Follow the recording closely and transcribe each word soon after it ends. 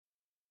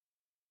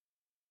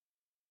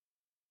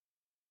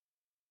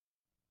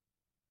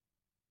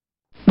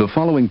The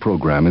following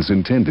program is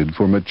intended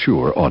for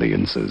mature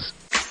audiences.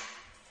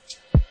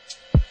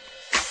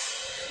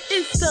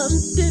 It's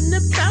something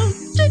about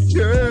you,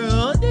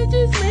 girl, that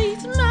just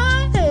makes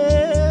my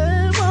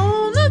head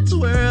wanna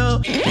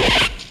twirl.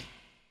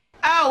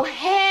 Oh,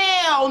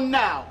 hell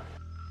no!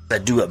 I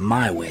do it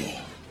my way.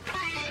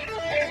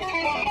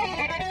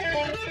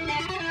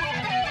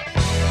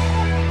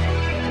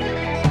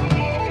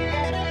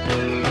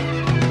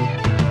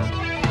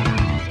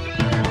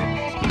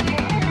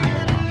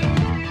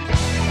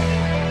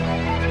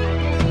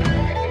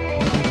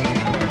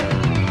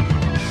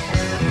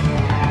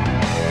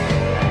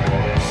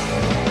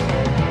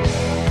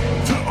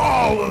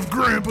 All of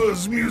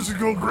Grandpa's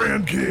musical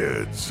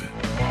grandkids,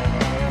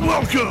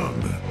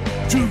 welcome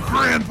to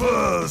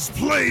Grandpa's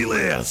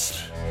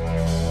playlist.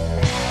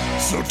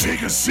 So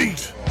take a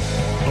seat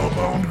up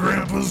on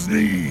Grandpa's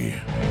knee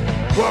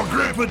while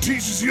Grandpa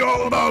teaches you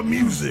all about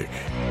music,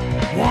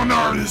 one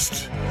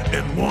artist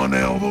and one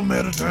album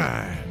at a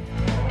time.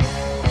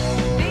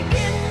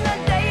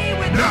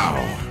 Now,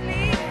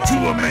 to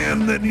a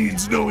man that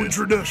needs no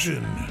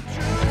introduction,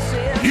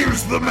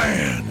 here's the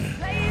man,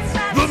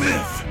 the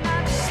myth,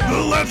 the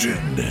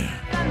legend,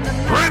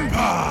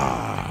 Grandpa.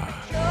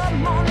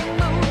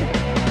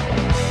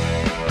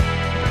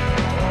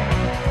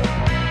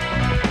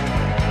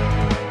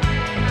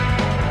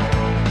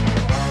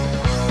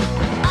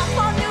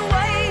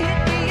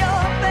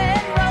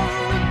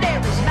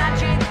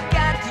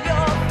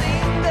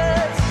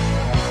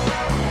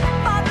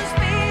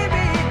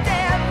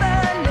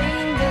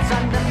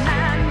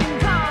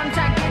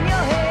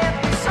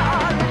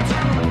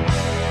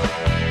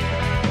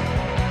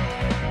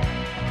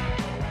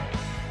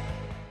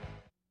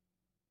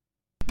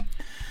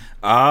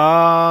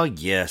 Oh,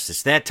 yes,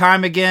 it's that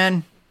time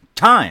again.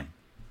 Time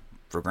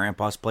for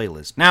Grandpa's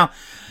playlist. Now,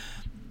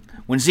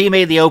 when Z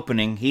made the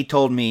opening, he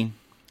told me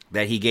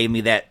that he gave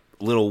me that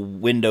little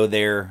window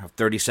there of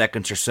 30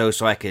 seconds or so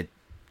I could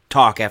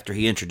talk after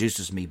he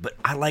introduces me. But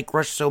I like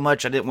Rush so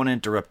much, I didn't want to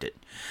interrupt it.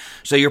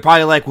 So you're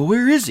probably like, well,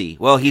 where is he?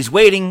 Well, he's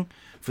waiting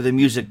for the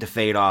music to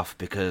fade off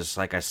because,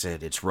 like I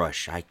said, it's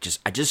Rush. I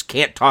just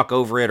can't talk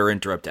over it or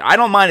interrupt it. I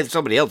don't mind if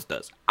somebody else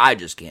does. I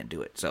just can't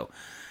do it. So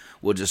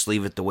we'll just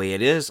leave it the way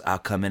it is. I'll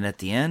come in at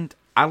the end.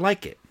 I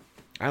like it.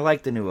 I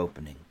like the new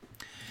opening.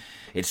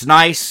 It's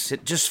nice.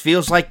 It just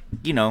feels like,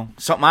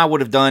 something I would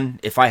have done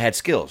if I had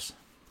skills.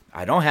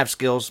 I don't have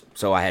skills,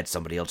 so I had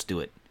somebody else do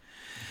it.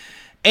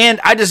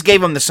 And I just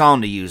gave him the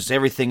song to use.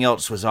 Everything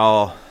else was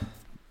all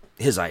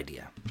his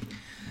idea.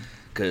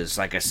 Because,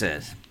 like I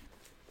said,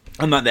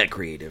 I'm not that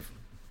creative.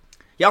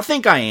 Y'all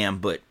think I am,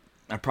 but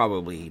I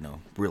probably,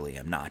 really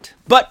am not.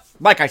 But,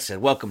 like I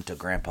said, welcome to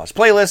Grandpa's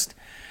Playlist.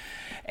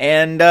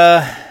 And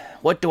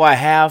what do I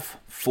have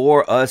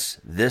for us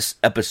this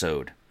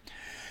episode?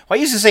 Well,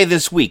 I used to say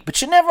this week, but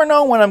you never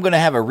know when I'm going to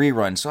have a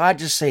rerun, so I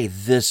just say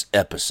this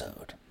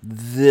episode.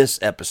 This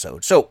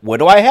episode. So, what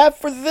do I have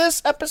for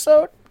this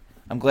episode?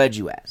 I'm glad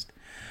you asked.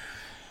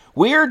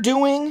 We are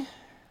doing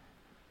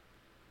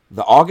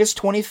the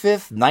August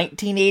 25th,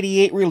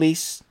 1988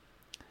 release,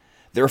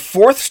 their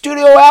fourth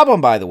studio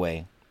album, by the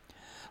way,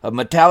 of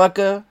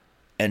Metallica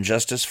and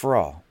Justice for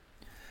All.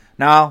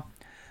 Now,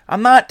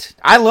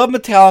 I love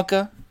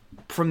Metallica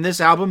from this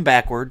album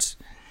backwards.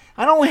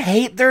 I don't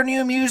hate their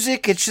new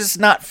music. It's just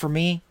not for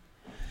me.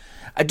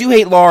 I do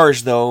hate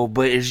Lars, though,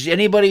 but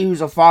anybody who's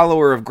a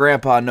follower of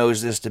Grandpa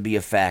knows this to be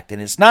a fact. And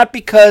it's not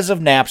because of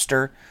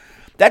Napster.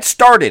 That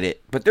started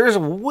it. But there's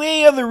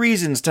way other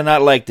reasons to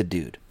not like the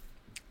dude.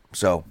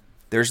 So,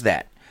 there's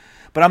that.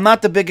 But I'm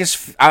not the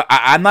biggest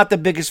I'm not the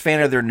biggest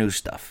fan of their new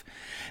stuff.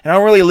 And I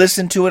don't really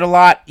listen to it a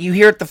lot. You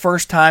hear it the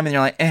first time and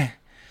you're like, eh.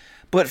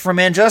 But from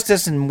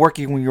Injustice and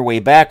working your way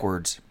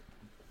backwards,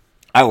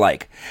 I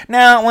like.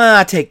 Now,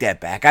 I take that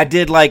back. I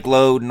did like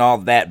Load and all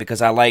that because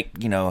I like,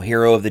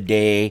 Hero of the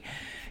Day.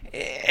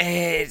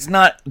 It's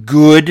not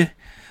good,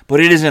 but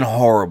it isn't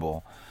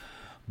horrible.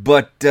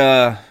 But,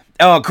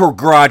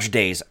 Garage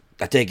Days.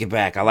 I take it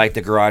back. I like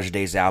the Garage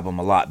Days album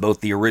a lot,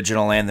 both the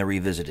original and the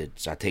revisited,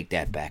 so I take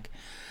that back.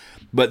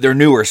 But their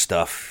newer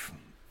stuff,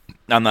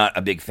 I'm not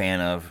a big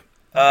fan of.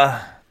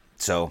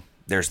 So,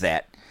 there's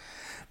that.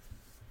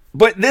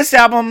 But this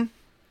album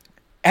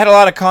had a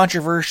lot of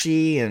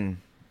controversy and,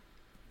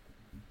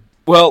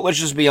 well, let's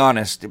just be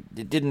honest.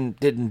 It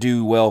didn't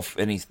do well.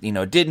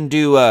 Didn't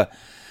do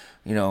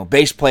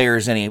bass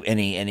players any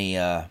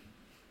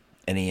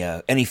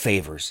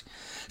favors.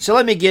 So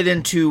let me get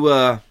into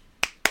some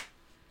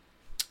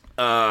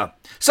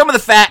of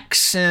the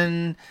facts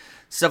and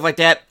stuff like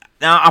that.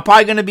 Now I'm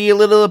probably going to be a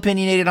little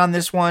opinionated on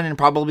this one and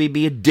probably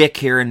be a dick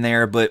here and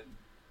there, but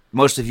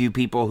most of you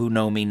people who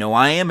know me know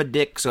I am a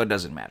dick, so it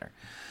doesn't matter.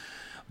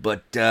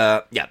 But,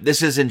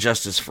 this is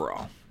Injustice for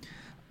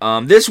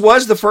All. This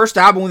was the first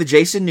album with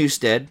Jason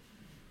Newsted.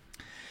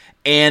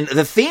 And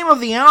the theme of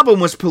the album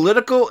was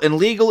political and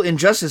legal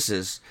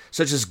injustices,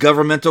 such as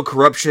governmental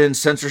corruption,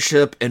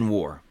 censorship, and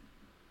war.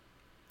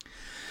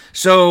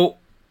 So,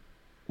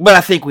 but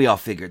I think we all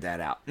figured that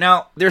out.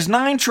 Now, there's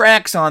 9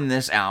 tracks on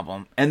this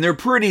album, and they're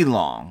pretty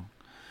long.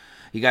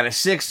 You got a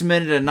 6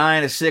 minute, a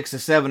 9, a 6, a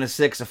 7, a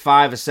 6, a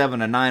 5, a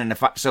 7, a 9, and a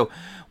 5. So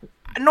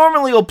I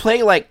normally will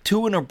play like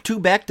two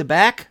back to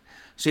back,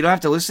 so you don't have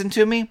to listen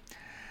to me.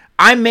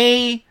 I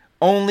may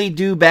only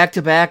do back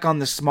to back on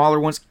the smaller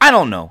ones. I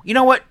don't know. You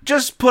know what?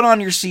 Just put on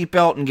your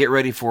seatbelt and get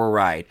ready for a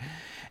ride.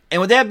 And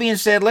with that being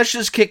said, let's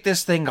just kick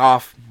this thing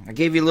off. I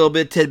gave you a little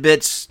bit of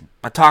tidbits.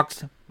 I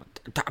talked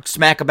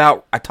smack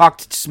about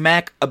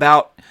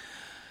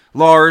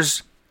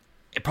Lars.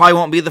 It probably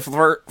won't be the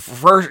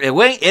first.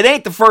 It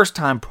ain't the first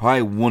time.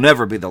 Probably will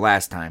never be the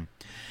last time.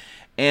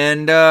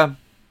 And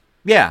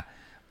yeah.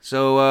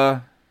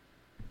 So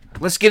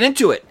let's get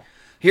into it.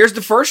 Here's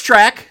the first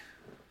track,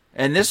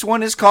 and this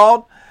one is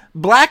called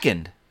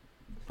Blackened.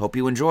 Hope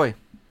you enjoy.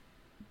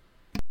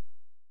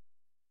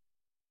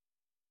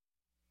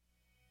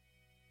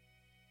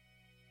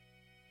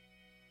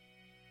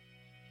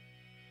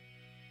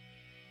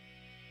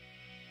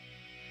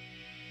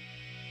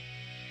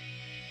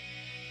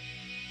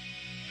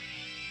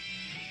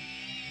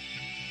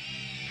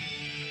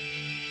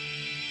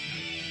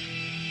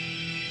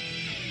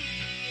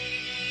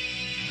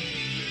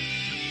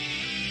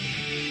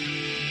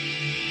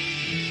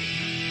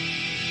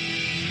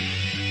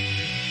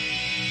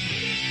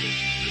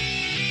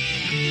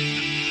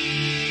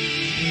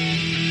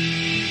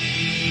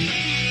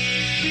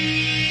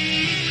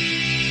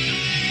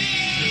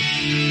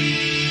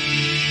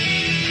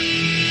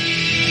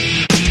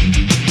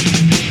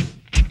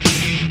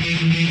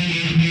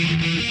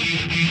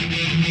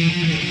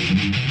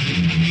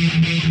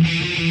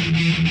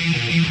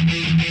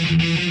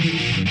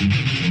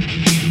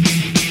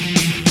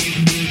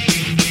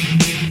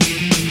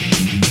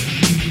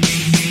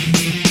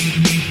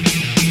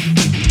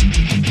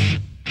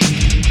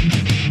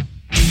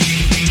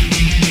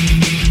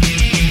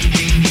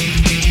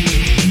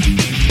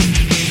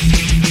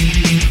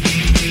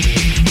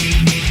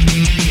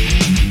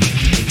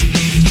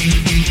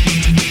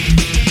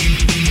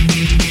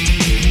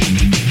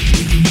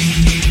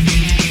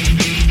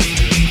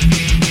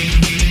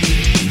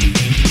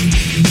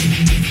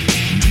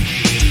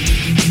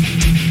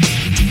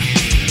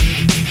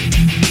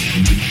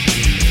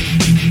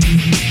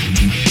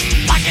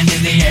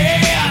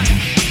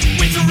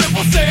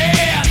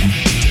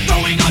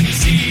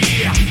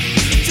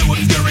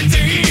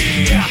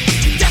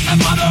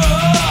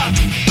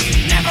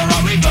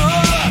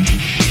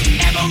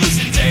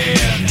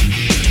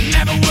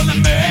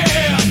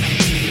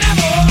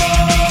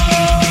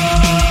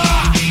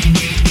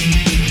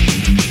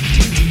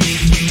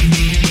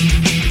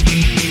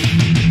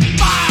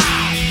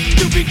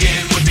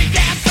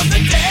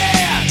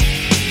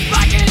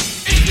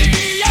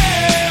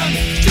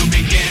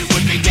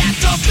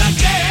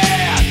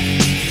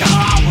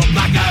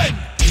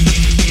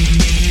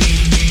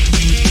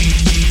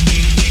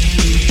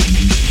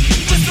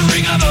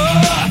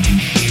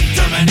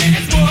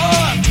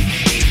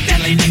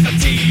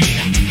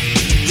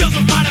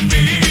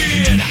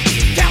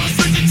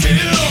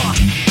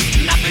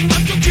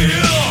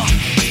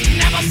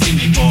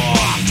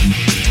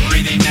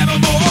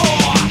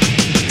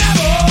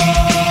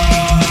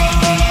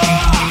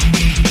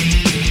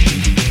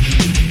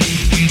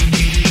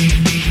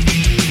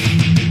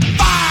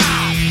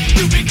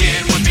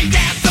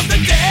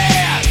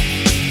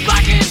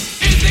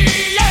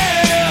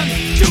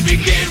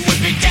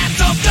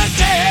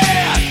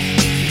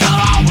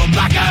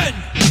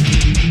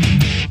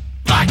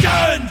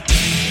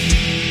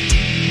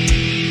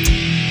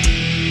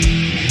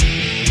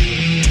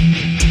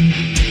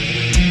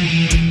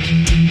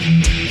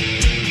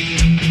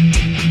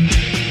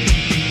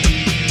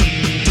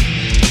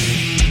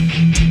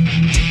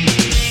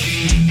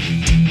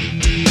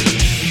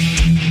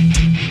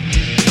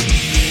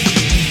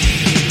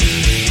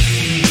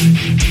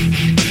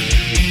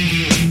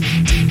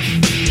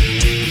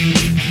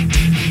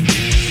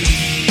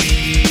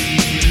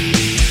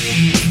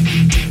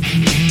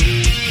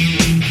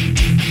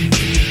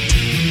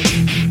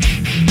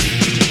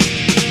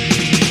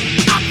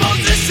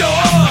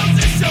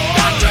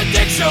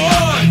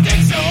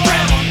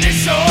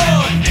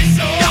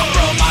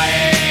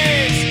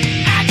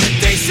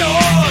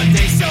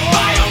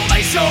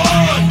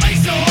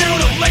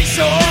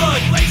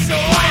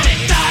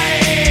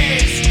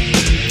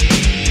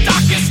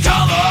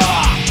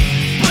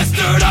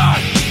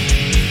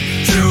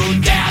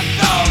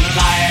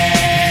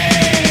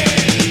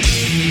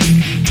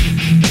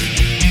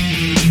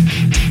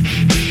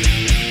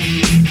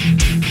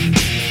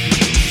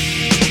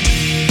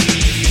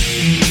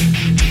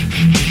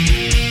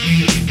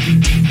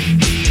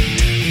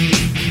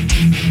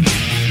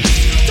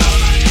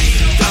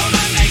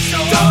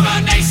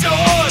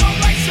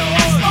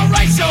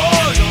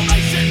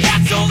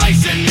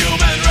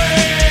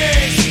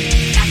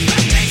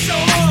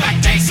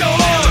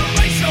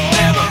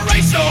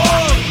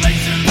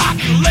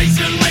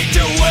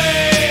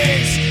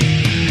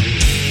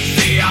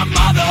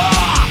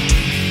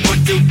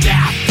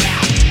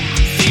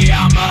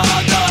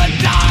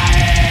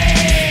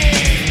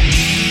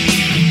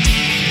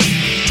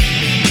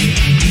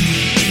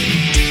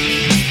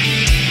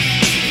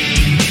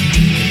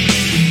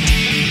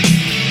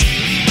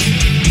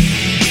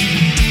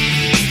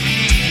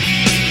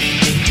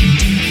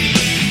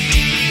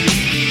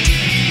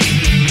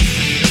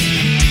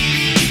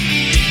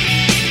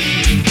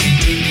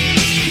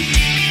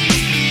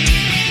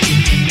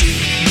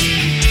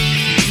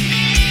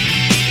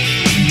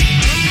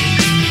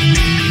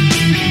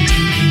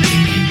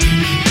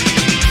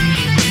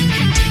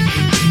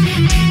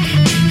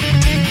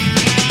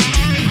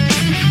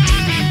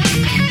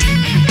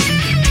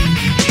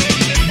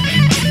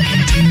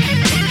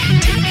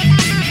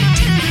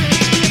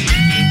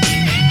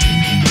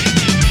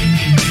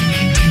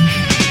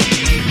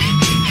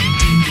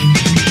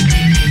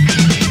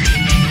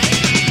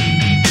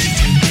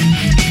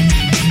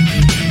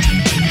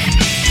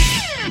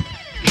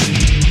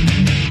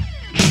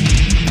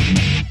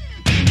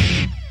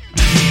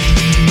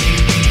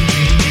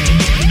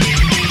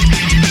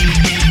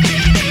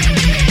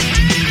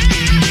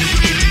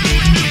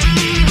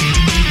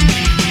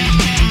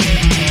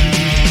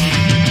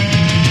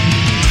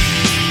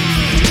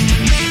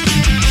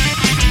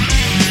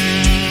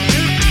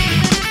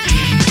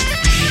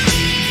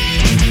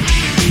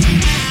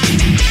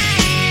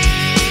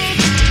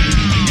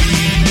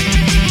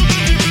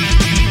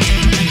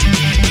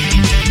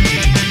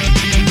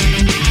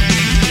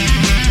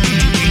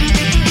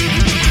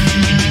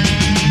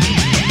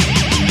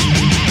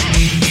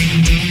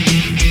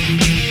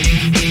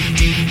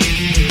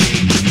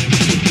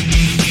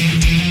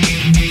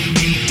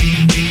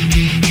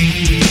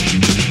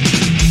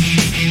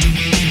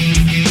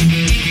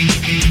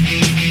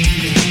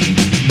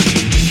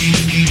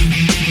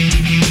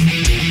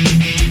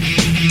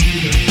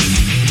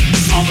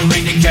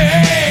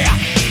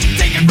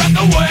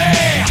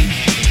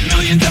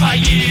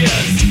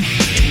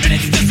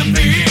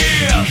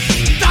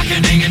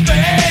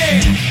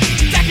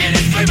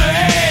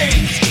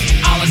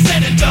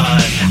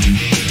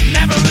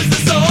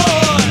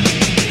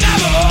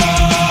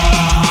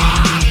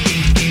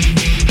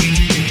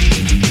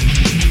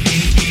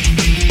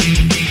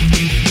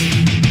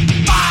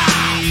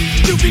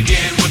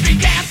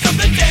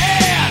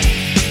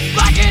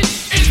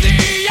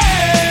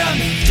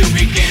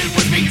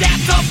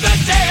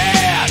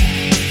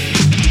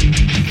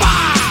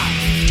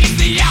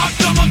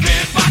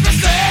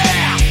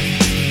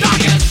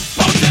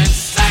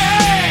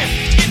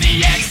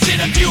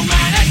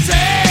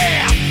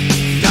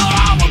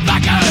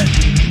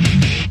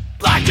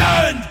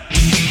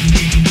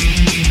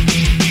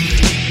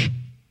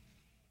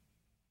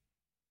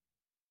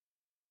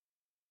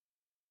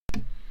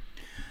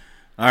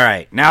 All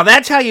right, now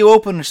that's how you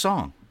open a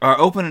song, or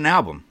open an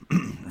album.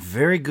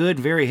 Very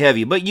good, very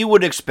heavy, but you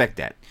would expect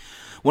that.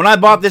 When I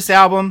bought this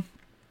album,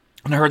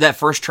 and I heard that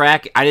first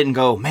track, I didn't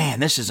go,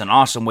 man, this is an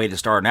awesome way to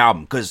start an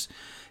album, because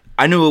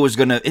I knew it's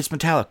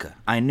Metallica.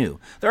 I knew.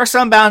 There are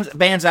some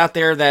bands out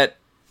there that,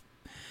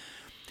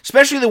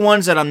 especially the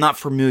ones that I'm not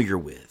familiar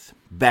with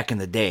back in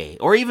the day,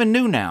 or even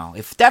new now,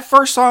 if that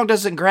first song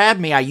doesn't grab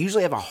me, I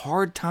usually have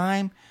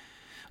a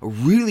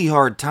really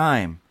hard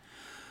time,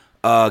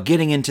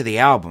 getting into the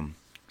album.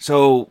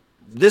 So,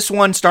 this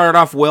one started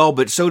off well,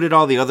 but so did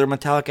all the other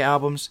Metallica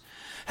albums.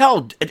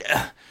 Hell,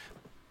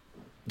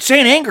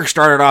 Saint Anger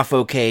started off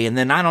okay, and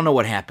then I don't know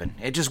what happened.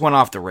 It just went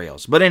off the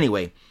rails. But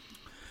anyway,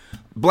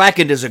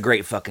 Blackened is a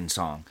great fucking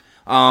song.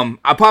 I'll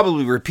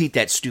probably repeat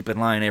that stupid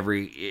line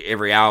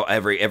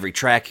every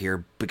track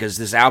here, because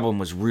this album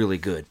was really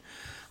good.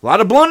 A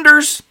lot of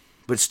blunders,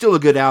 but still a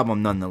good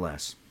album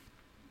nonetheless.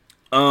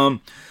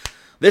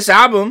 This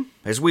album,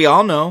 as we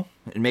all know,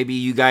 and maybe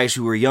you guys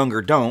who are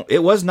younger don't,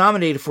 it was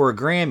nominated for a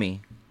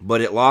Grammy,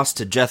 but it lost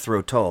to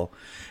Jethro Tull.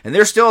 And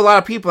there's still a lot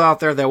of people out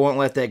there that won't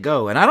let that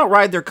go. And I don't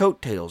ride their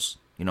coattails.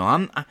 You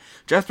know,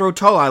 Jethro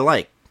Tull I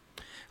like.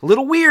 A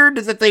little weird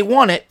that they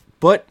won it,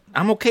 but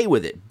I'm okay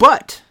with it.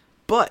 But,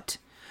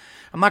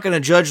 I'm not going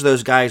to judge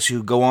those guys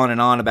who go on and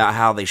on about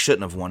how they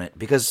shouldn't have won it,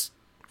 because,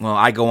 well,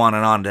 I go on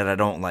and on that I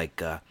don't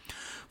like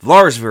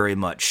Lars very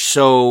much,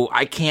 so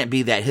I can't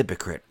be that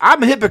hypocrite.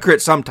 I'm a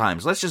hypocrite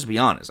sometimes. Let's just be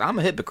honest. I'm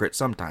a hypocrite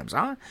sometimes.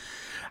 I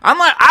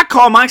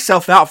call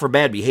myself out for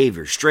bad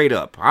behavior, straight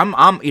up. I'm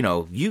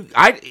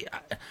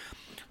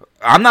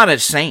not a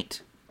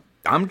saint.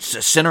 I'm just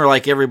a sinner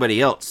like everybody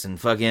else, and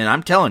fucking,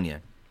 I'm telling you.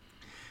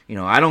 You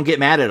know, I don't get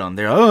mad at them.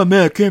 They're, oh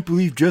man, I can't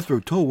believe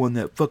Jethro Tull won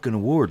that fucking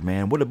award,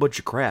 man. What a bunch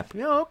of crap.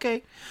 Yeah,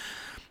 okay.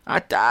 I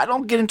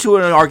don't get into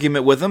an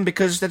argument with them,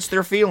 because that's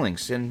their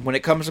feelings. And when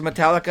it comes to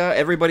Metallica,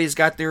 everybody's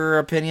got their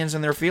opinions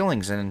and their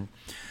feelings. And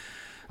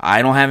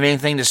I don't have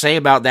anything to say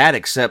about that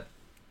except,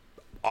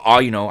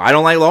 I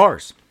don't like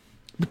Lars.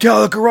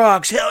 Metallica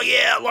rocks. Hell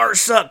yeah,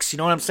 Lars sucks. You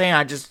know what I'm saying?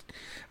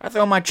 I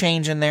throw my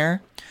change in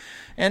there.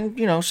 And,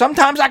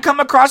 sometimes I come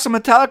across a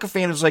Metallica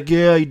fan who's like,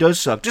 yeah, he does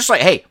suck. Just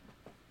like, hey,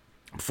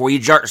 before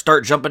you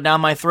start jumping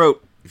down my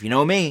throat, if you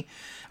know me,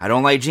 I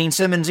don't like Gene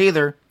Simmons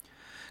either.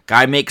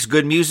 Guy makes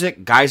good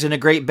music. Guy's in a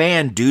great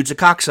band. Dude's a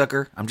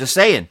cocksucker. I'm just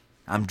saying.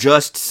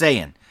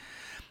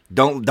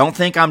 Don't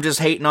think I'm just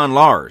hating on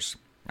Lars.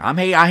 I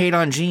hate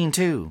on Gene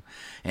too.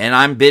 And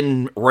I've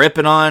been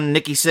ripping on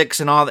Nikki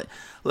Sixx and all that.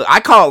 Look, I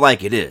call it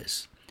like it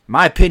is.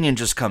 My opinion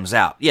just comes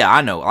out. Yeah,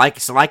 I know.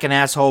 It's like an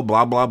asshole,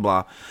 blah, blah,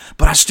 blah.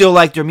 But I still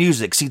like their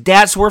music. See,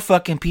 that's where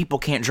fucking people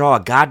can't draw a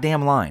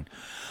goddamn line.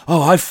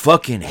 Oh, I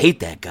fucking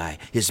hate that guy.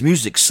 His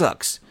music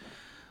sucks.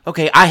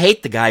 Okay, I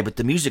hate the guy, but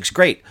the music's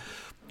great.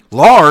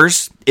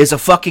 Lars is a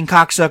fucking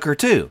cocksucker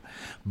too.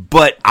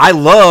 But I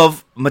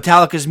love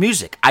Metallica's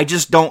music.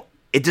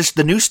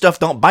 The new stuff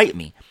don't bite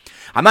me.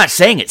 I'm not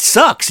saying it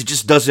sucks. It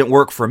just doesn't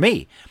work for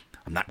me.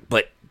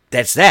 But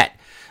that's that.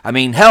 I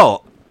mean,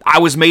 hell, I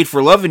Was Made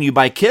for Loving You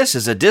by Kiss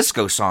is a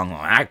disco song.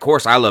 Of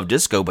course, I love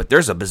disco, but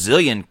there's a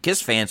bazillion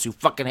Kiss fans who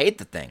fucking hate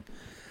the thing.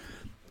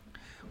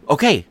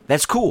 Okay,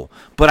 that's cool,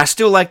 but I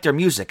still like their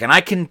music, and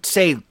I can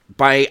say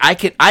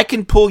I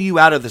can pull you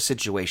out of the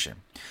situation.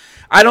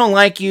 I don't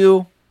like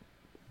you,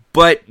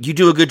 but you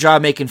do a good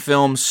job making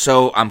films,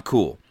 so I'm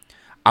cool.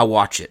 I'll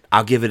watch it.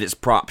 I'll give it its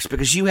props,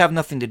 because you have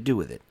nothing to do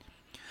with it.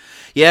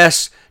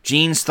 Yes,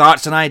 Gene's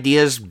thoughts and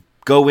ideas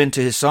go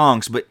into his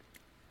songs, but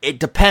it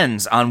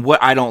depends on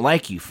what I don't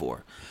like you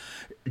for.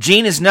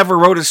 Gene has never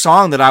wrote a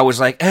song that I was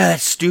like,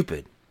 that's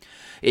stupid.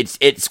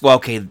 Well,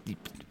 okay,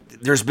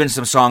 there's been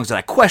some songs that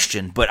I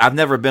question, but I've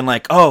never been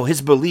like, oh,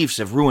 his beliefs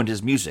have ruined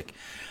his music.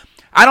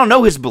 I don't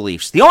know his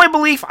beliefs. The only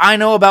belief I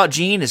know about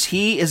Gene is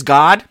he is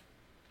God,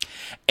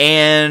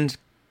 and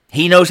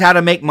he knows how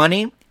to make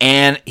money,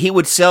 and he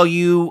would sell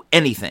you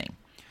anything.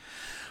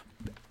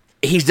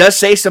 He does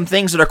say some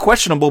things that are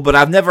questionable, but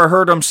I've never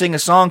heard him sing a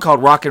song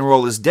called Rock and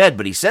Roll is Dead,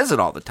 but he says it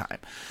all the time.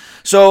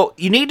 So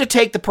you need to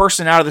take the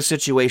person out of the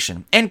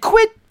situation and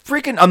quit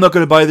freaking, I'm not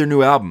going to buy their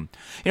new album.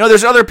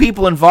 There's other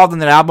people involved in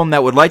that album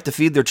that would like to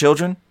feed their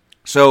children,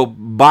 so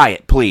buy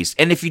it, please.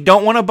 And if you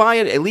don't want to buy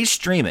it, at least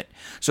stream it,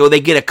 so they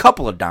get a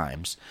couple of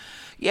dimes.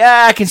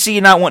 Yeah, I can see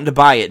you not wanting to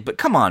buy it, but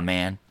come on,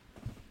 man.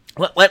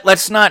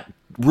 Let's not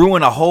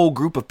ruin a whole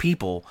group of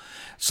people's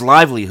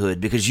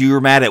livelihood because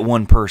you're mad at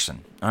one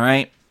person, all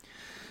right?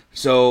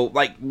 So,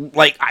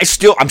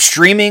 I'm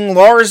streaming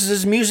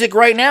Lars' music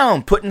right now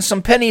and putting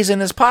some pennies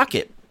in his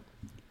pocket.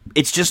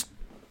 It's just,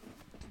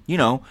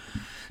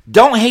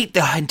 don't hate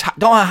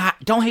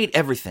don't hate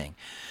everything.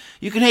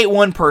 You can hate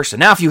one person.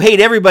 Now, if you hate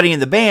everybody in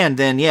the band,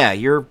 then yeah,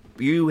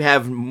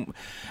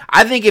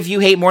 I think if you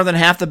hate more than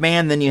half the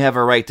band, then you have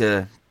a right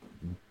to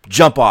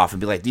jump off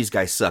and be like, these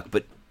guys suck.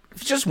 But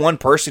if it's just one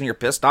person you're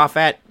pissed off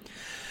at,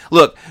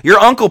 look, your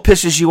uncle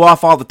pisses you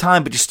off all the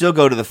time, but you still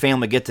go to the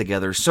family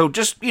get-togethers. So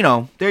just,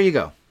 there you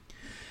go.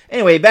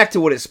 Anyway, back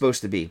to what it's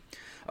supposed to be.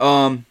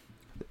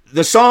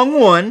 The song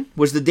one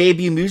was the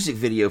debut music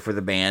video for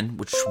the band,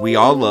 which we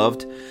all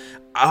loved.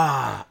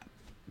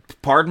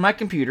 pardon my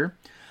computer.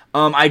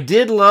 I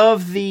did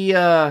love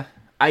the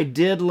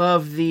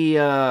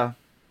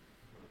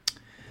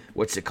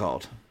what's it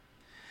called?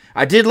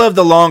 I did love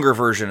the longer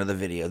version of the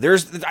video.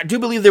 I do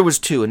believe there was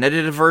two, an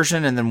edited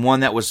version and then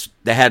one that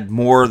had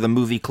more of the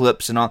movie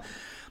clips and all.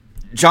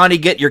 Johnny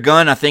Get Your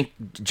Gun, I think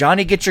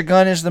Johnny Get Your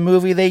Gun is the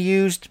movie they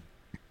used,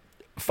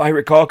 if I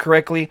recall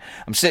correctly.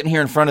 I'm sitting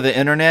here in front of the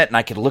internet and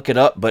I could look it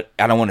up, but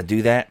I don't want to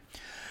do that.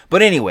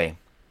 But anyway,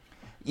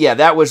 yeah,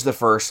 that was the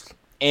first.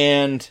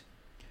 And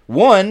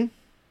won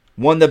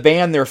the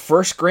band their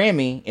first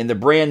Grammy in the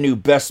brand new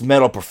Best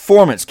Metal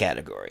Performance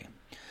category.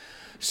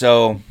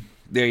 So,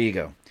 there you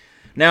go.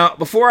 Now,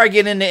 before I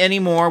get into any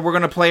more, we're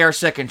going to play our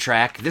second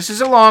track. This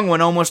is a long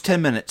one, almost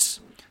 10 minutes.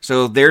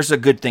 So there's a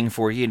good thing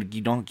for you.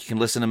 You can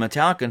listen to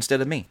Metallica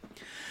instead of me.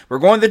 We're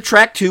going to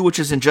track 2, which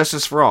is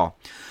Injustice for All.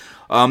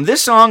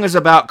 This song is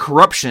about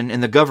corruption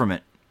in the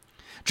government.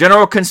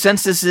 General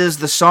consensus is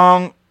the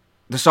songs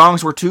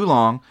were too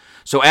long.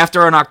 So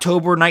after an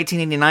October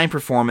 1989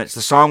 performance,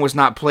 the song was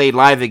not played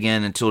live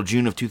again until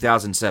June of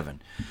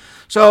 2007.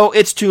 So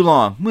it's too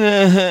long.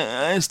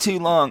 It's too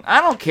long.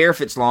 I don't care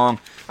if it's long.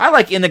 I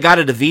like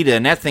Inagata Davida,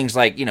 and that thing's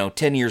like,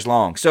 10 years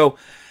long. So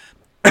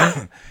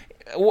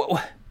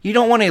you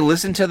don't want to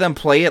listen to them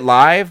play it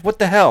live? What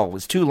the hell?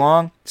 It's too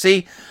long?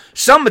 See,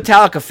 some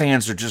Metallica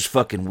fans are just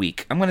fucking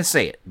weak. I'm going to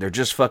say it. They're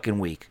just fucking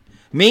weak.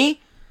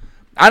 Me?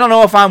 I don't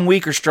know if I'm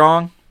weak or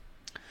strong,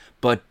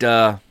 but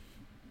like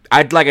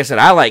I said,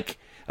 I like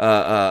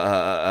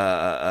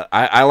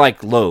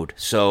load.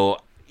 So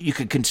you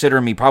could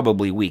consider me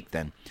probably weak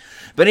then.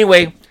 But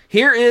anyway,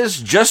 here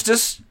is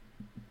Justice.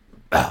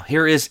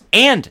 Here is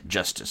And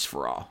Justice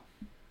for All.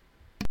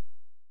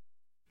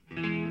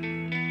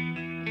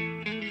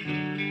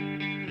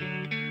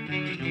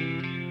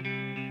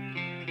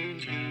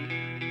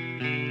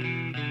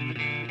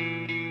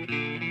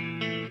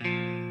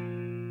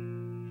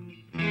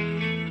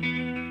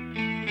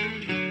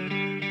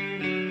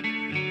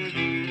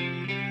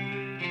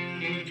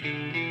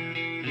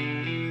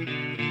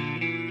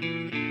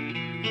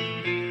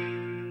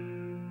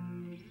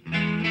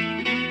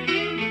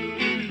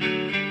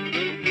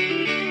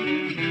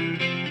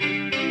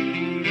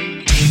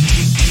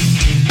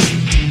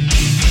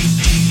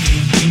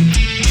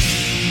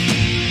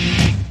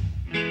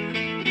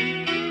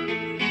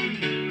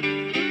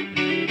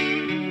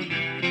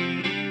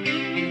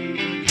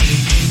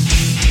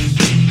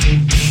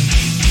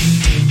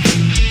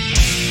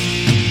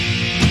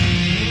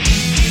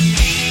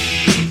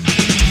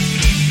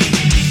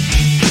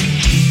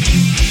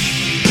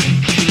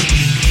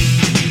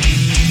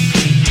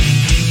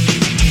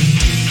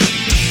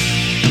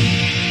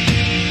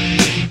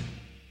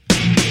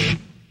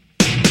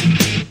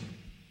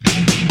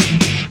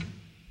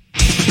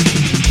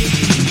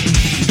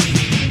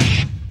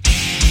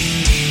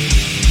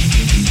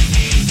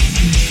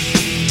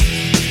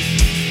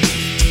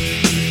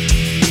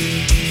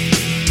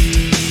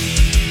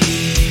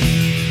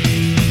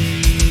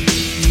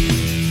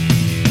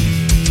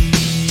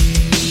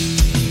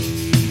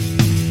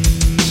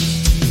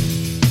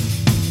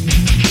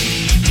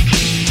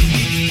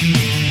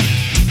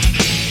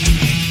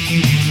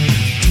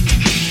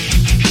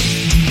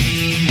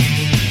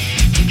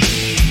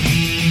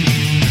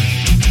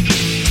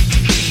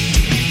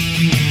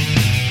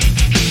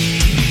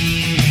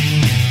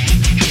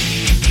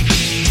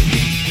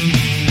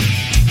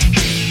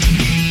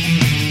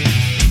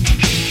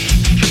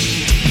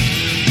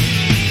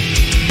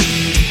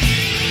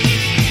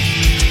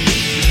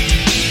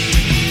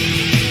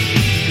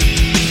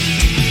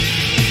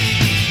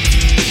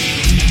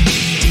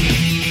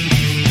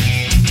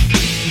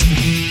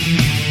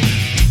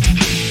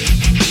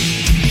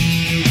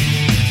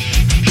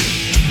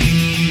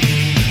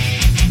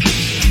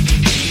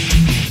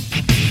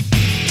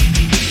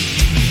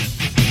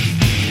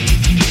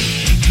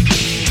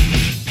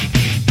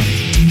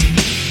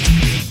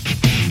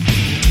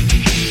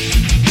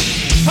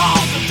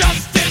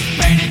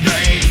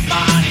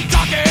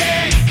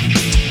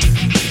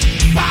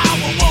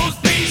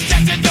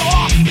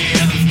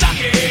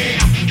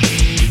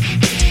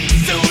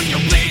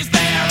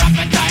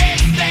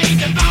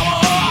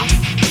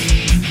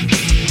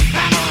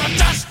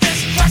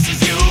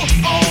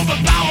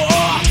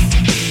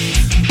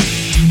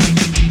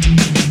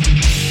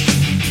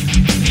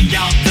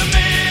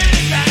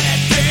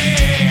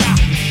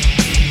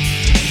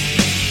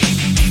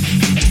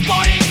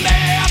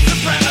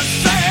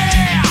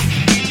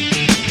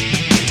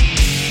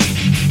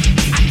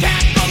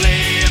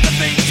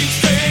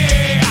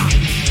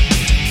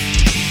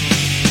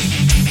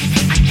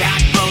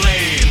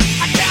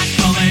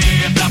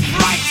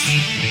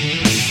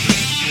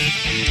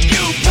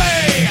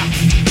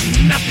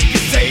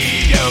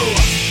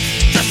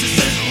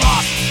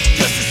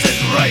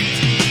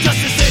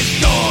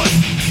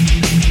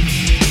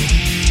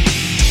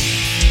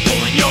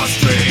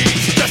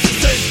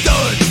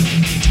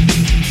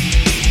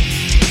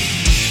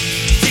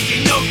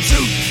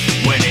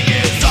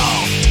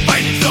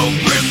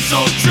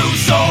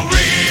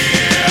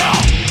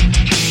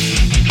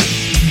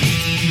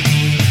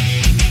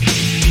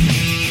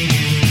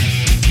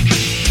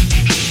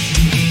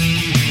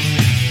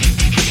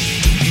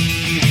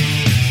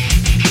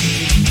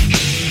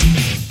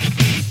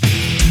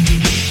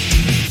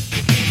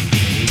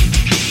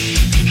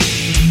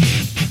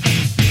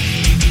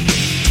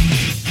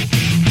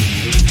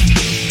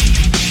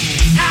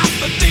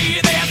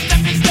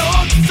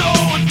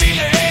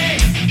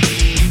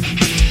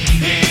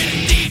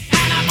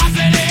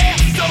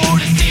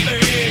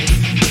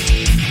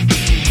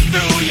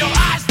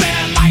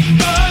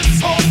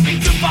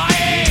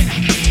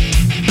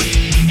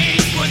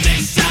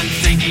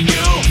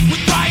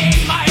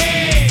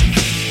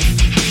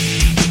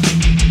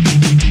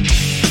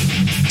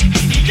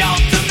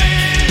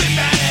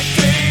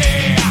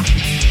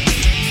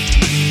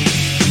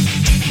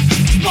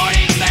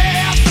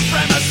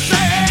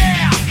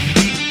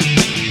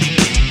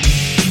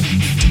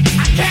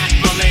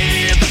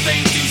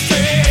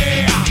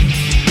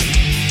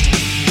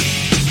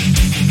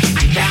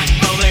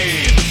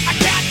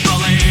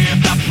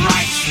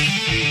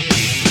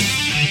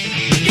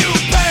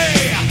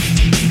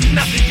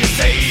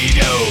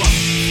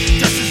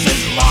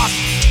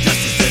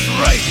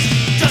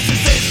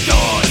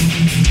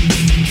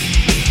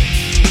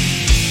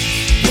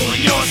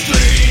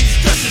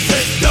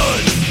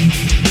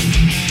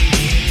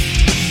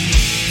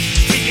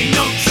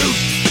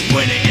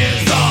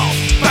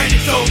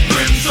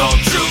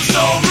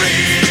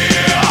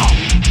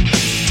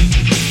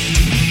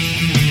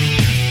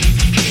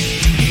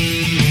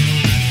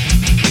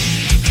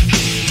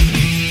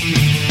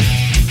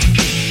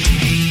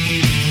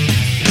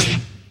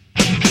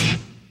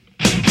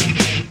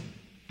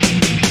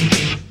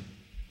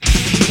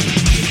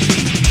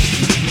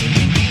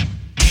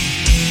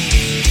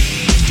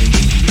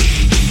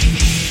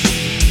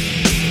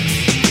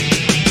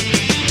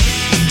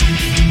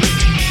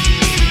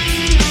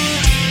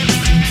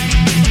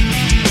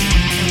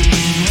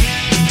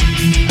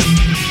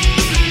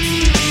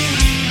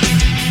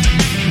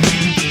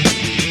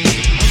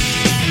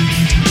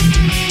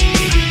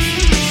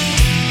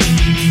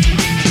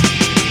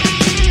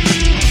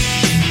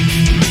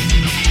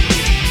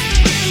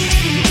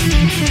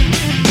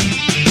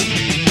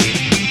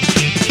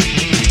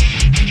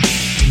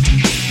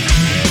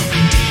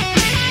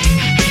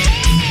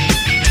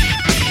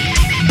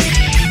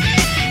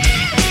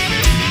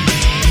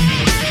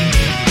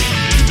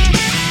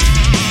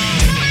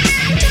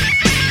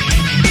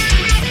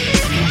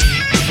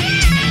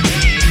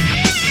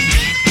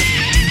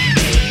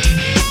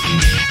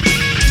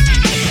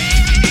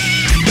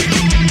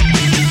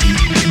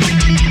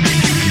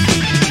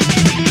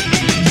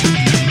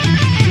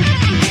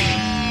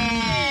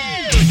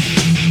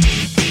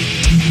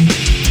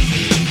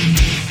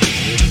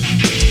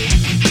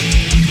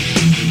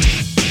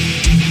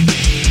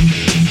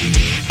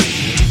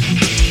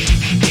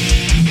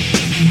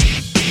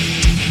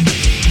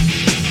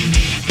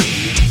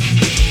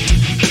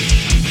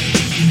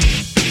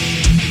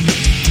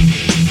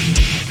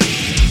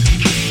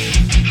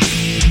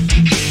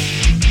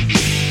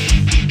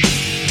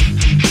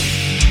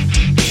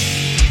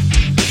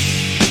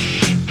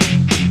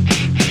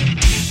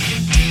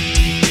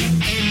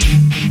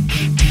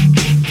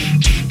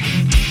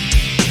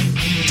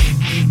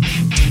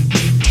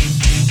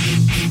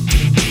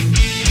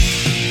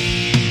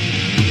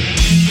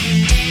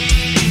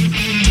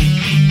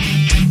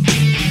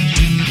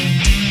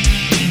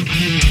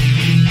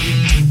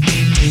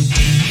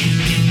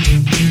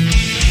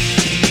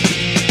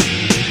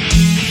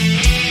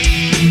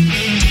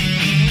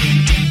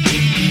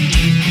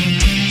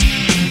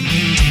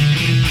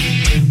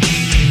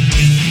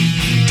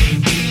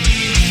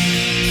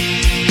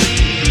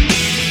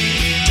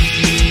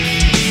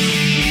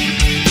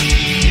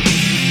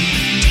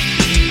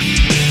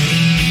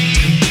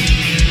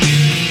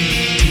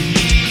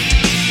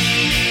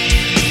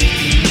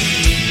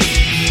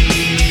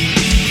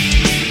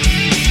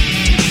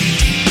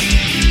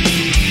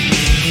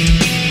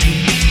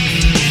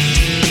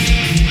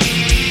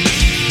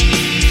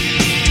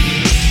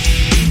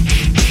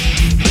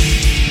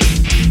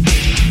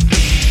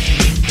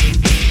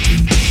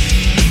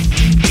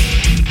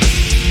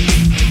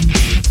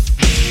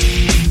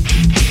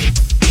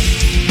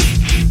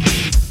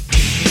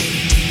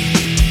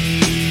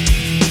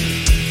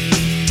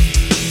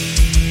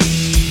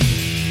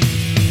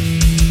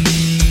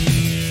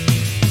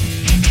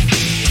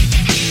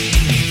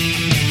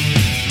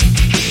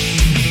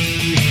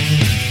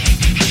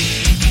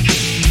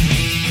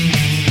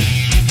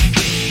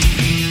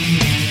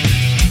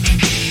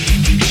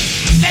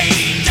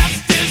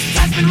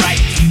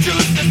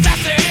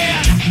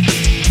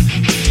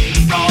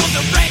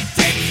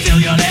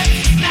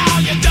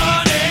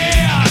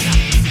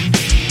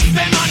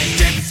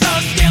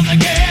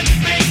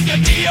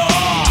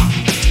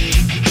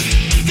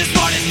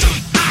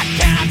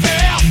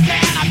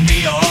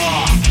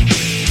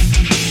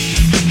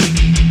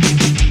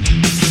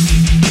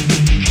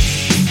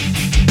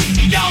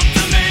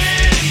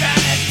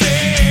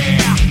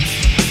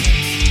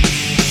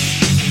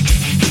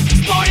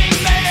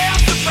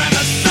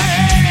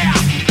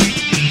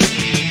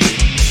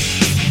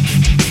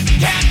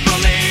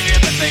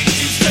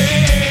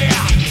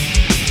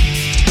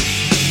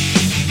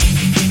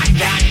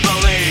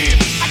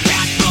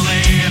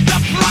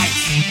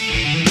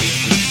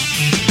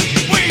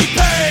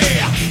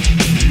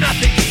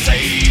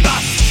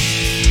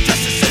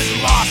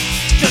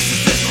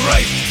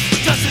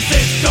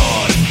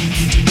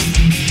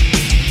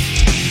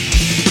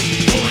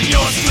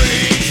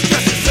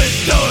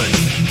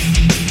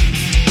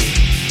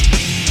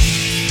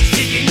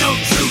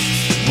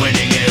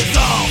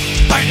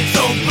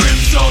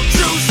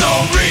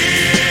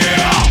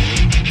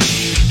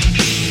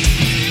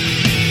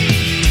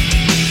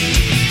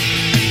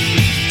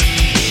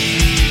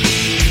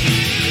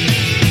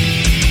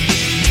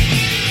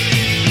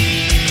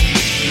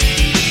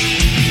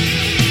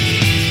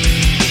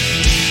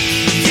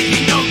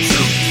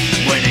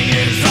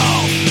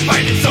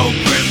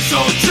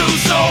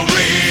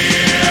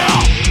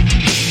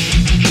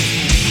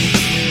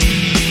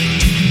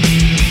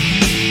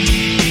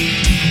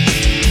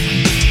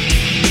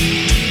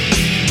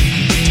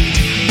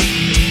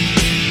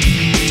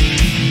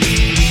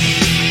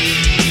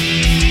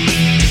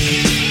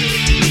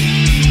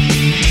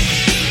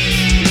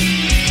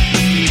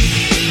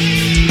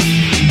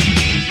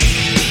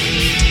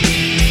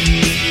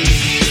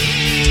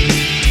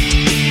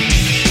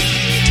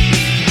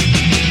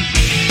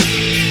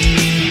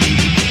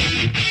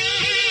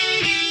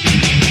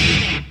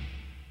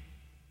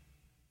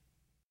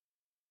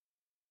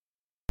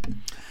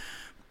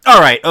 All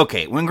right,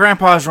 okay. When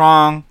Grandpa's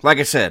wrong, like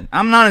I said,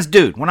 I'm an honest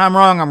dude. When I'm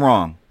wrong, I'm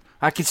wrong.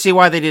 I can see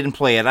why they didn't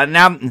play it.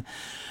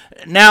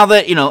 Now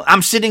that,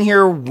 I'm sitting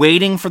here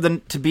waiting for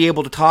them to be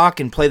able to talk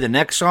and play the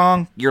next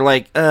song, you're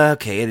like,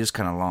 okay, it is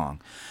kind of long.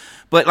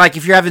 But, like,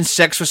 if you're having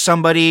sex with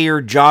somebody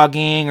or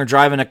jogging or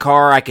driving a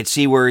car, I could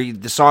see where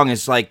the song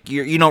is, like,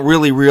 you don't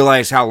really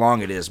realize how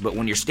long it is. But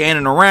when you're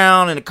standing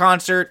around in a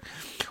concert,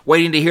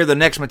 waiting to hear the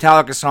next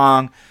Metallica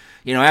song,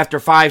 after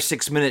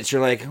 5-6 minutes,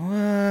 you're like,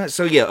 what?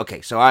 So, yeah, okay,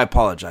 so I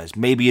apologize.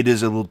 Maybe it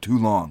is a little too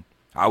long.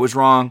 I was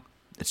wrong.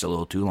 It's a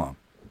little too long.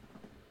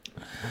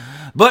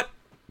 But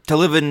to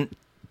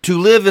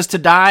live is to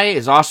die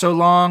is also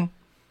long.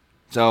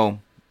 So,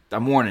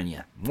 I'm warning you.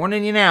 I'm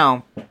warning you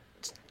now.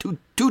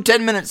 Two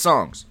 10-minute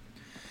songs.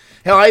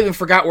 Hell, I even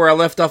forgot where I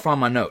left off on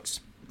my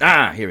notes.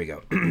 Here we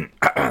go.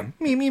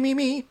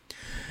 Me.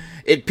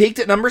 It peaked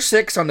at number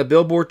 6 on the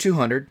Billboard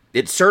 200.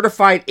 It's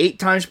certified 8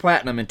 times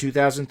platinum in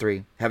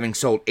 2003, having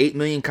sold 8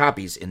 million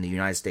copies in the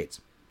United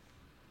States.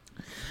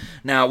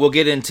 Now, we'll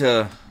get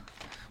into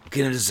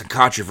some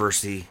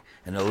controversy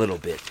in a little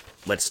bit.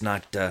 Let's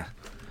not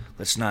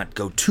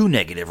go too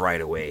negative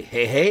right away.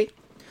 Hey.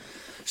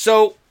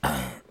 So,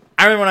 I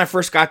remember when I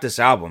first got this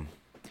album.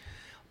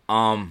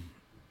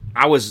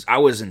 I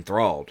was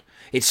enthralled.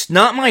 It's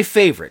not my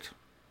favorite.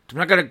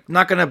 I'm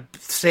not gonna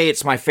say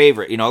it's my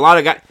favorite. A lot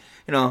of guys.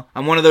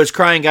 I'm one of those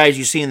crying guys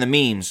you see in the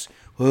memes.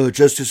 Oh,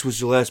 Justice was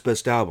the last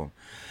best album.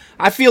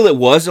 I feel it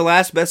was the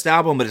last best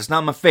album, but it's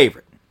not my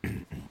favorite.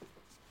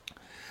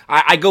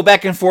 I go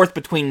back and forth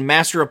between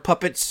Master of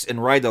Puppets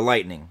and Ride the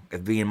Lightning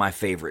as being my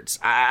favorites.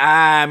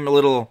 I'm a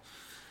little.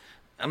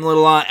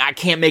 I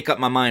can't make up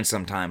my mind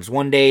sometimes.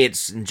 One day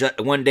it's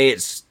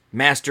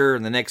Master,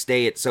 and the next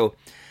day it's so.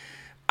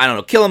 I don't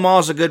know. Kill 'Em All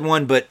is a good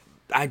one, but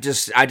I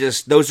just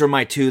those are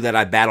my two that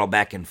I battle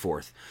back and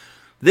forth.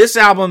 This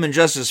album, And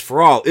Justice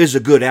for All, is a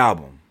good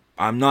album.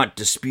 I'm not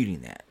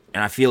disputing that,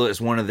 and I feel it's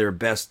one of their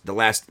best, the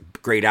last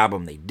great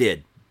album they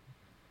did.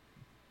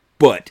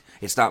 But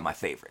it's not my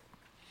favorite.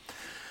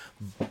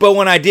 But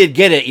when I did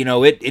get it,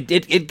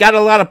 it got a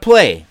lot of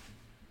play.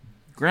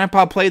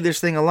 Grandpa played this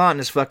thing a lot in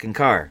his fucking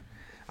car.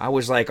 I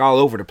was like all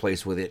over the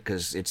place with it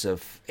because it's a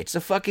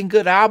fucking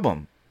good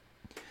album.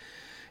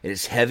 It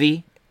is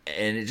heavy.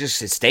 And it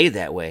stayed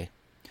that way.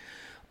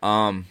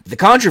 The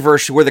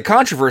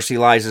controversy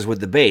lies is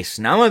with the bass.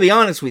 Now I'm gonna be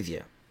honest with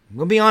you.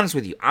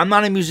 I'm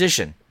not a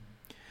musician.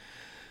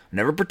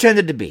 Never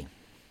pretended to be.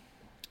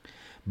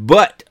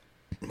 But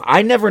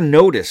I never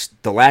noticed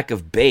the lack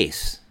of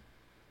bass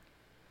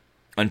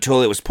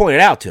until it was pointed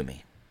out to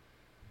me.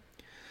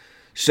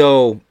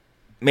 So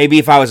maybe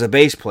if I was a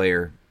bass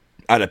player,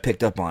 I'd have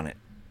picked up on it.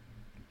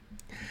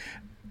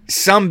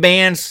 Some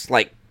bands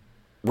like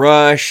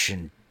Rush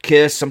and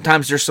Kiss,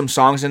 sometimes there's some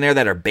songs in there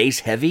that are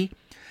bass heavy,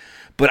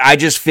 but I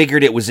just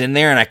figured it was in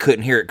there and I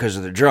couldn't hear it because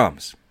of the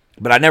drums.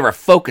 But I never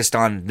focused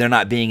on there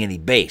not being any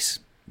bass.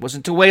 It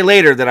wasn't until way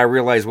later that I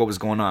realized what was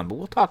going on, but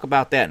we'll talk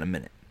about that in a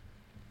minute.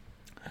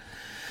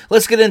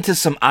 Let's get into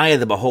some Eye of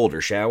the Beholder,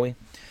 shall we?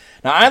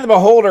 Now, Eye of the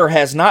Beholder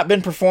has not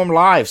been performed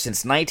live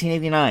since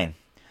 1989.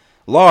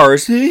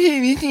 Lars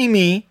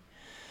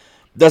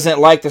doesn't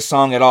like the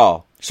song at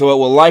all, so it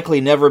will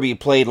likely never be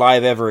played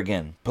live ever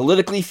again.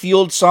 Politically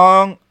fueled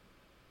song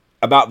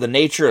about the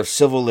nature of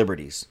civil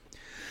liberties.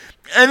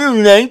 I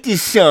don't like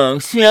this song,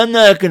 so I'm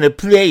not going to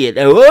play it.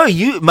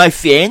 Oh, my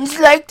fans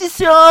like the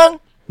song?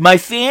 My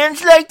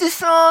fans like the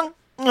song?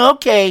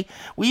 Okay,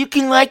 well, you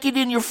can like it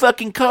in your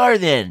fucking car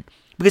then,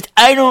 because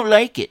I don't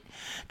like it.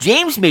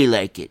 James may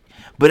like it,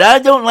 but I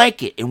don't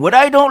like it, and what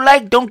I don't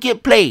like don't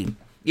get played.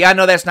 Yeah, I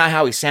know that's not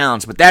how he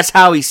sounds, but that's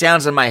how he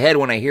sounds in my head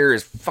when I hear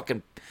his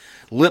fucking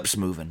lips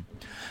moving.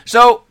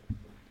 So,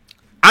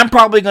 I'm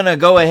probably going to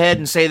go ahead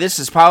and say this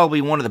is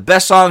probably one of the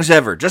best songs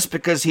ever, just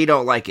because he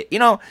don't like it.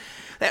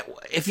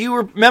 If you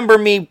remember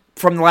me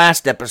from the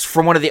last episode,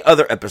 from one of the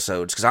other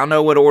episodes, because I don't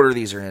know what order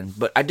these are in,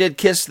 but I did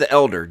Kiss the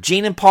Elder.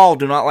 Gene and Paul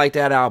do not like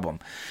that album.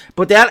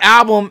 But that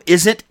album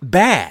isn't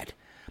bad.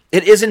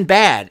 It isn't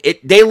bad.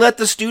 They let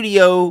the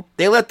studio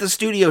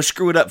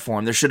screw it up for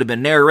them. There should have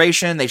been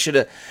narration. They should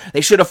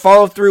have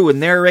followed through with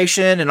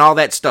narration and all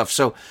that stuff.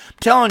 So I'm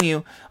telling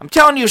you,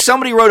 if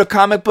somebody wrote a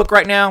comic book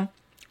right now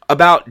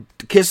about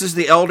Kisses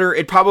the Elder,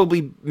 it'd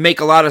probably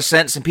make a lot of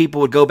sense, and people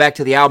would go back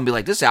to the album and be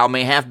like, this album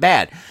ain't half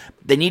bad.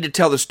 They need to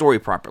tell the story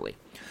properly.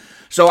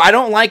 So I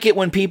don't like it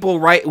when people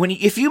write,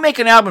 if you make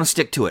an album,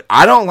 stick to it.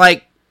 I don't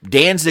like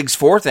Danzig's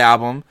 4th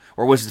album,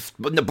 or was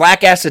the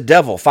Black Acid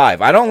Devil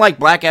 5. I don't like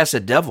Black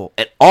Acid Devil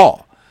at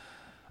all.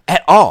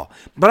 At all.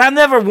 But I've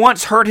never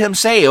once heard him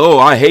say, oh,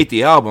 I hate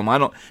the album.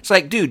 It's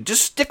like, dude,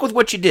 just stick with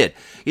what you did.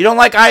 You don't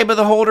like Eye of the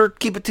Beholder?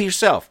 Keep it to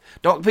yourself.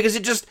 Because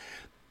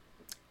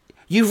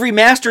you've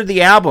remastered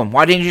the album.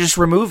 Why didn't you just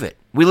remove it?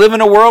 We live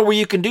in a world where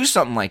you can do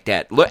something like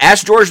that. Look,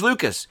 ask George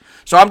Lucas.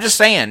 So I'm just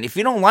saying, if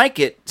you don't like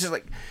it, just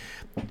like,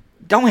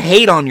 don't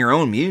hate on your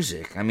own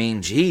music. I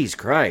mean, jeez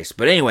Christ.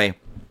 But anyway,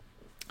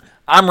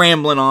 I'm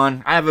rambling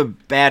on. I have a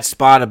bad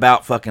spot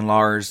about fucking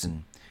Lars,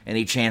 and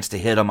any chance to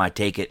hit him, I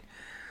take it.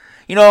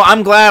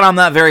 I'm glad I'm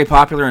not very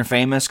popular and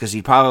famous, because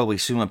he'd probably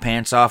sue my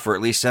pants off, or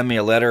at least send me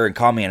a letter and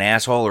call me an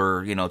asshole,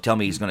 or, tell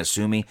me he's going to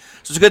sue me.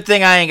 So it's a good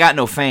thing I ain't got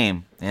no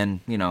fame.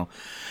 And,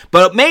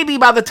 but maybe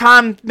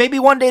maybe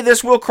one day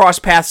this will cross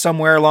paths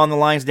somewhere along the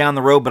lines down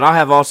the road, but I'll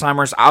have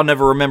Alzheimer's. I'll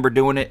never remember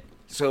doing it.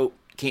 So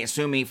can't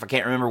sue me if I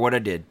can't remember what I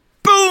did.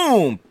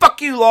 Boom!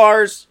 Fuck you,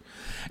 Lars!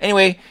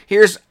 Anyway,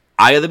 here's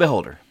Eye of the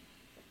Beholder.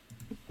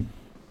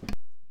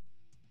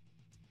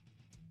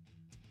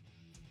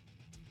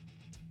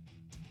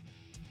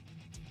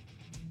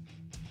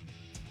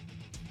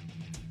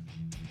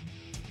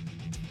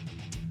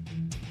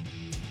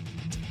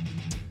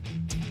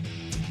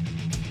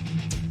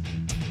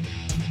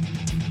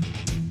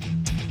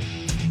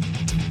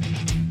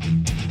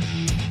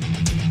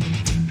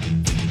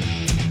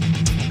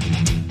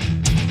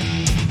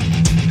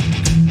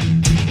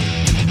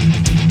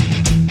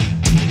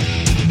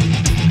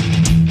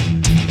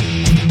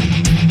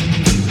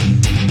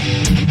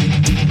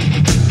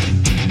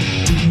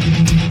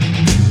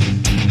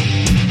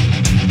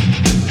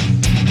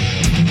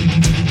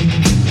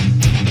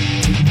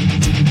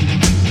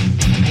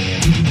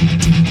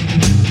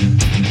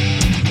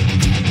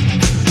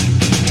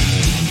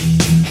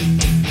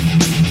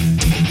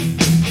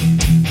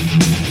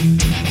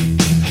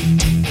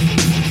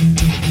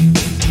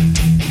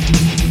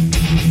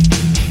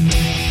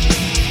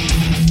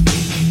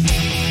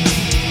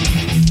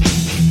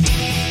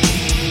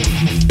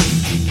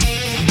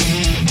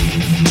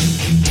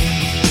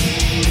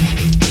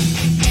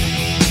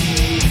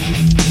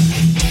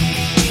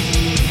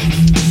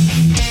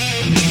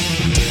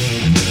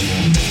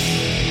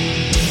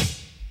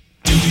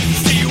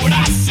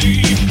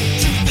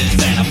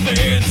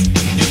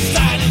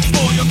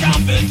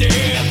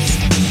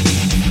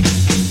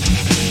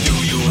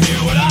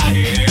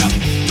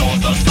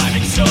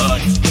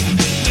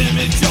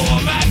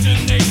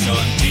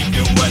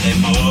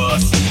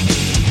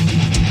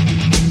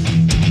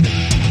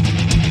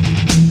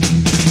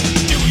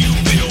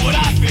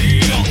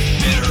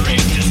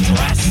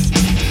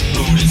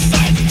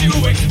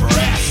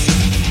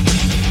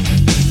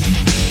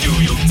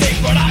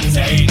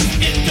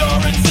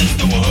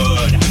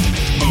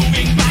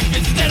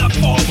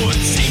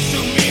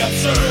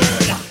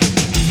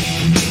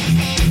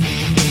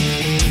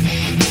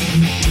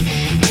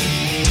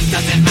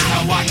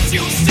 What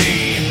you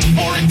see,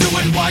 or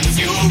doing what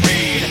you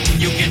read,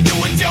 you can do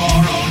it your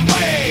own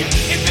way.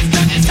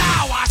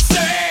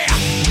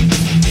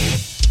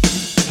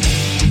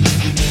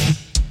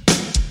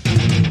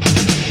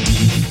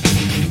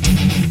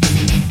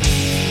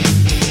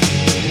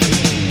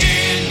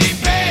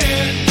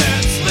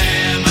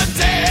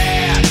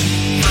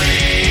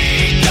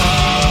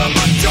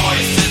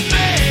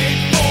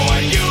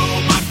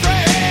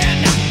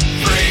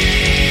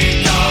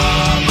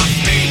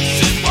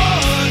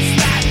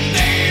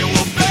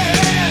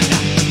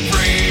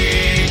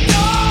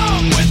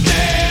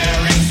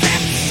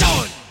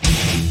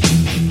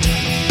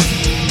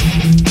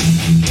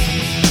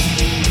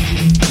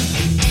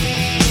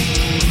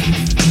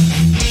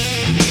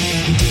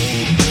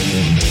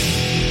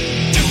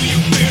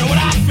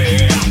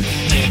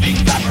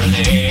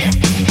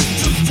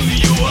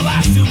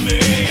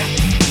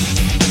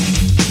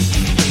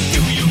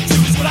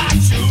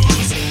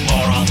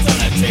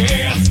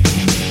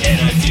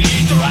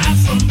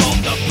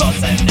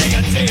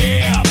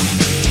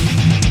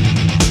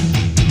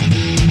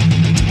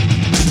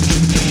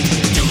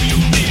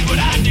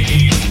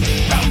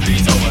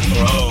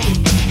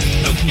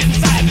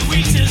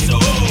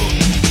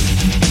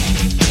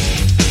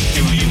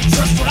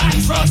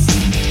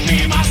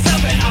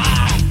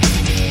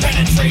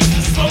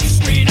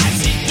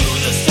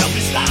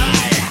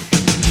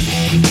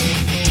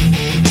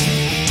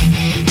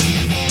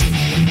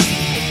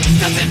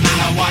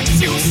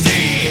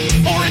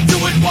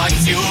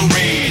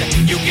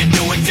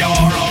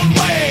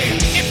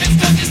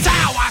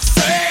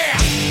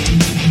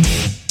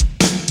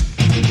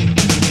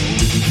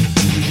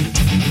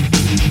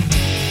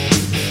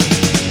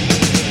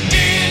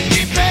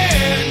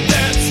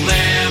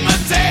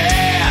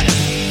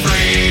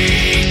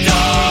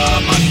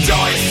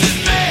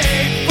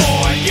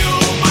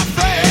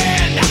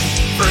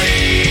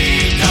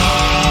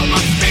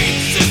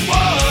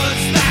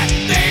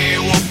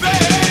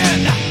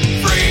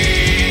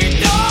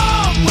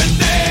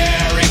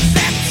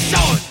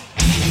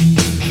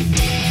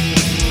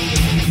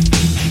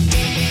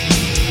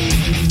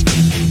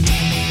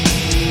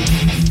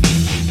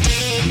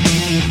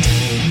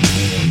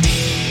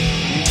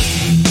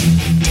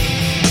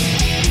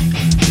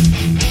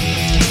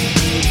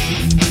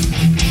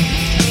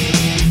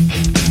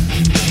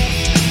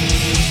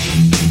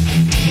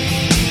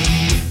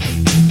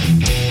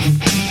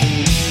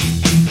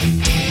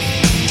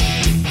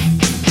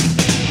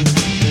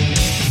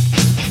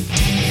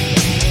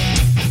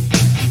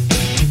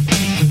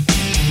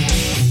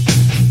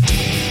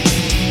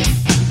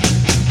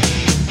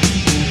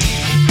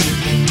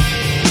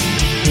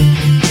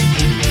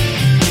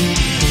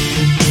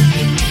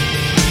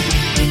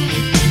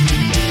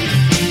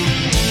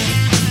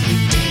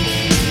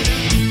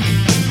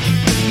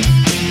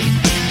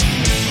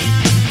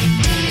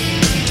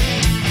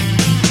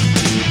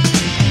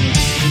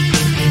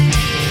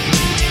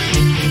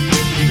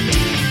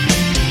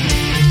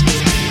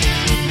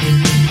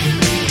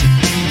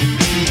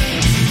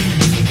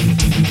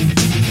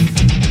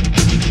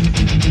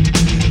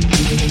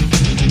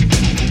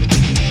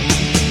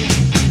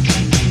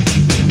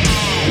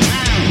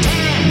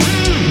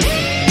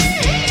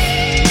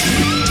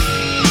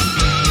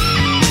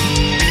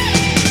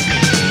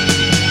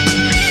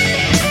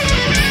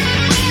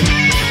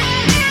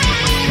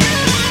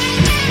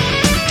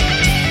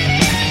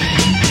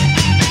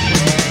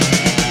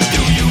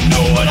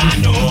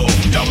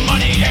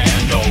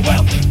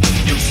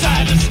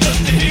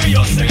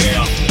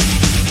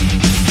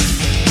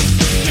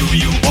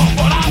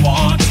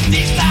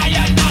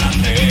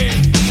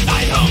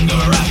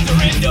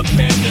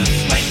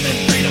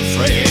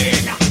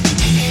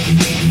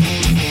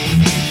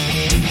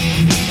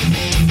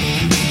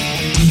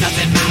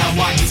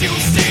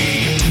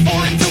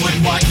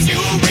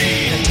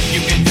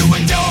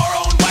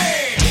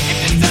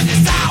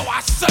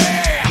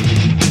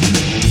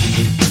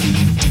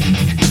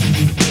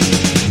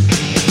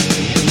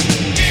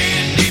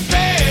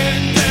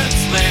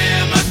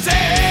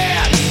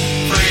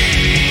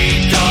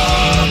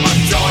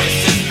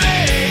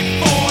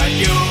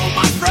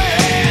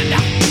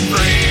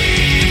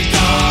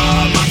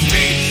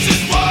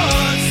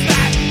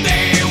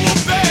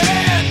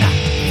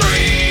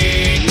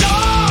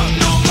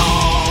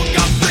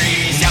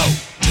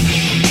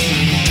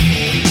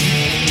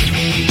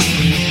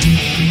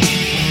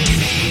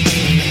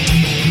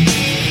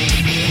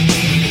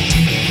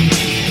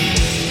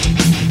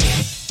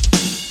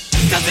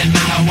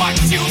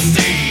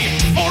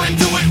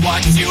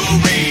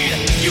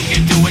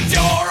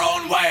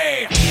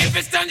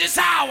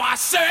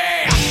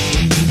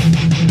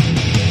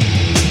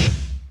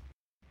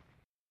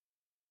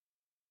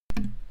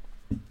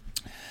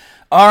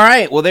 All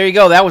right, well, there you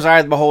go. That was Eye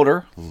of the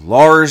Beholder.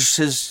 Lars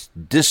is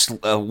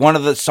one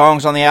of the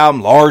songs on the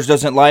album Lars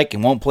doesn't like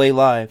and won't play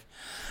live.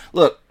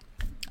 Look,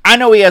 I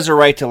know he has a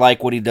right to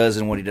like what he does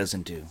and what he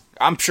doesn't do.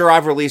 I'm sure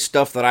I've released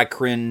stuff that I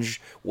cringe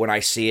when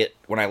I see it,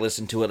 when I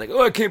listen to it. Like,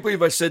 oh, I can't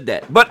believe I said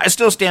that. But I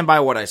still stand by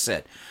what I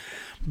said.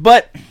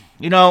 But,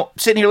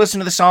 sitting here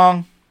listening to the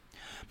song,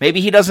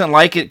 maybe he doesn't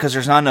like it because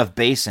there's not enough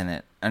bass in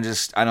it.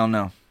 I don't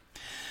know.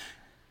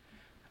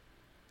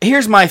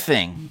 Here's my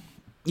thing.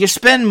 You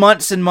spend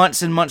months and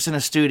months and months in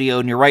a studio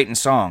and you're writing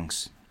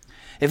songs.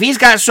 If he's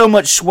got so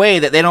much sway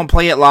that they don't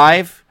play it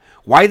live,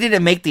 why did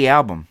it make the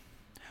album?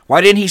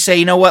 Why didn't he say,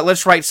 you know what,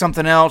 let's write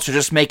something else or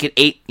just make it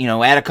 8,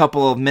 add a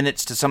couple of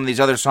minutes to some of these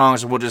other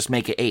songs and we'll just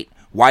make it 8?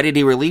 Why did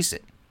he release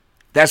it?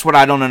 That's what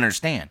I don't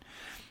understand.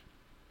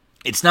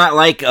 It's not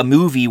like a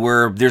movie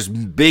where there's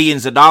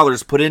billions of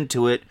dollars put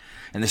into it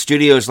and the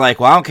studio's like,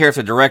 well, I don't care if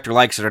the director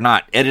likes it or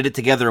not. Edit it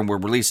together and we're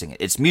releasing it.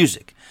 It's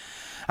music.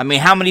 I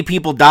mean, how many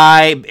people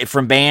die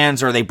from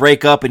bands or they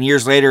break up and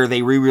years later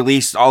they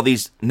re-release all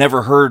these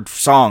never-heard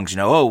songs?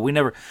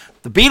 The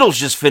Beatles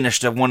just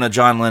finished one of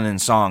John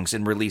Lennon's songs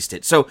and released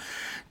it. So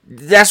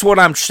that's what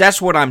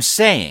I'm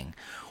saying.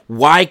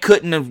 Why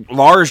couldn't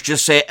Lars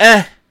just say,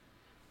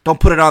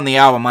 don't put it on the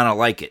album, I don't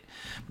like it?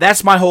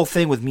 That's my whole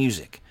thing with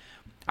music.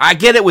 I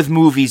get it with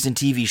movies and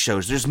TV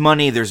shows. There's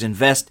money, there's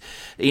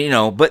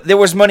but there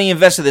was money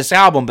invested in this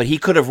album, but he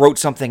could have wrote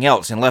something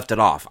else and left it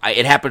off.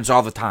 It happens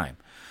all the time.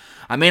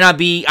 I may not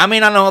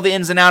know the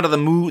ins and outs of the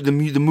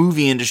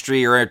movie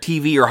industry or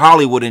TV or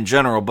Hollywood in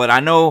general, but I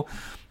know,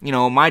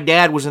 my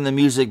dad was in the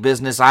music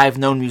business. I've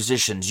known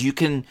musicians. You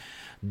can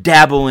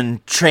dabble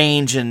and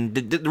change, and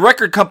the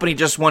record company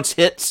just wants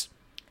hits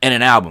and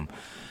an album.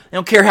 They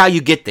don't care how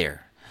you get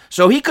there.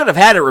 So he could have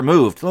had it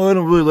removed. Oh, I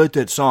don't really like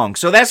that song.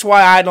 So that's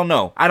why I don't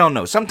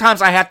know.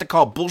 Sometimes I have to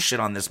call bullshit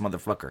on this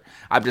motherfucker.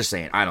 I'm just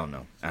saying, I don't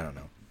know.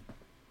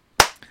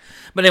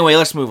 But anyway,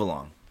 let's move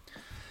along.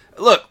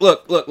 Look.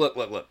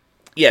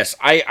 Yes,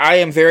 I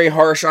am very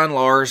harsh on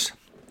Lars,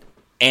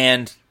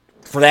 and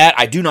for that,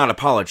 I do not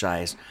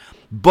apologize.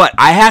 But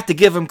I have to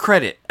give him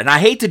credit, and I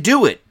hate to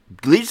do it.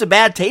 It leaves a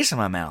bad taste in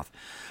my mouth.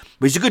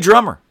 But he's a good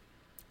drummer.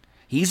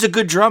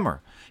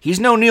 He's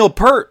no Neil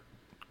Peart,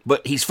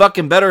 but he's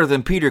fucking better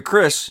than Peter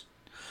Criss.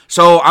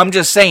 So I'm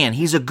just saying,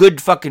 he's a good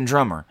fucking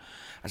drummer.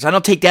 So I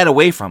don't take that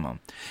away from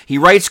him. He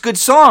writes good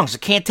songs. I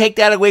can't take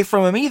that away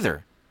from him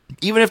either.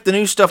 Even if the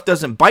new stuff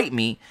doesn't bite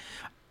me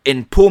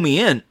and pull me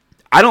in,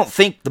 I don't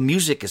think the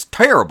music is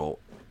terrible.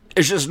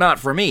 It's just not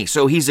for me.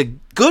 So he's a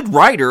good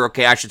writer.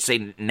 Okay, I should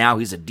say now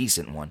he's a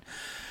decent one.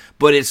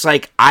 But it's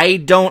like, I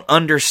don't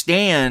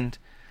understand.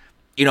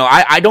 That's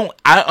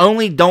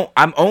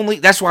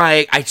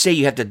why I say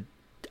you have to.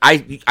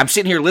 I'm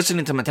sitting here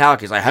listening to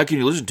Metallica. It's like, how can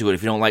you listen to it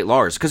if you don't like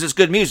Lars? Because it's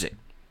good music.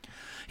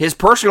 His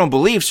personal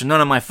beliefs are none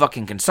of my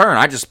fucking concern.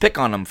 I just pick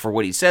on him for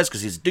what he says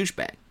because he's a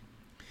douchebag.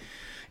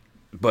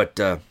 But,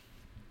 the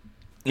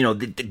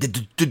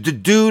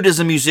dude is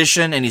a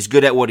musician and he's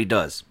good at what he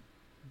does.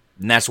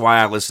 And that's why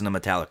I listen to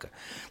Metallica.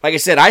 Like I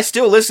said, I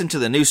still listen to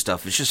the new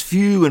stuff. It's just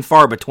few and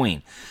far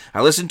between.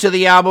 I listened to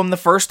the album the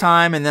first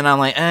time and then I'm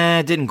like,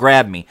 it didn't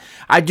grab me.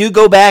 I do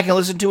go back and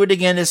listen to it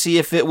again to see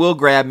if it will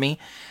grab me.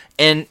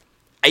 And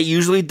it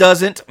usually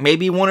doesn't.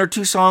 Maybe one or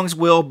two songs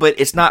will, but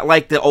it's not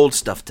like the old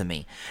stuff to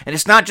me. And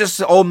it's not just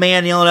the old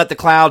man yelling at the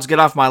clouds, get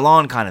off my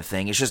lawn kind of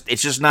thing. It's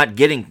just not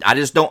getting, I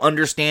just don't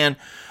understand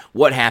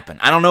what happened.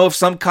 I don't know if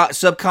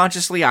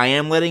subconsciously I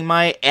am letting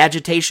my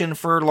agitation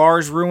for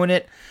Lars ruin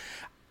it.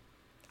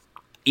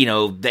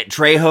 That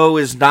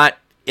Trejo is not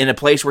in a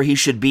place where he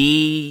should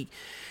be,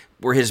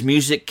 where his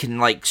music can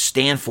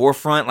stand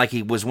forefront like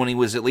he was when he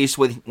was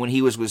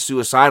with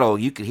Suicidal.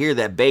 You could hear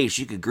that bass,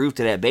 you could groove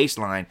to that bass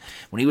line.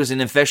 When he was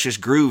in Infectious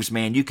Grooves,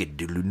 man, you could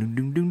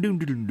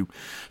do.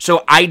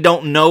 So I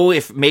don't know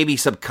if maybe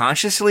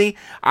subconsciously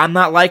I'm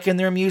not liking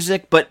their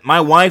music, but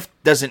my wife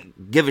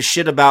doesn't give a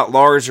shit about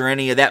Lars or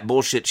any of that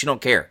bullshit. She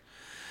don't care.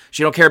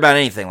 She don't care about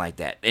anything like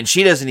that. And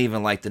she doesn't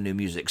even like the new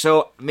music.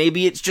 So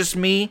maybe it's just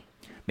me.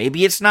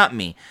 Maybe it's not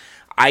me.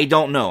 I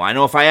don't know. I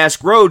know if I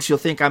ask Rhodes, he'll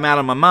think I'm out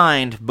of my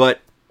mind,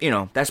 but,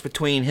 that's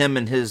between him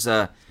and his,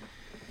 that's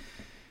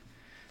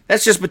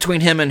just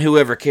between him and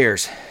whoever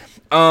cares.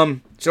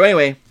 So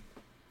anyway,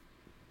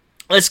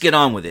 let's get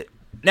on with it.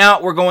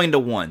 Now we're going to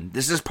one.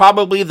 This is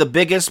probably the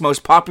biggest,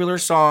 most popular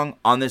song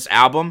on this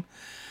album,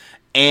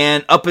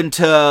 and up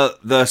until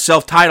the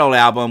self-titled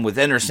album with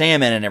Enter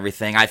Sandman and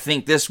everything, I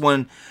think this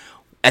one,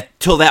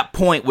 till that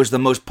point, was the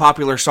most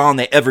popular song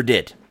they ever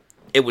did.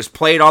 It was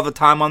played all the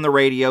time on the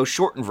radio,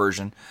 shortened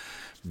version.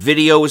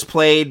 Video was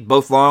played,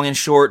 both long and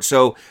short,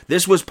 so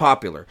this was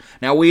popular.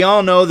 Now, we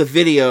all know the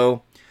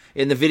video.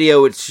 In the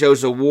video, it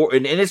shows a war,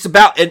 and it's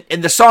about,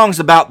 and the song's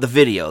about the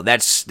video.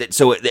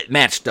 So it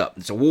matched up.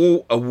 It's a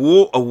World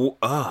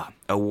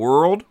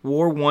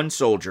War I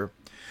soldier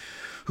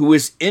who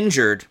is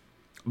injured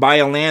by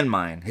a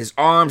landmine. His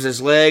arms,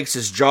 his legs,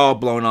 his jaw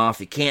blown off.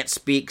 He can't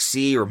speak,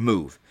 see, or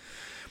move,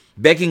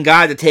 begging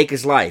God to take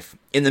his life.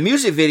 In the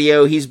music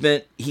video, he's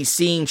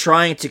seen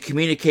trying to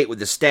communicate with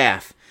the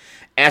staff,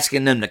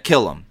 asking them to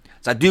kill him.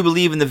 So I do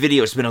believe in the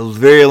video. It's been a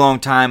very long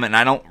time, and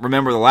I don't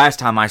remember the last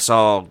time I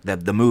saw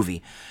the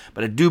movie.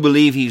 But I do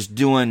believe he's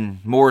doing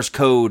Morse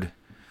code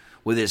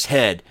with his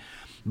head.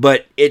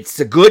 But it's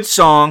a good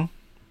song.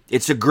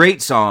 It's a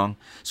great song.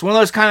 It's one of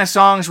those kind of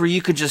songs where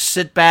you could just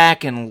sit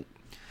back and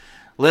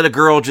let a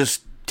girl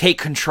just take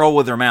control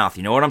with her mouth.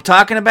 You know what I'm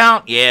talking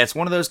about? Yeah, it's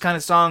one of those kind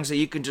of songs that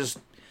you can just,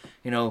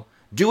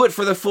 do it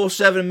for the full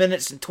 7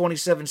 minutes and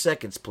 27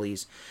 seconds,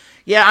 please.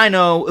 Yeah, I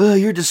know. Ugh,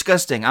 you're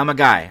disgusting. I'm a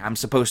guy. I'm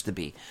supposed to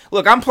be.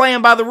 Look, I'm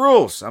playing by the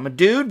rules. I'm a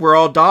dude. We're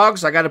all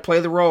dogs. I got to play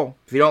the role.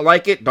 If you don't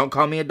like it, don't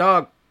call me a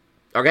dog.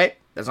 Okay?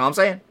 That's all I'm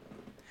saying.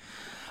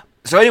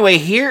 So anyway,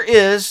 here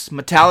is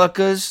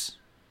Metallica's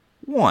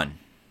One.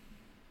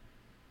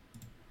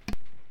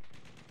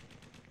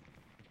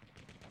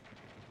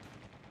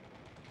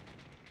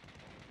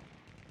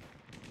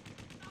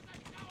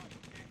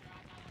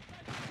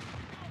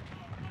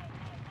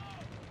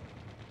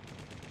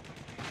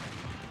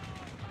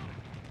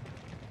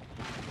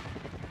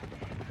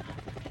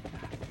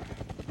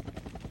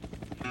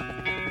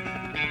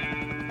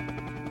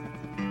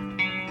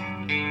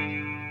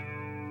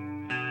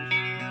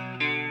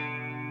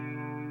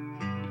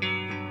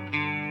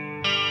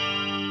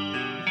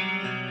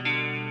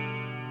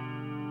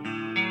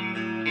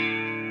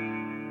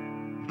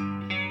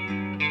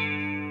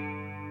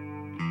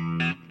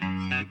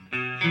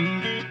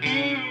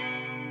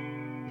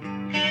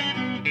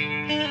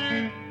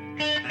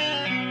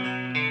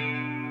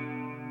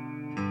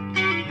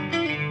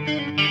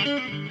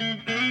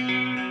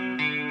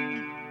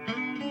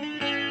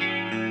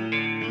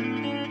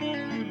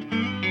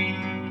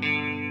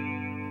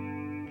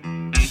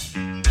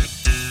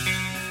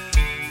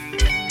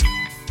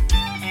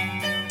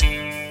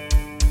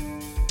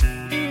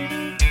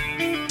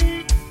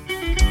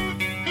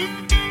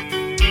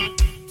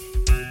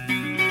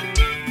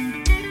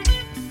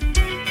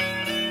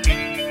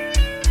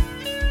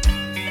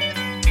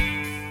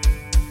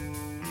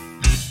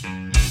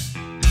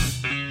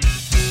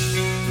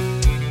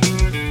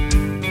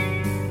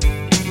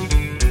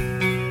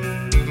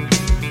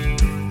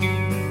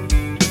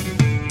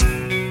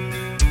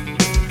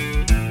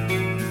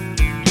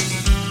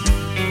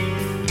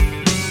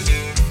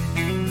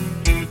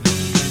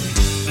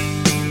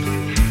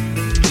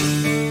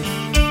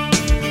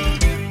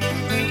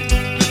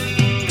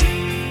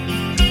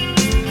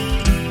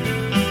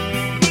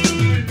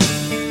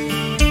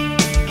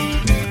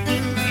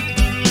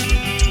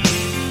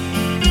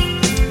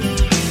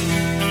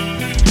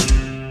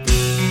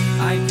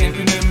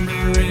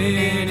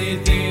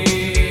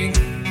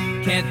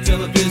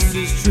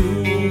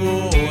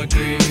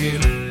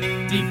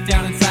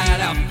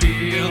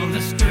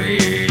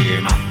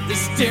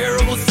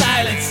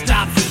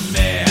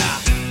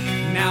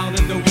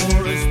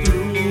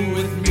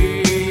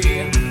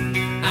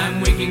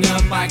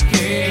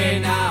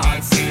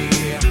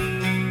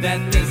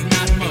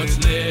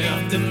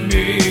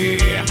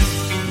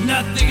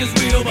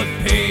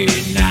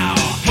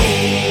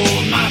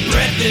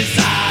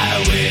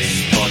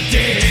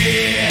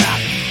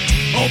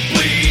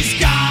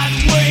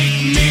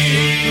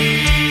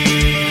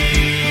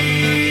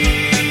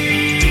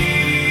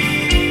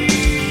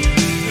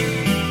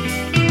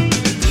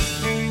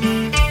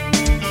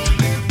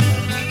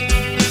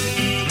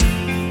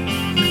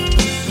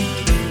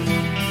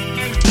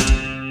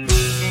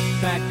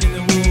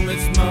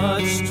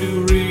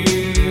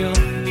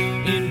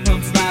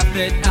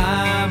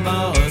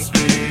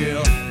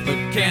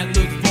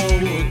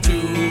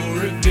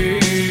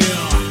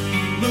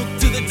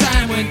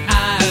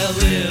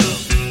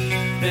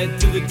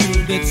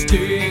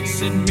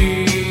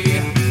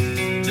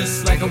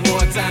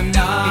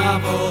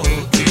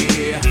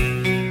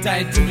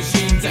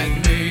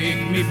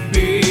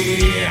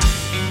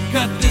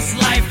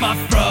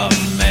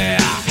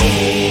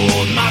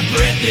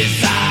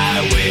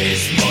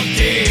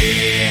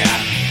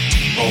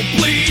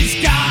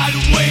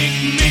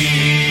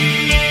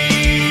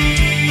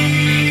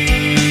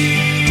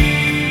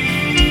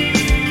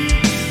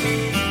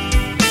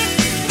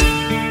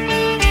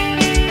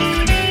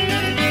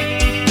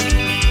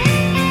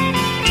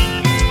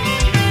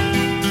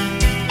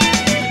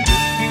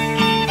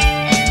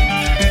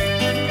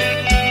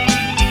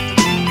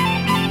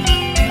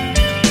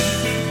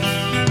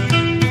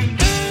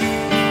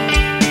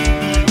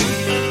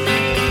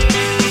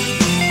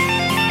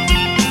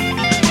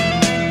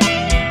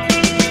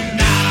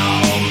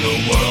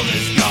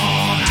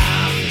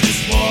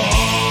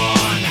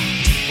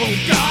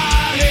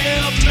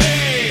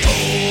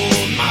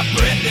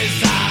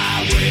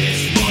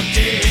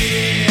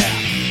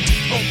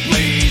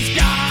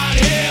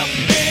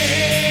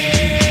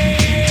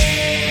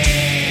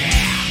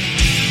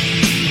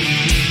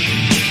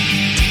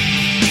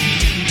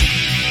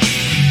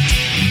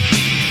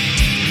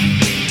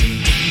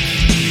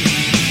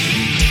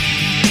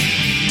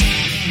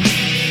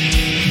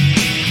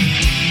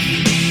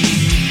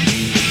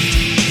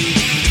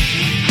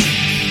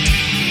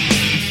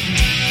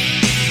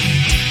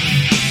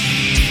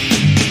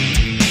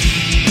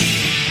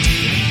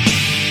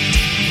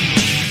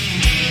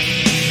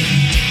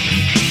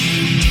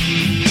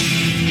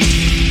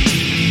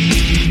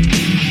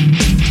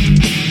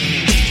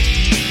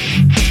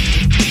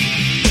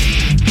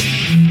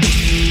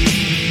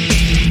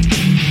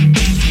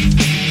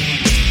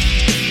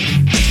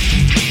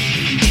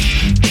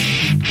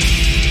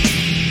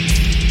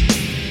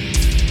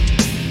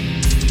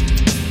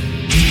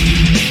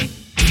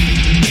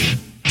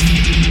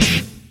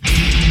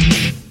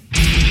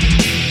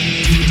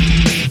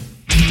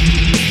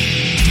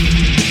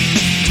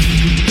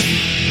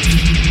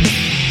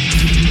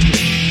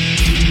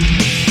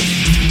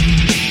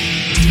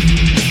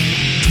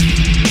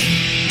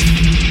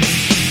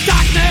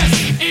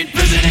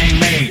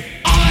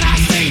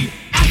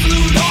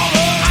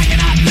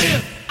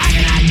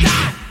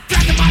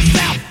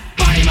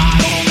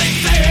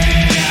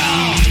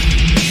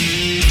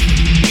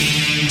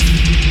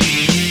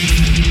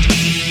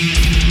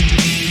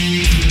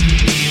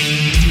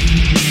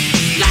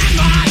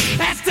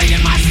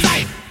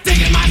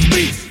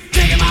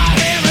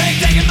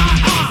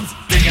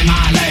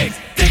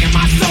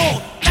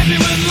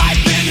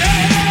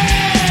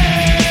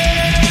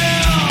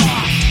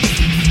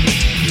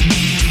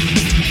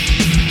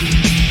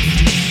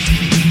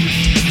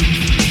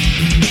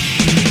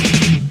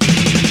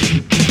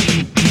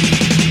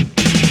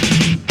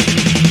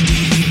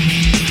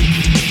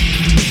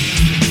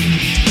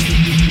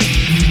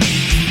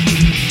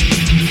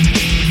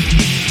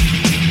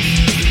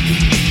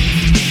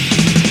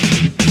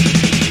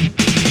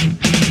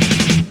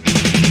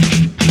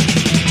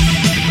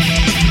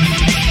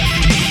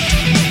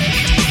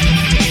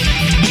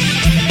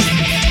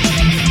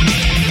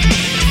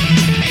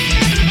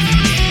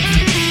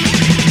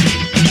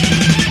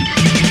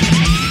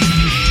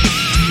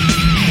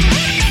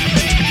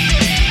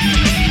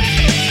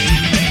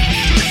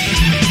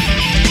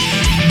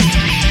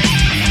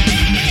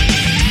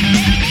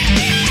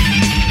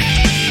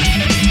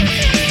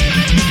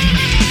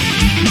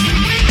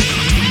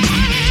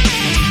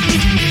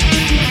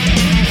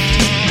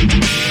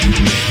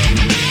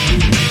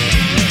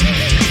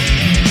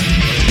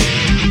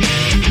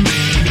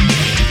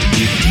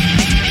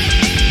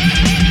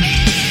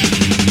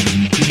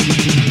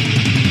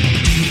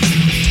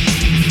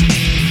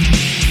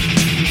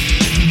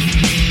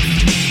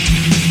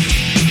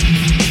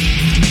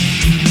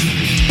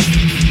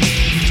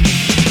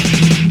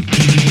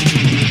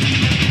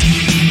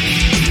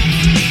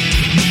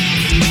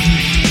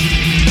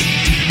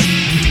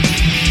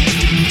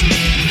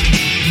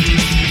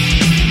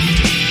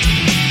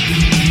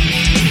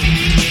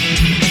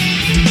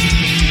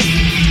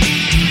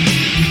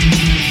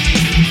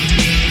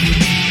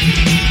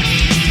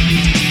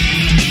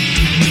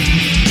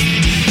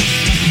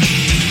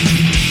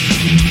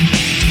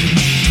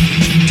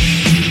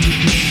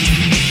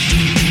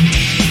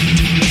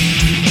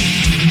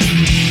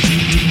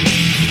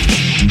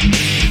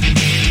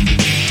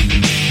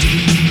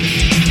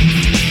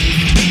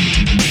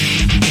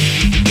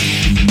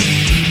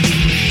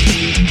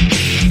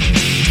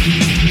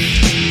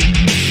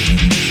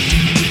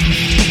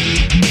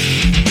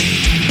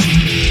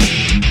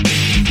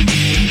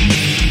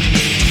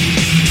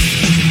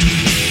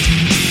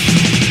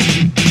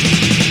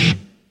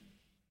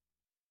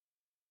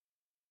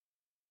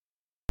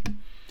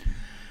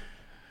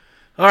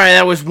 All right,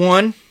 that was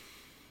one.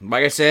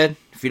 Like I said,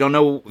 if you don't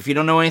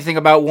know anything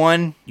about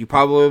one, you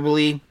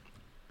probably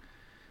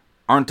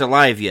aren't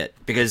alive yet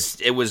because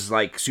it was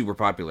like super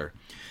popular.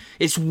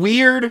 It's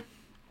weird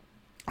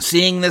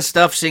seeing this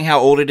stuff, seeing how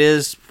old it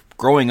is,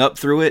 growing up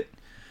through it,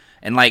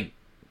 and like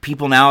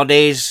people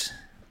nowadays,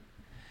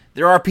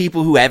 there are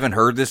people who haven't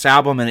heard this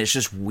album, and it's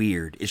just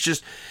weird. It's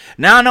just,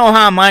 now I know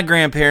how my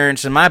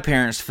grandparents and my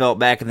parents felt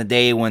back in the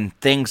day when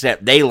things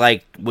that they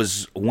liked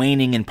was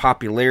waning in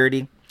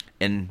popularity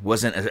and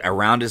wasn't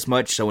around as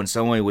much. So when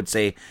someone would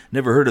say,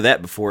 never heard of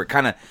that before, it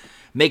kind of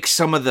makes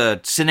some of the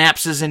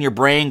synapses in your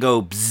brain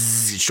go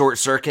bzzz, short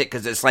circuit,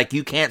 because it's like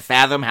you can't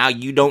fathom how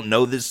you don't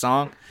know this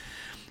song.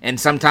 And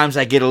sometimes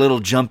I get a little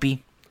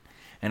jumpy,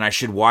 and I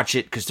should watch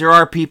it, because there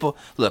are people,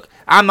 look,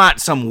 I'm not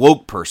some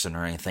woke person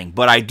or anything,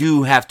 but I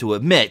do have to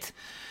admit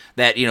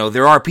that, you know,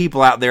 there are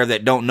people out there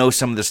that don't know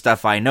some of the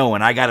stuff I know,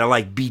 and I gotta,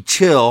 like, be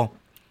chill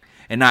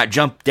and not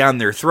jump down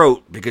their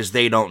throat because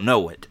they don't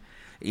know it.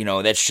 You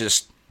know, that's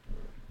just,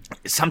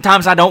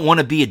 sometimes I don't want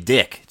to be a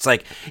dick. It's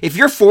like, if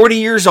you're 40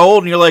 years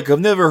old and you're like,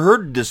 I've never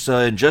heard this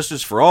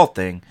Injustice for All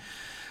thing,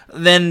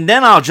 then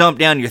I'll jump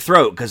down your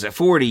throat, because at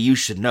 40 you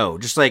should know.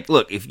 Just like,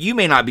 look, if you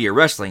may not be a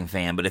wrestling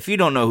fan, but if you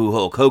don't know who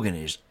Hulk Hogan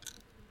is,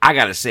 I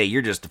gotta say,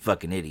 you're just a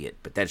fucking idiot.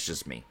 But that's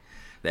just me.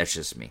 That's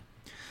just me.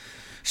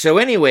 So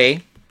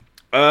anyway,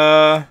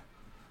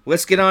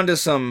 let's get on to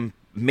some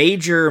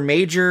major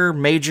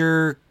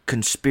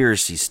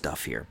conspiracy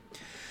stuff here.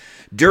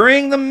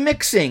 During the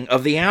mixing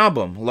of the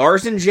album,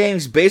 Lars and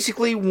James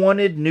basically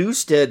wanted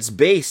Newsted's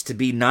bass to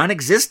be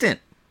non-existent.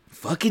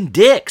 Fucking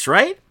dicks,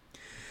 right?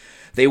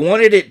 They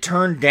wanted it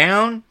turned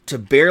down to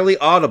barely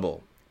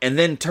audible, and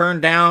then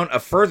turned down a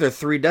further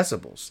 3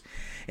 decibels.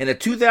 In a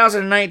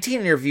 2019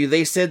 interview,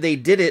 they said they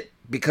did it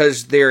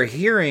because their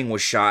hearing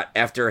was shot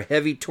after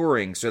heavy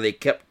touring, so they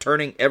kept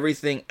turning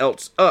everything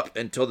else up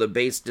until the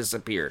bass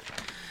disappeared.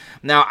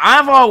 Now,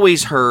 I've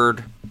always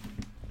heard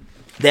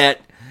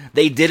that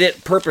they did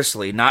it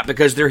purposely, not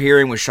because their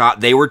hearing was shot.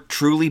 They were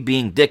truly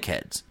being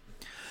dickheads.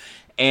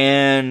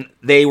 And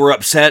they were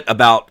upset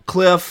about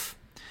Cliff.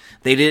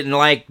 They didn't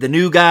like the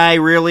new guy,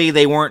 really.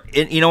 They weren't,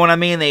 you know what I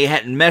mean? They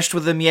hadn't meshed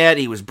with him yet.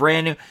 He was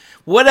brand new.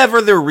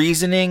 Whatever their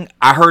reasoning,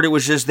 I heard it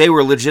was just they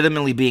were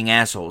legitimately being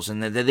assholes,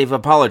 and that they've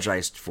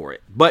apologized for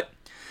it. But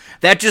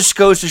that just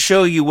goes to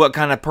show you what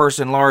kind of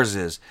person Lars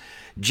is.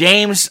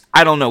 James,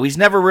 I don't know. He's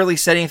never really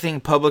said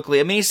anything publicly.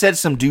 I mean, he said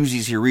some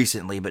doozies here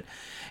recently, but,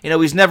 you know,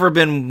 he's never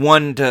been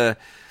one to...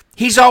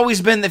 He's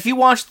always been...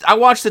 I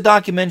watched the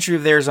documentary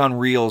of theirs on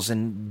Reels,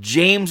 and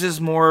James is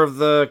more of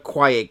the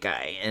quiet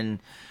guy, and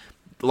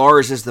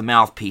Lars is the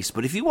mouthpiece.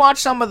 But if you watch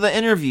some of the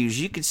interviews,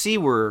 you can see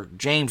where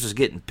James is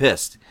getting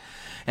pissed.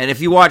 And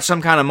if you watch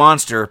Some Kind of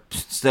Monster,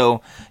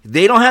 so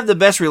they don't have the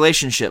best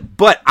relationship.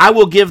 But I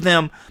will give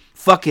them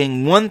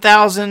fucking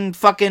 1,000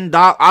 fucking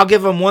I'll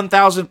give them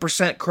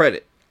 1,000%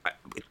 credit.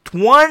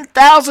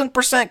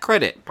 1,000%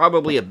 credit.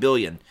 Probably $1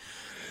 billion.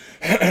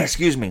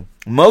 Excuse me.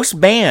 Most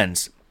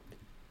bands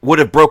would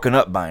have broken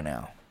up by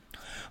now.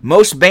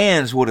 Most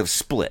bands would have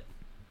split.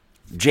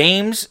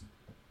 James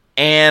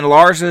and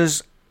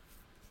Lars's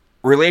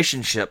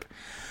relationship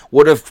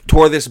would have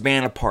tore this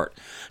band apart.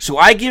 So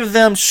I give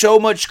them so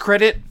much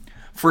credit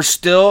for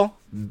still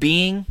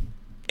being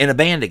in a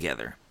band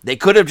together. They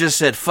could have just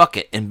said fuck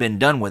it and been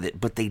done with it,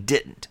 but they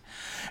didn't.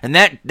 And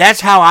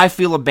that's how I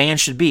feel a band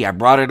should be. I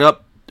brought it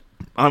up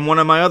on one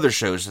of my other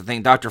shows. I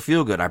think Dr.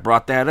 Feelgood, I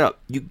brought that up.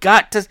 You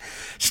got to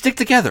stick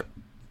together.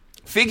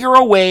 Figure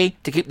a way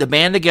to keep the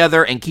band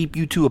together and keep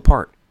you two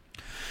apart.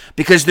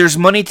 Because there's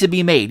money to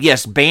be made.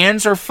 Yes,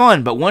 bands are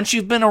fun, but once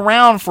you've been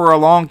around for a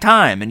long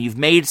time and you've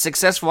made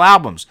successful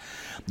albums,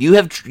 you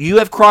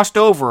have crossed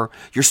over.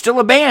 You're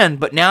still a band,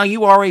 but now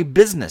you are a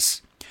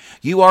business.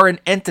 You are an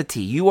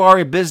entity. You are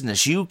a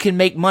business. You can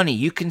make money.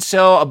 You can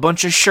sell a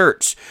bunch of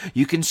shirts.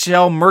 You can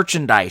sell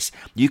merchandise.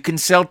 You can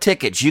sell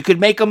tickets. You could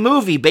make a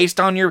movie based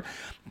on your...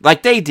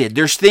 Like they did.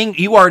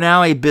 You are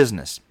now a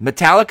business.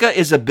 Metallica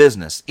is a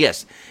business.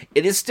 Yes,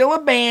 it is still a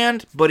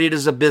band, but it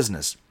is a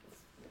business.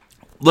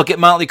 Look at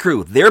Motley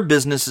Crue. Their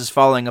business is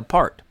falling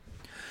apart.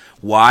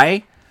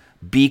 Why?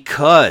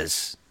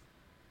 Because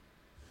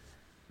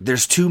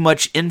there's too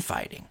much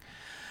infighting.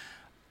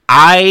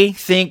 I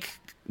think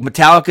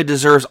Metallica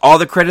deserves all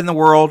the credit in the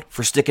world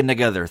for sticking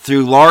together.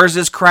 Through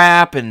Lars's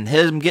crap and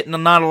him getting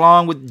not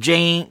along with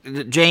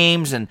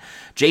James and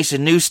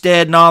Jason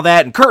Newsted and all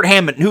that. And Kurt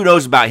Hammond, who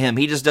knows about him?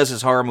 He just does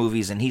his horror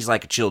movies and he's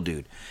like a chill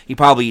dude. He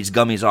probably eats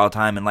gummies all the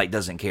time and like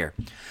doesn't care.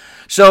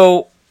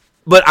 So...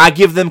 But I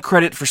give them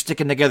credit for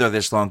sticking together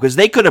this long, because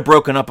they could have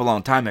broken up a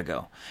long time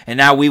ago, and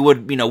now we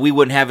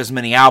wouldn't have as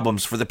many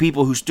albums. For the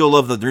people who still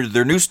love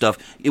their new stuff,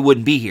 it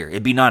wouldn't be here;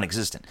 it'd be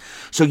non-existent.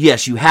 So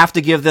yes, you have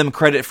to give them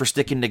credit for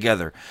sticking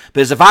together.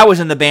 Because if I was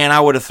in the band, I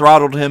would have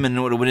throttled him, and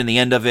it would have been the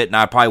end of it, and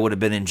I probably would have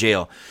been in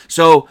jail.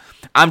 So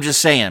I'm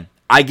just saying,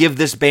 I give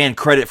this band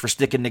credit for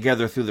sticking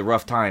together through the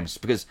rough times,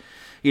 because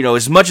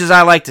as much as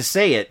I like to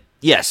say it,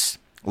 yes,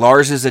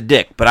 Lars is a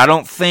dick, but I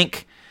don't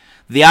think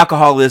the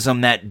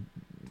alcoholism that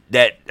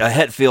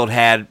Hetfield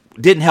had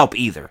didn't help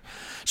either.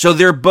 So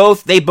they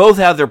both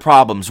have their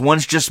problems.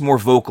 One's just more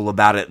vocal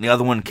about it, and the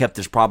other one kept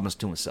his problems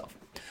to himself.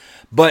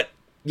 But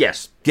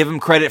yes, give him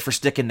credit for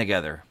sticking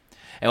together.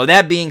 And with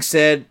that being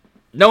said,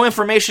 no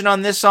information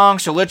on this song,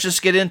 so let's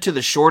just get into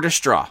the shortest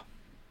straw.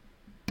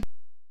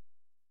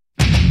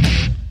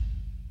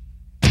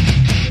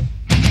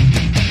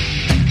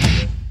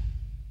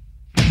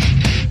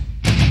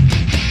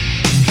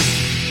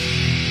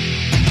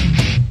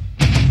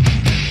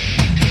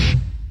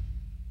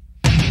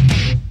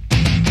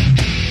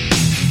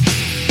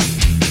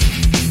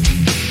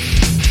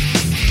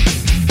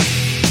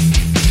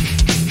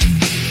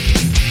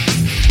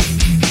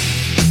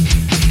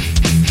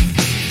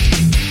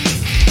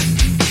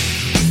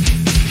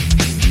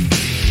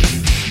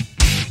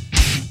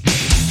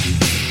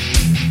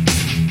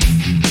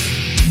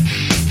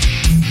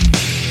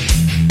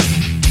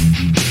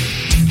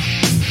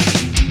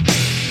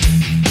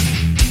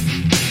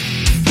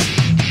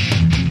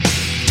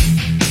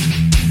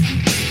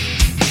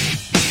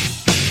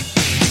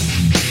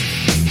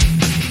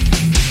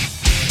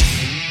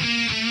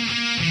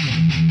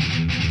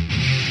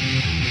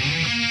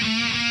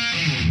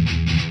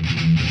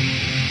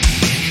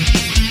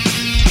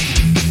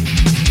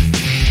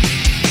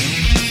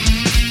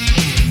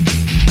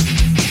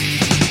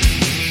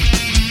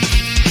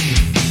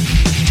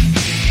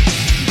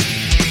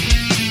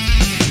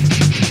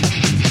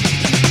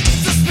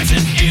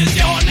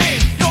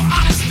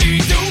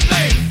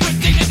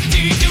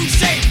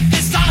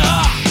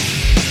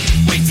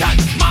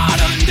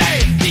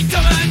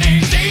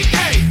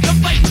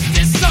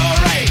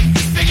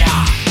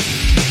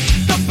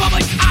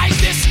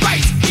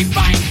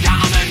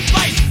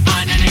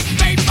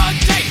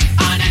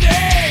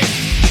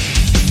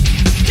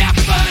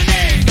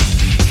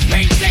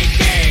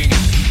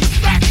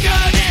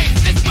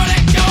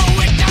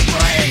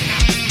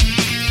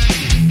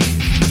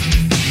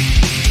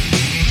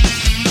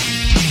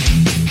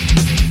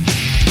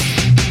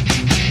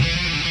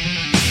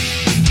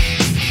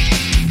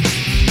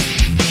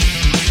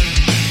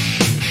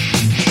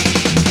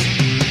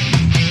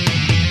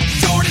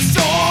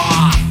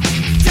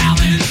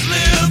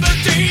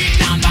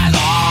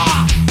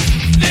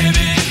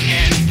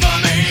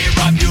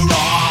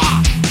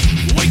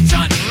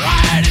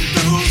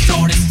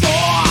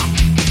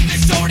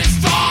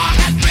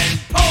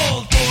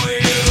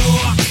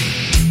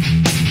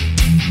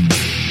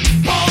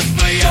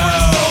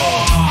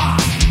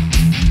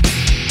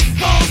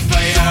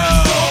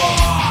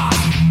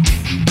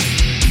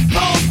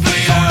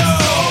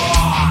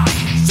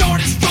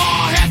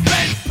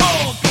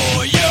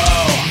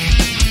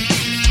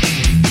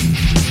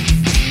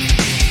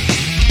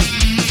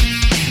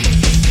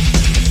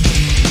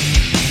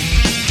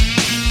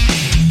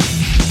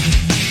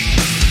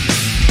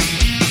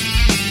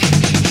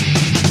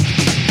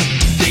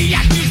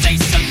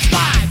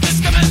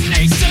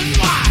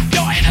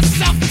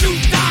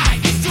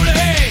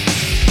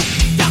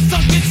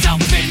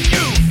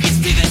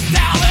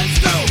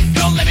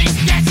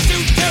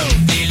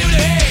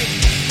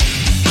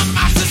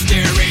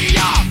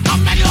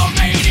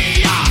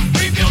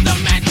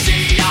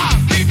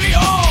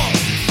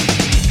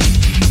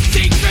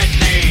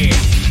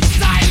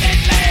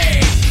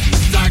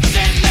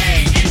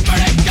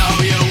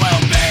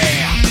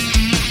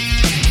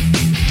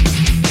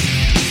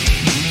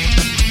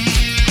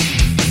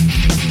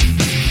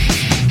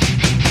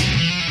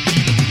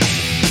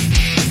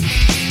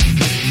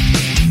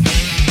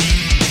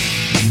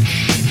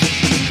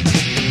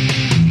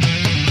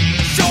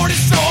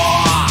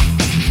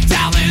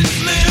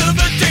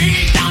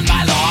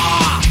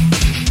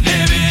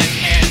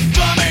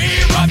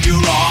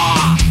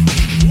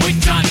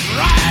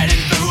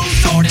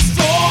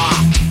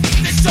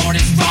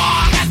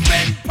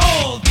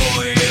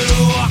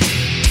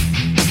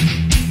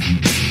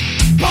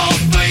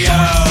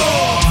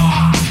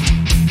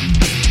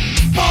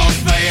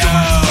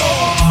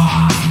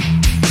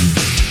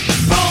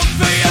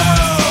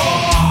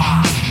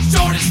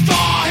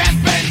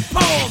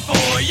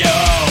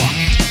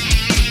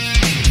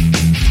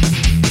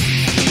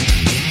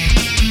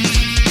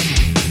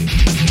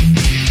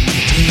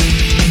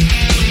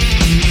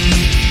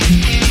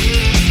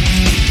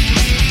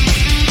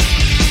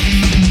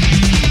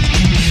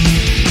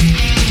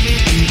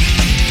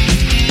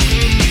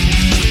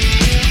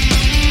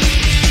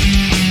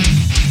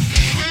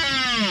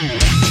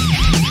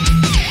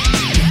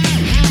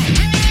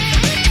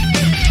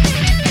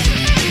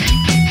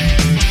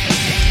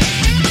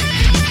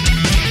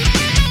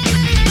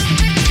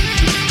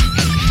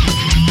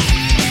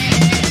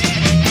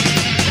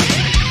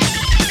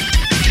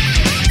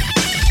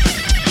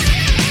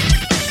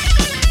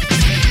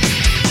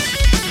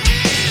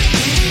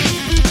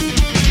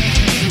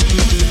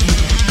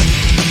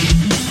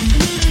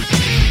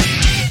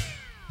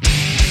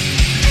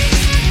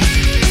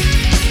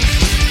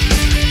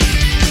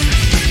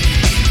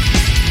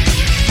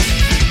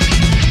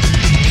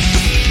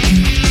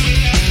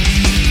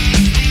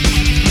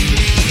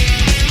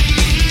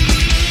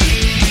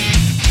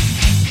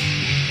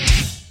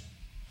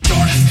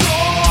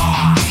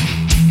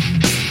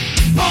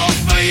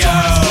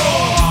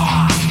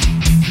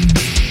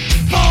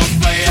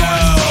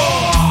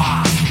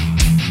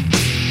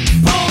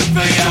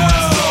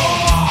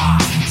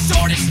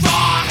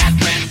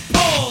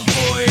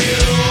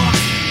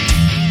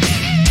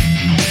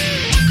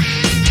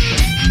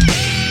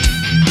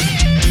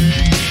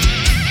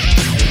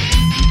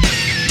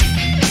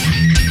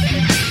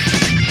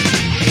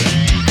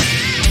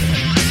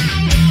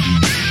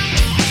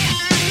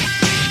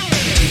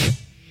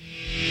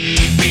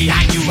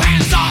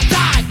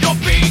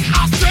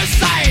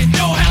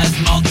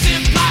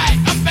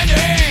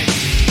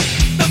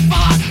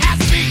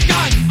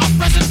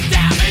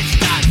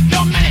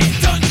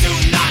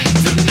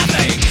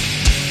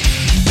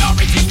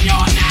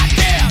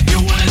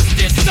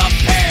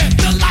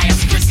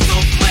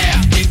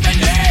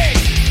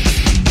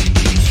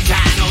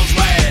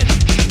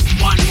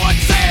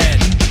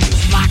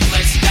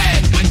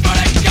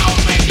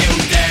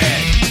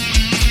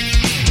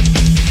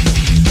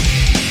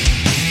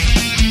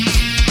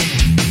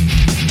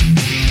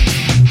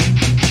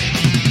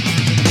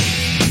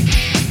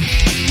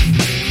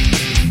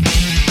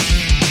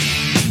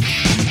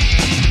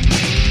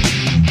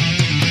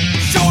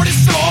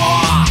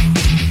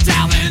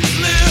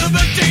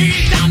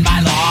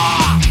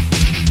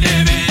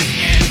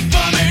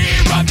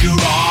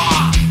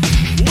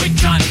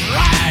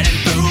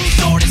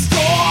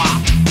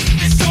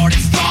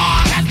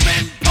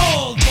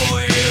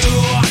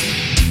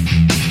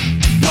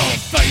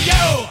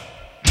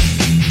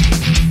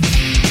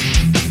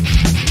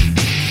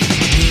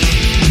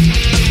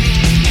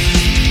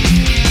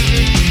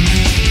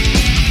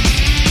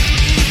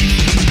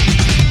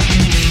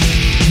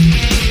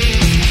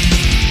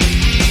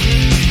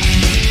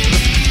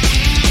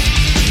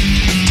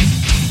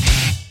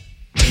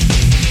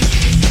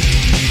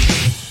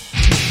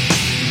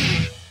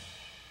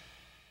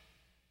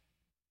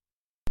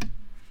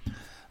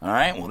 All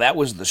right, well, that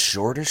was the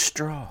shortest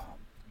straw.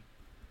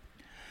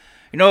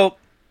 You know,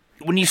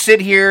 when you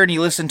sit here and you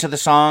listen to the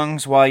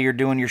songs while you're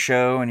doing your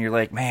show and you're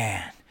like,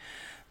 man,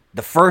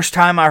 the first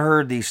time I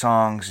heard these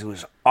songs, it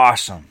was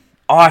awesome.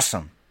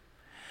 Awesome.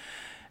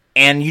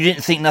 And you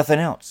didn't think nothing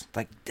else.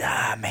 Like,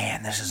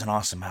 man, this is an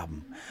awesome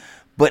album.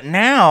 But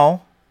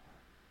now,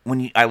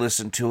 when I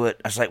listened to it,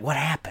 I was like, what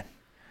happened?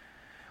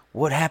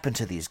 What happened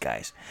to these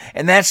guys?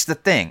 And that's the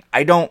thing.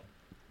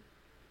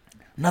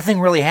 Nothing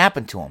really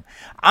happened to them.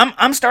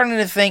 I'm starting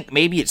to think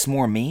maybe it's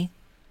more me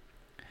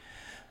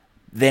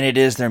than it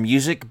is their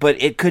music,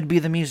 but it could be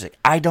the music.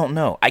 I don't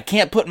know. I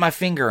can't put my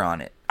finger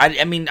on it.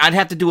 I mean, I'd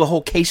have to do a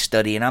whole case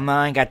study, and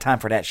I ain't got time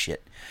for that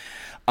shit.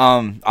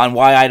 On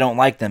why I don't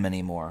like them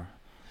anymore.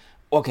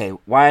 Okay,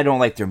 why I don't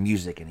like their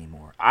music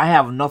anymore. I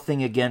have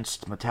nothing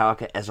against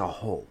Metallica as a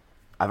whole.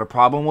 I have a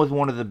problem with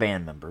one of the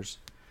band members.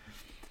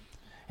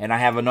 And I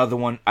have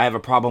a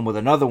problem with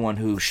another one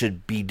who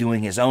should be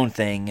doing his own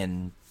thing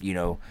and, you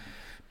know,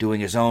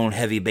 doing his own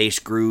heavy bass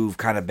groove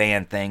kind of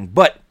band thing.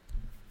 But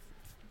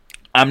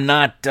I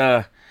don't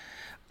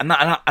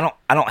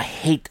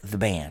hate the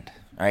band.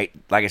 All right?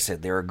 Like I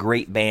said, they're a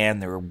great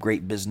band, they're a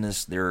great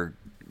business, they're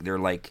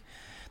like,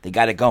 they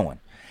got it going.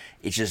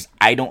 It's just,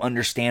 I don't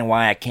understand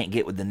why I can't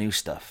get with the new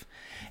stuff.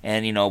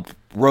 And, you know,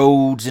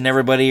 Rhodes and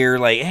everybody are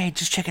like, hey,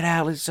 just check it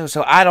out.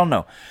 So I don't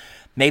know.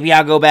 Maybe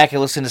I'll go back and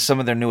listen to some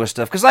of their newest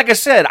stuff. Because like I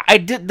said,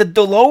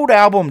 the Load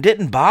album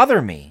didn't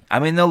bother me. So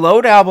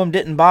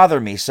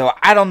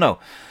I don't know.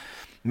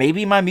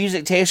 Maybe my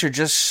music tastes are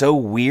just so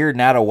weird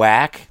and out of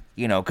whack.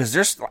 You know, because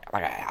there's,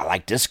 like, I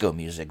like disco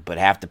music, but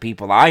half the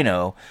people I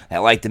know that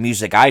like the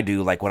music I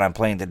do, like what I'm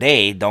playing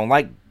today, don't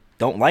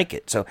like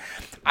it. So,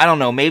 I don't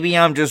know. Maybe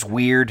I'm just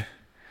weird.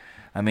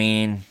 I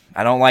mean,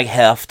 I don't like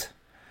heft,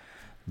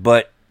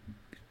 but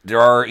there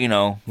are, you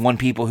know, one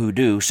people who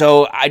do.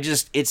 So,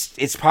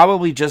 it's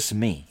probably just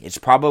me.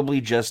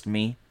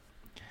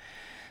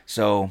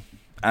 So,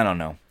 I don't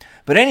know.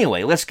 But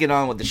anyway, let's get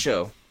on with the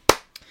show.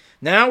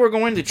 Now we're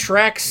going to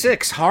track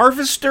 6,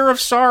 Harvester of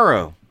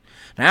Sorrow.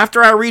 Now,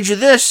 after I read you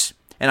this,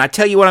 and I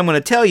tell you what I'm going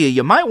to tell you,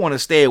 you might want to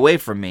stay away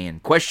from me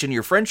and question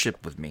your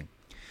friendship with me,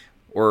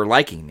 or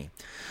liking me.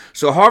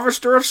 So,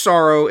 Harvester of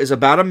Sorrow is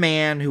about a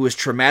man who was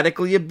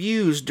traumatically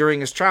abused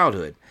during his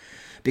childhood,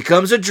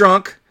 becomes a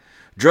drug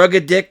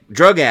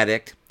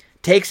addict,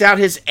 takes out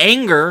his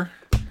anger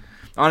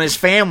on his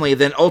family,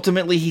 then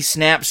ultimately he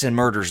snaps and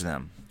murders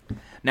them.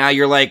 Now,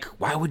 you're like,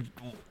 oh,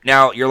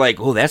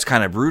 that's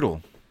kind of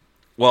brutal.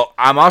 Well,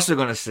 I'm also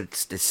going to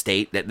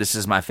state that this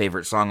is my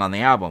favorite song on the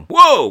album.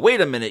 Whoa,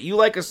 wait a minute. You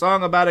like a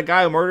song about a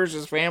guy who murders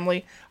his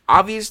family?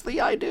 Obviously,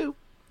 I do.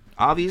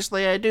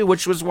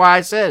 Which was why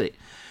I said it.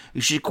 You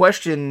should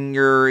question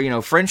your, you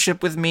know,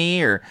 friendship with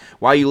me or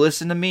why you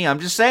listen to me. I'm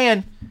just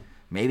saying,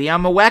 maybe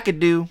I'm a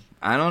wackadoo.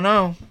 I don't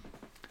know.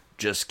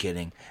 Just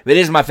kidding. It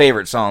is my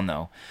favorite song,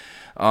 though.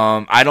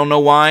 I don't know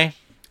why.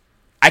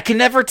 I can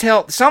never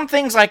tell. Some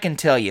things I can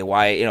tell you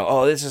why, you know,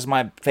 oh, this is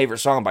my favorite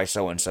song by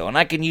so-and-so. And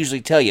I can usually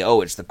tell you,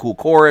 oh, it's the cool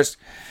chorus.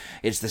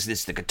 It's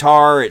the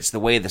guitar. It's the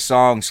way the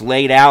song's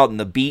laid out and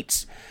the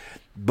beats.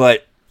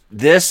 But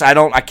this, I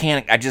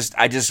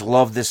just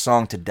love this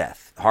song to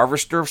death.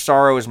 Harvester of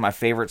Sorrow is my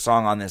favorite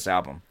song on this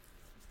album.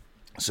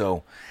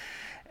 So,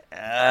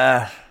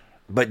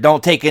 but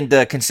don't take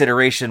into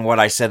consideration what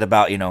I said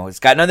about, you know, it's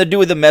got nothing to do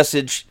with the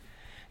message.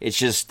 It's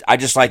just, I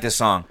just like this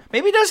song.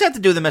 Maybe it does have to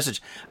do with the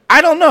message.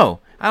 I don't know,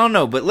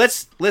 but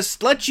let's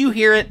let you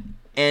hear it,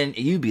 and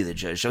you be the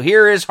judge. So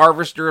here is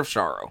Harvester of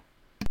Sorrow.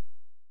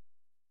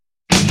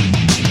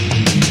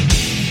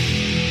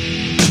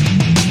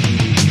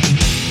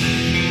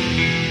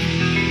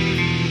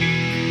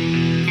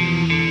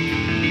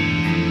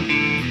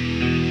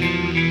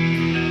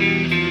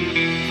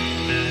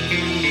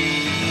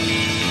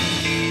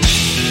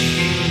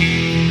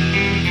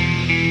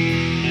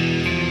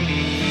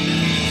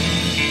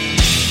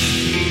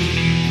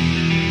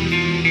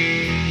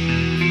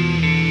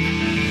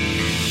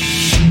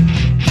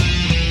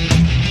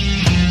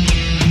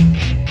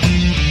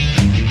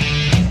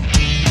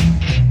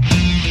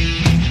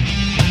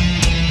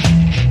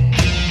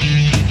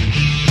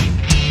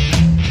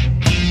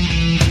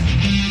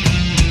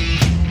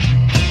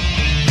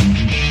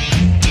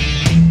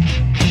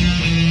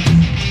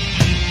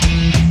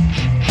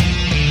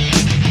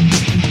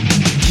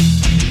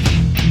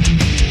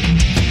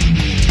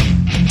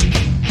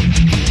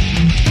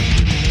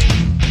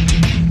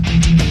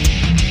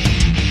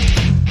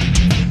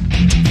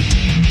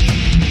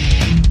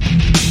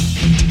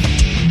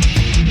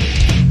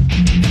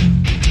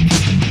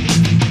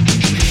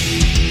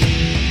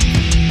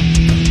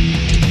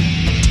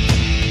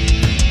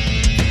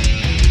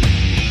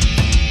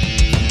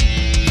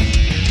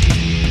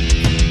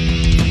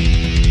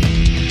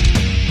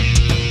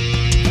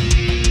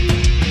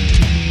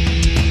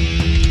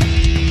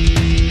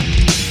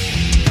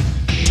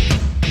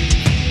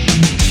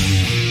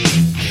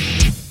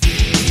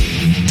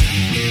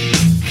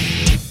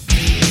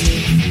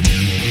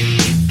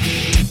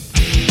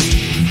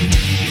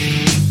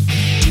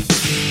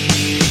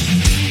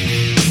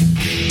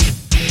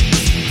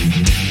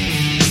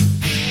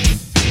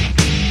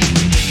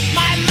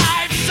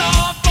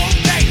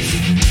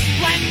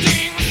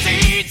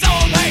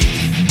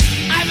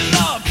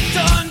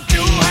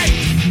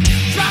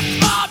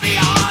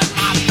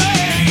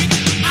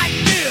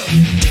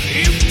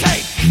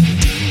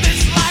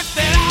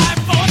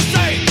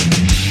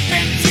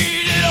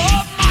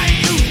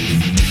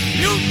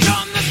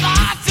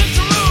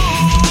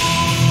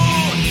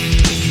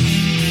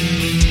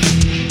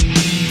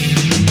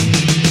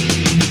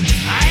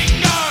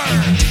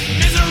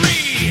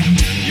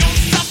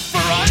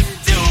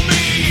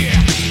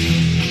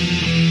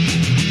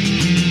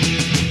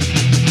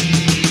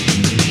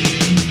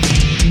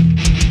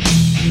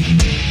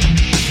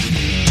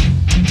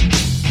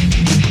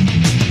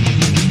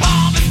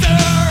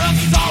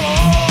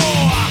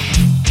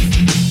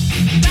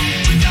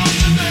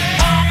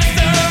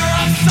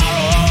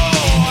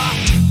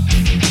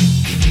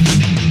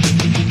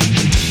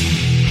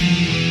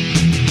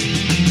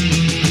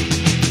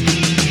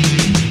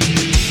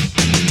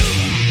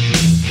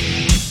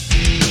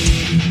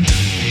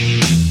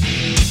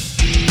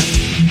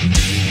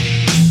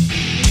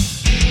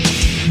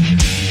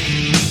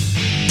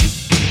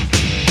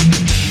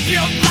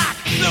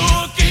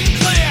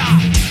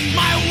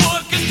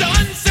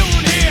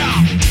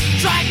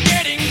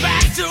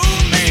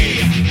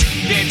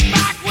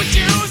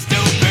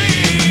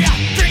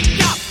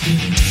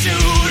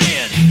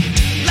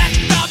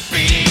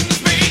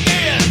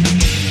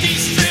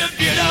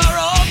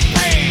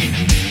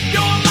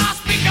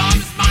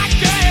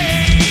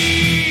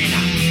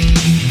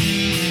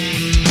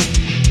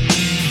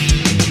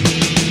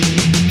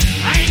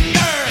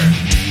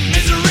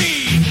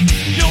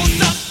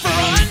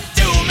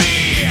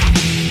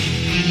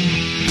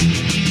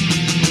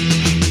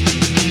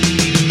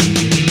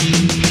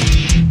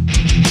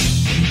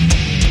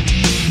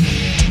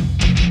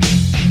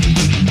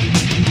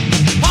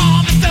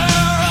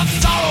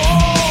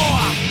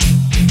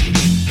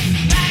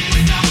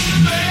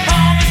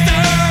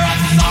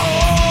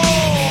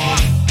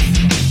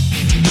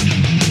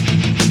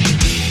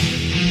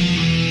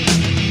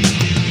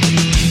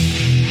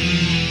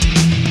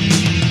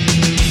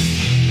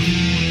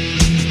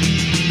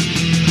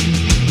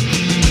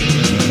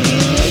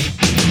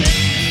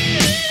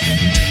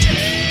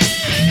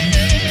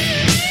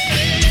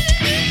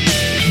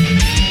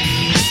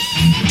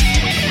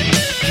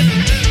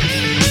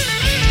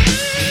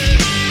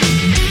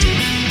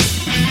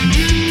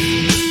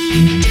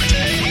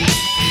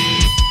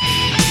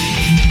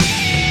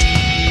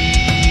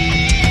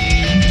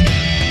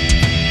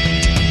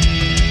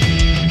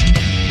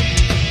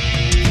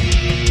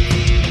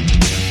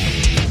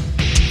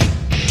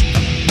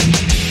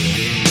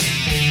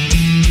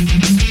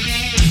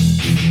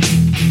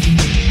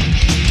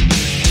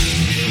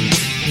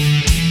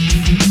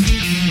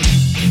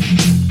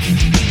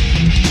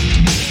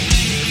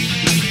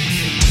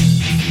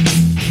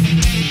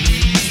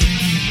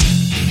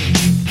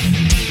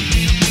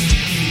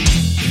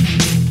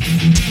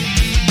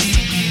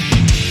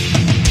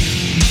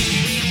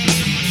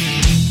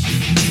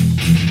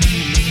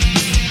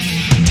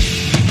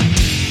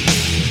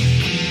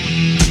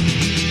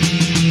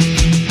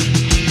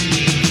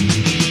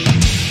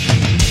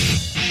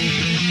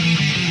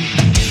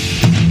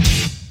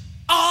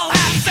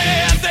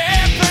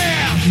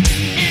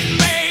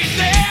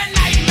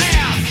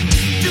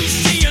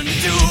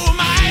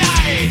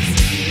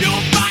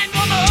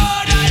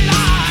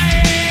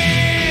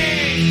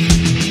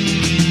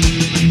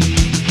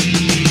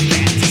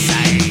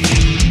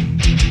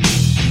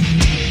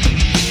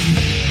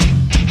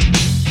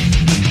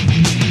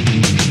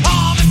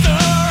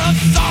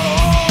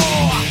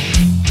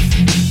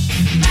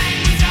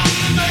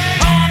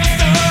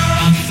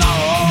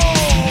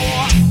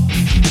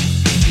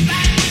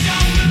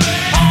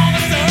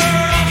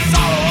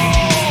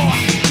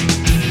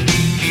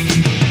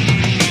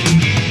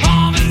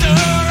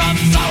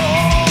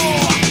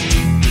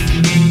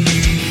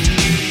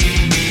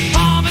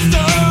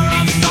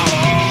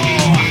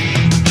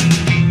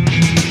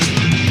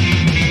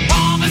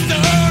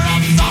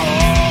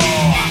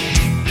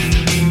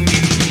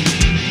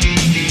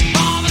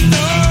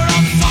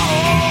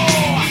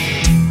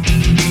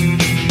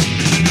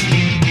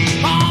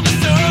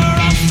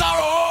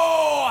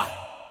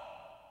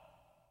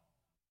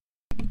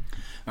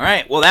 All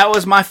right. Well, that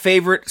was my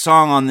favorite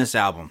song on this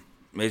album.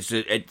 I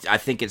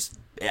think it's,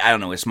 I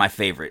don't know, it's my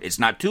favorite. It's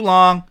not too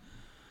long.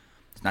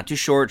 It's not too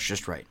short. It's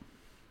just right.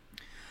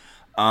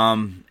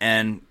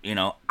 And, you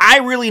know, I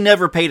really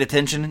never paid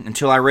attention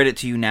until I read it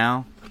to you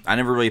now. I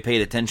never really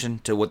paid attention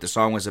to what the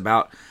song was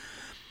about.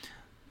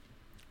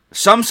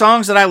 Some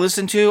songs that I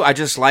listen to, I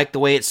just like the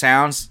way it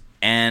sounds,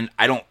 and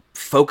I don't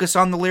focus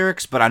on the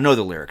lyrics, but I know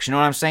the lyrics. You know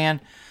what I'm saying?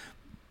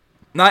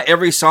 Not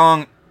every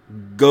song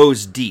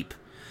goes deep.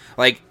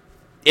 Like,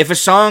 if a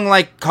song,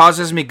 like,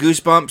 causes me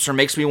goosebumps or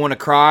makes me want to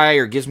cry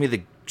or gives me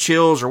the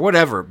chills or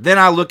whatever, then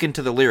I look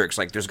into the lyrics.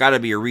 Like, there's got to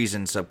be a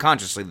reason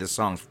subconsciously this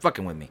song's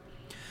fucking with me.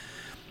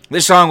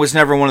 This song was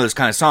never one of those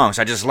kind of songs.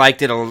 I just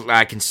liked it.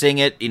 I can sing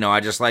it. You know, I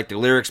just liked the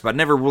lyrics, but I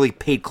never really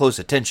paid close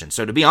attention.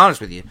 So, to be honest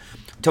with you,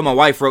 until my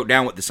wife wrote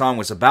down what the song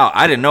was about,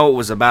 I didn't know it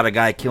was about a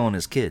guy killing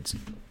his kids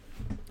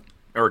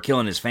or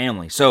killing his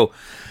family. So,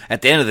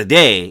 at the end of the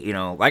day, you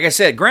know, like I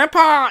said,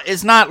 Grandpa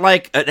is not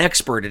like an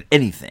expert at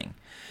anything.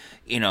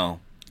 You know,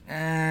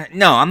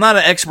 no, I'm not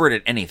an expert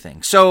at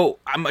anything. So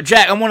I'm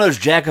one of those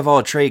jack of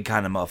all trade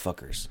kind of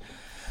motherfuckers.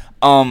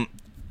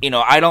 You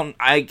know, I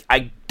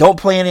don't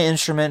play any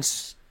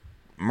instruments.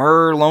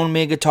 Murr loaned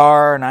me a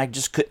guitar, and I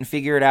just couldn't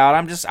figure it out.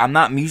 I'm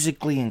not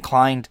musically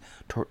inclined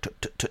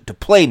to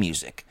play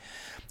music,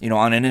 you know,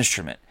 on an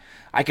instrument.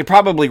 I could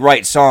probably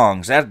write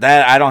songs. That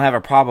I don't have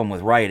a problem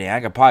with writing. I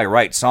could probably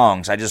write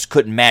songs. I just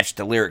couldn't match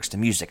the lyrics to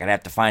music. I'd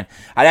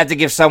have to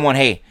give someone,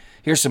 hey,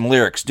 here's some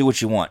lyrics. Do what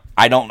you want.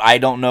 I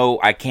don't know.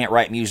 I can't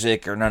write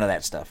music or none of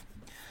that stuff.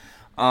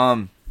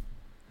 But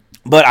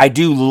I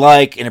do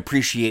like and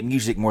appreciate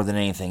music more than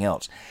anything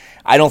else.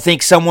 I don't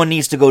think someone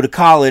needs to go to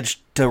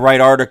college to write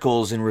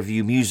articles and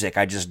review music.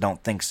 I just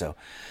don't think so.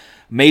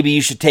 Maybe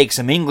you should take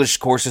some English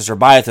courses or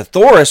buy a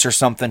thesaurus or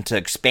something to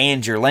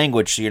expand your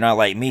language so you're not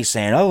like me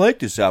saying, I like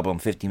this album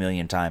 50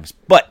 million times.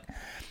 But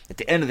at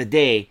the end of the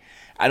day,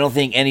 I don't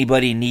think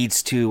anybody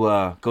needs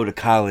to go to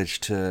college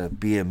to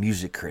be a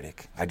music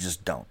critic. I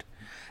just don't.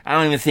 I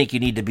don't even think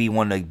you need to be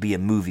one to be a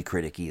movie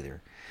critic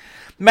either.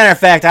 Matter of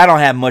fact, I don't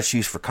have much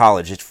use for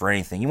college. It's for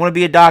anything. You want to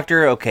be a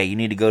doctor? Okay, you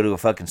need to go to a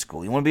fucking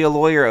school. You want to be a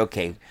lawyer?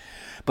 Okay.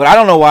 But I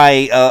don't know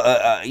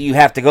why you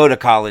have to go to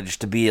college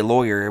to be a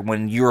lawyer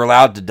when you're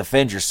allowed to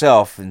defend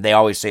yourself. And they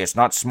always say it's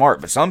not smart.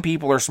 But some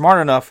people are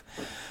smart enough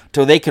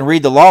so they can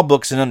read the law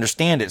books and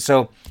understand it.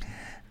 So,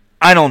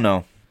 I don't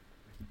know.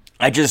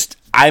 I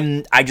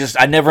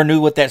never knew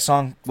what that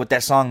song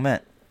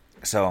meant.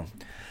 So,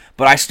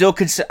 but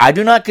I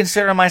do not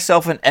consider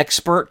myself an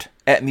expert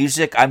at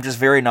music. I'm just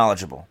very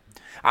knowledgeable.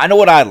 I know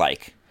what I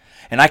like,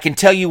 and I can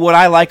tell you what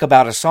I like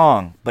about a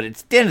song, but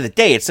at the end of the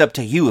day, it's up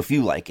to you if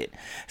you like it.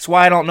 That's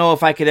why I don't know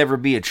if I could ever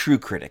be a true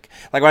critic.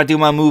 Like when I do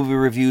my movie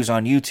reviews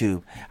on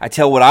YouTube, I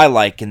tell what I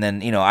like, and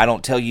then, you know, I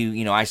don't tell you,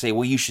 you know, I say,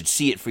 well, you should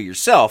see it for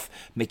yourself,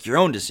 make your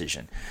own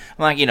decision.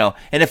 I'm like, you know,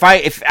 and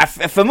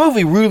if a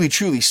movie really,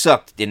 truly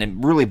sucked, and it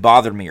really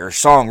bothered me, or a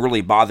song really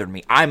bothered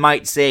me, I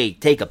might say,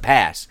 take a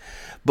pass.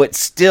 But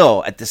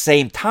still, at the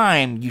same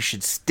time, you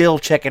should still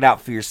check it out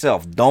for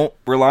yourself. Don't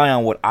rely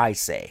on what I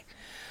say.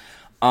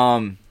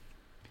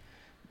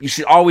 You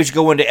should always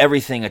go into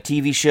everything, a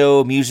TV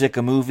show, music,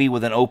 a movie,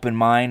 with an open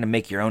mind and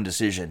make your own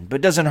decision. But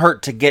it doesn't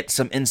hurt to get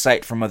some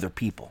insight from other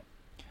people.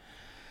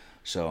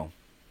 So,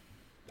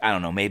 I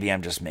don't know, maybe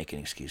I'm just making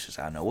excuses.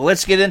 I don't know. Well,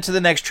 let's get into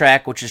the next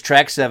track, which is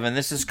track 7.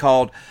 This is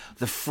called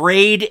The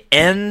Frayed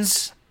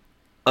Ends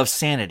of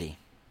Sanity.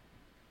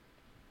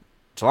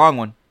 It's a long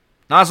one.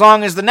 Not as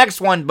long as the next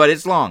one, but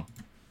it's long.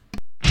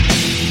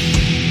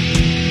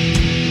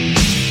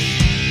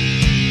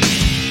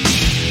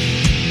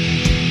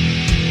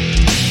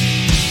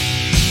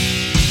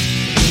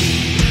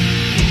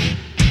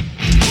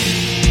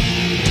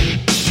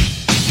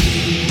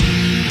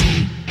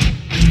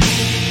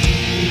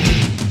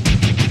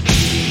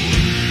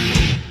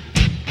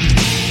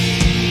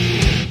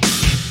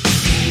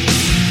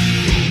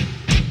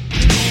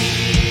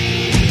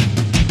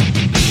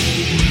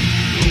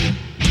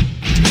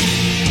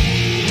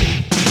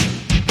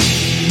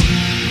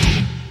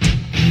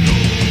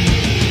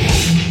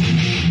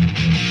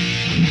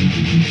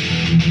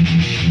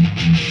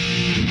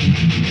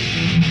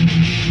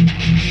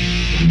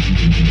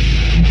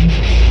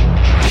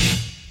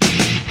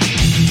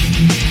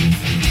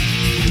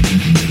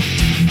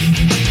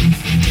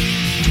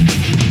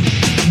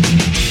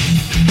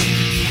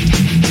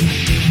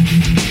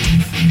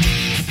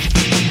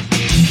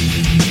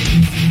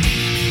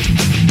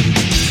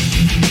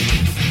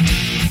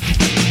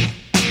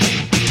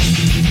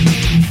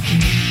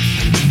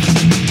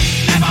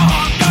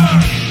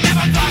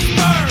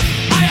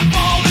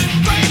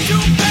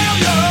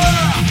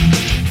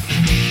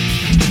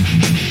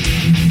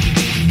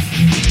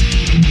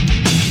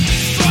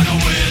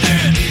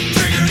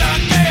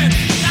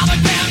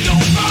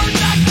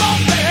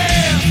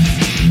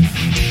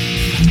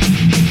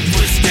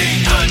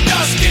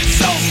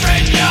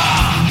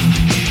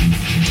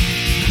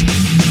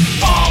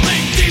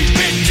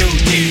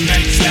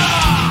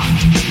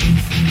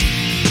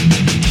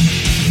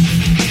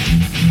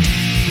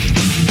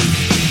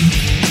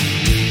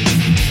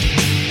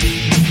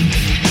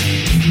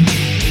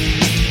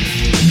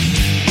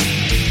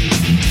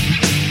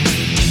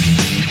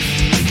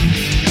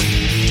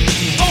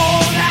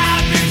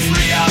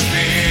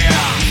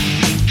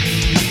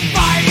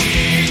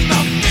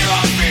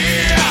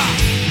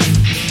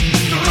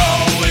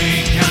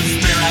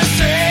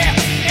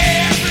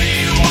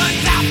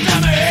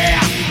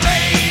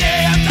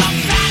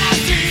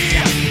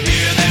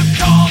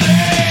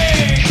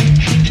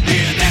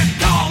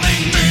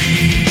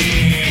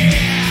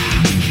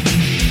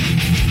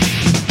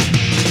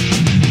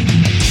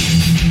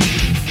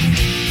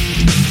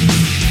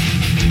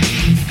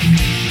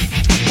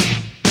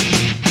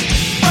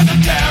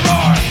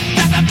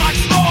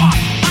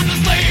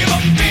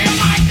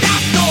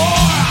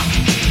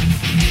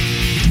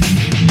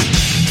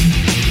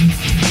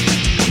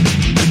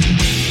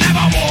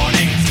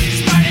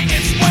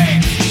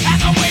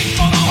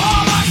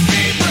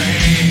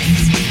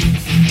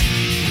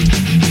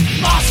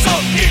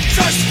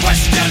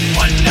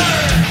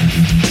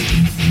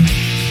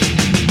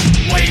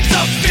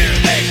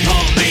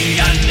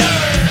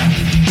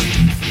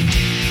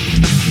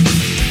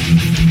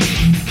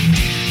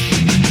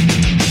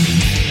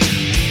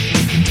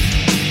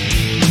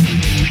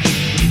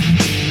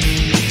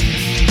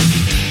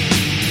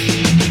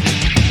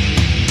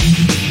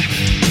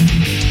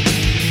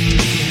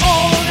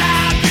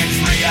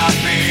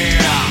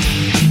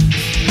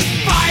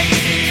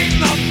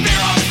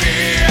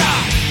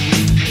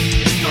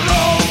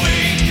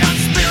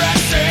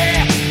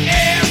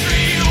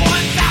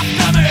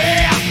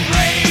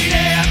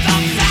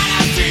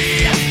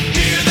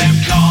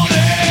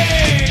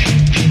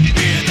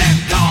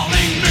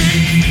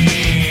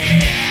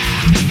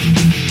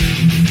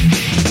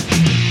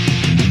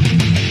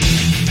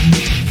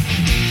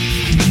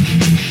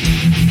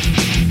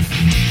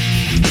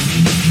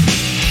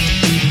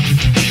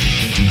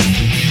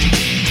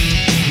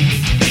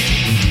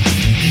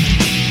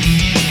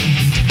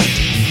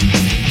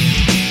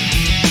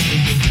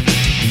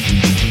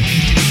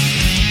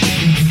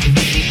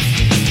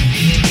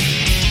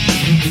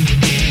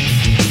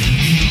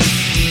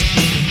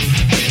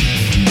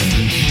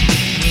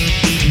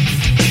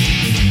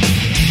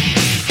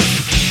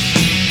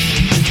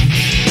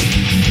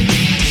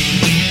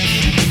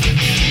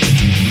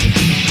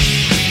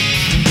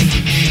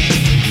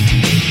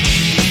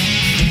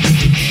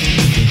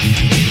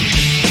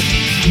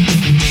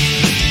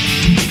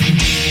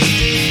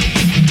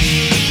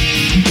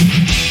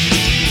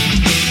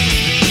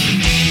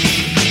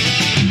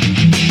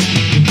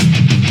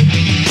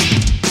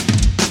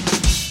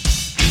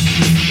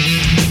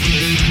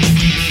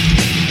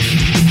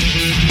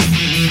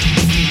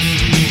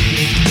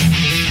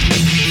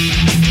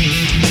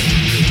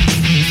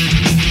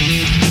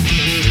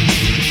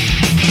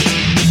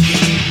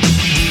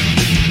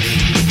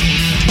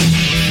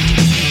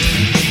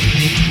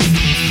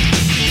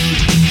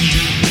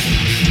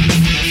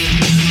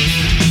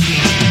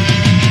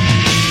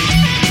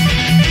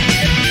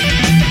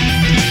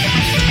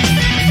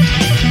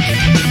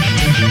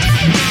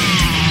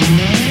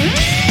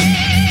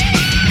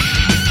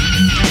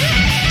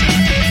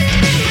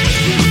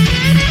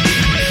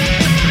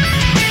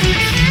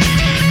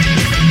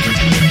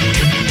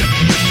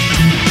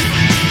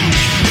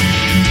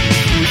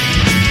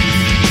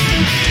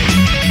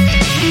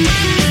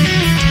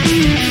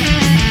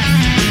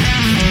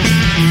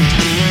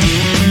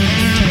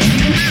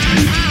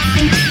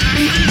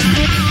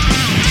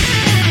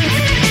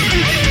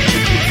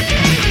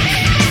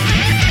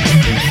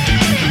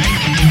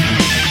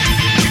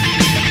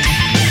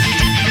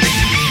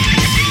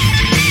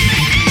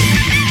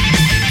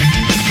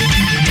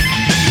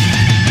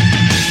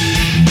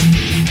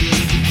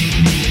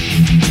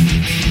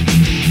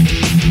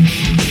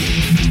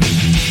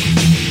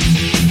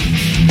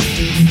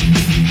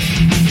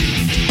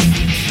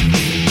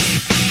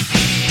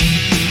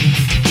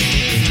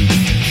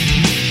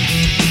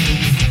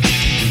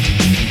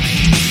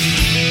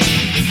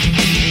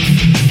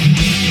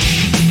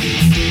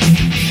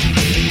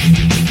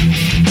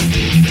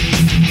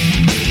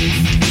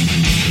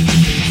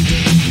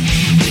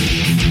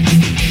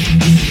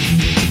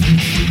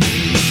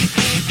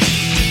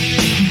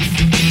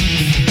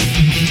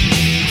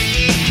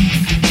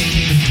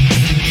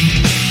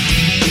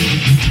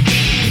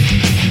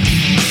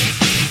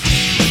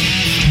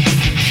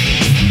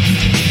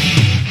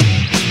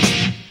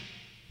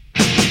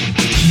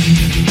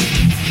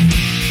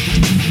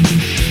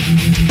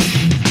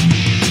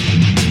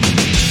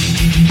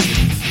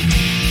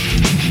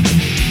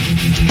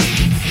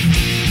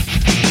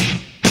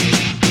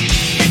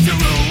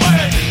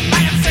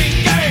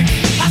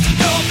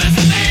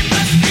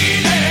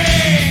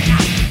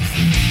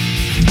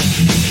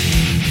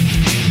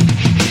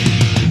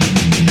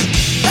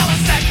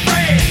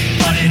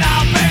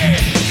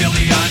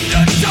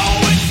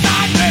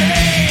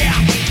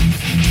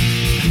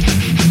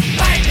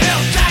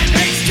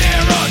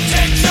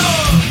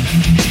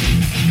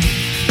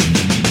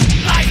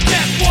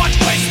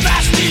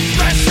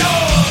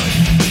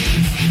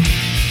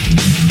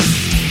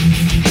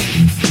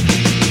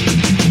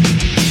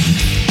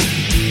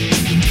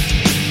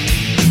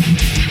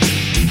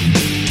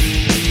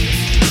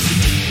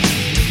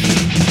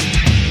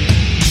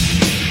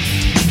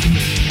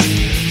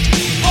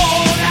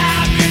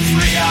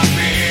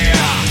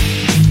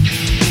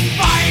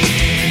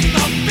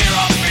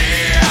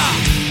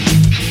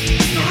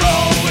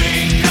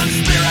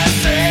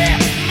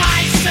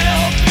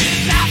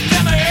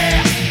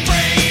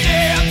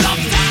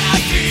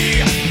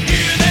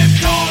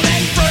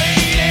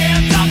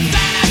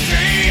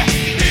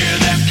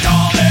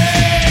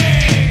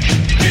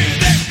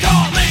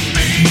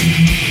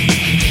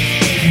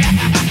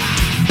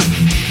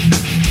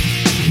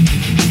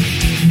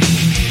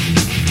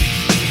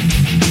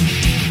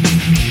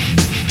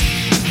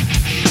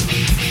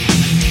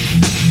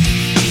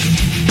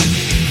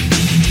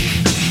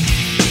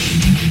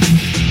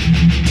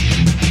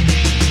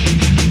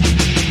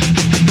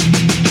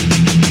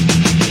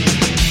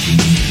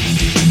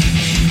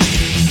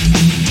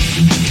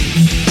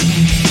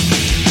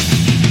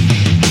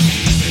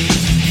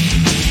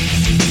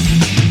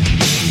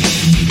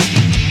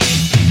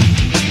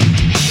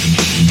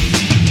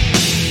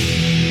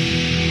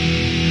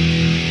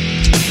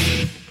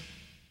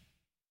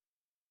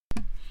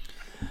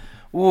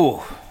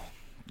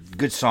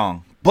 good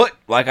song. But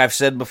like I've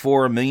said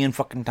before a million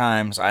fucking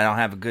times, I don't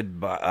have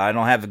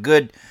a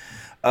good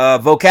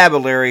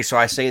vocabulary, so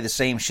I say the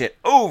same shit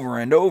over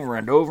and over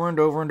and over and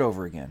over and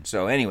over again.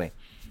 So anyway,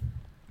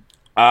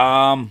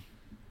 I've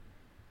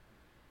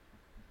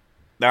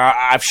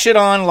shit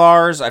on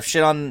Lars, I've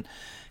shit on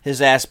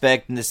his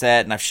aspect and this,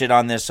 that, and I've shit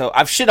on this. So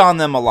I've shit on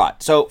them a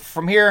lot. So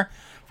from here,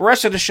 the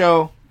rest of the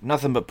show,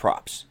 nothing but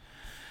props.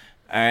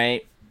 All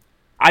right,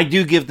 I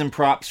do give them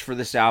props for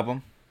this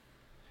album.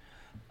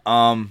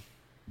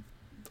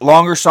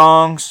 Longer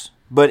songs,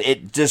 but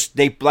it just,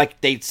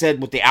 like they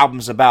said what the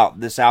album's about.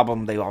 This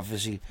album, they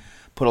obviously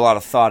put a lot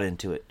of thought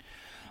into it.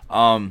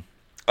 Up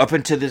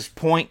until this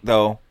point,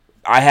 though,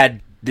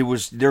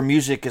 their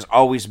music has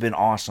always been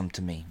awesome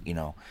to me, you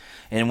know.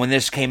 And when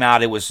this came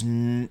out, it was,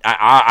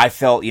 I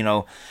felt, you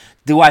know,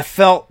 do I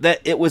felt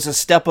that it was a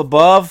step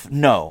above?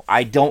 No,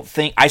 I don't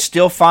think. I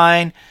still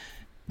find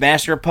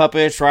Master of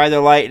Puppets, Ride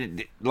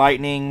the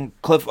Lightning,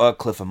 Kill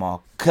 'Em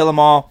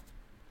All.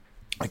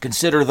 I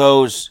consider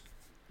those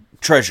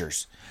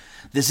treasures.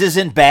 This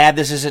isn't bad.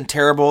 This isn't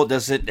terrible.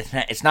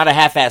 It's not a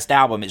half-assed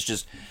album. It's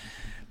just,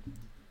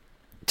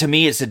 to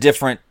me, it's a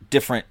different.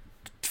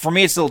 For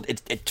me,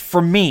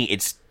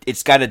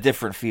 it's got a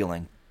different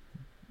feeling.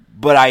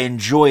 But I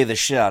enjoy the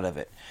shit out of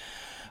it.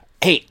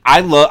 Hey,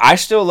 I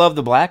still love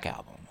the Black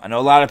Album. I know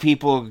a lot of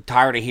people are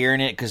tired of hearing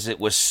it because it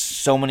was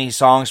so many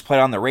songs played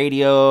on the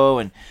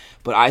radio,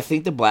 but I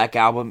think the Black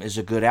Album is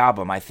a good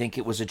album. I think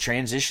it was a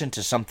transition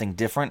to something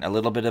different, a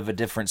little bit of a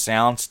different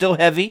sound, still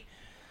heavy,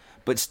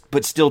 but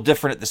still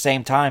different at the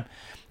same time.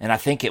 And I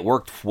think it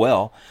worked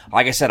well.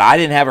 Like I said, I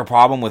didn't have a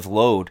problem with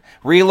Load.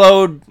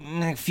 Reload,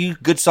 a few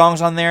good songs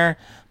on there,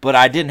 but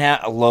I didn't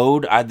have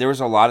Load. There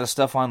was a lot of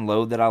stuff on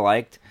Load that I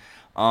liked.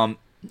 I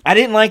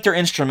didn't like their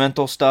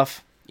instrumental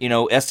stuff. You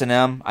know,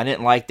 S&M. I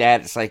didn't like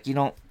that. It's like, you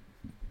don't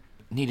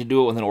need to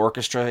do it with an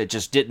orchestra. It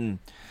just didn't.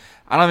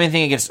 I don't have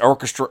anything against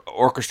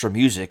orchestra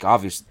music,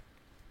 obviously.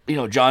 You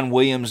know, John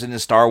Williams in the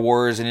Star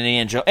Wars and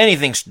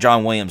anything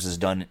John Williams has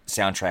done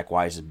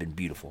soundtrack-wise has been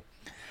beautiful.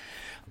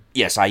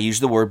 Yes, I use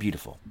the word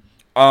beautiful.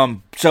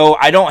 So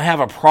I don't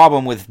have a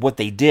problem with what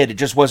they did. It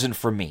just wasn't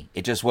for me.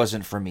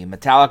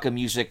 Metallica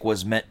music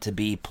was meant to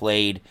be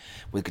played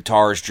with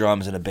guitars,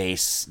 drums, and a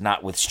bass,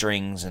 not with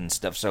strings and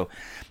stuff. So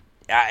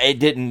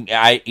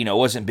it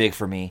wasn't big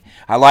for me.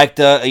 I liked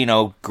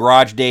the,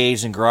 Garage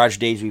Days and Garage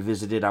Days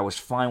Revisited. I was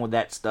fine with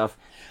that stuff.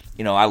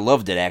 You know, I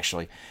loved it,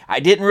 actually. I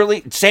didn't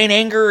really... Saint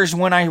Anger is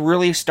when I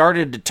really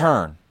started to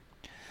turn.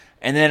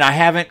 And then I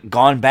haven't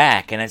gone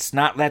back. And it's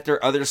not that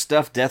their other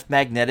stuff, Death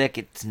Magnetic,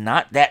 it's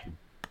not that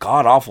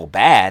god-awful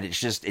bad. It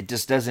just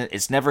doesn't...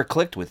 It's never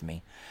clicked with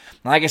me.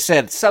 Like I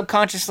said,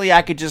 subconsciously,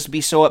 I could just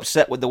be so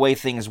upset with the way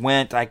things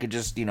went. I could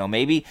just,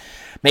 maybe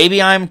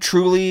I'm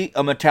truly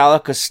a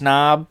Metallica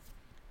snob.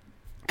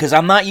 Because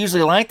I'm not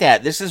usually like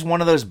that. This is one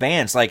of those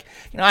bands. Like,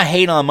 I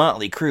hate on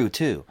Motley Crue,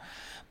 too.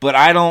 But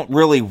I don't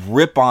really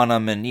rip on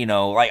them. And,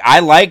 I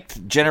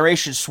liked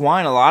Generation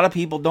Swine. A lot of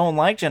people don't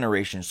like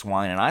Generation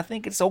Swine. And I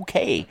think it's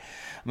okay.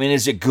 I mean,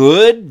 is it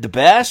good? The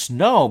best?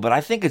 No. But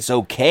I think it's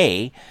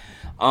okay.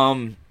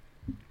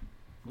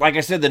 Like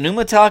I said, the new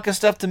Metallica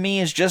stuff to me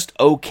is just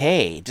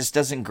okay. It just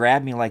doesn't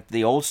grab me like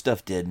the old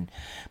stuff did.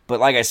 But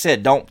like I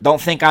said,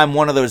 don't think I'm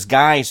one of those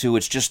guys who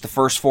it's just the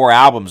first 4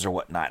 albums or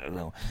whatnot. I don't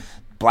know.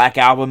 Black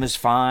Album is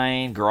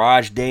fine,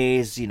 Garage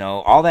Days,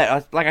 all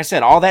that. Like I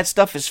said, all that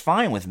stuff is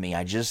fine with me.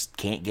 I just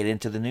can't get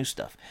into the new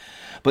stuff.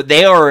 But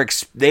they are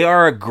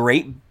a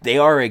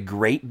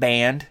great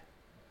band.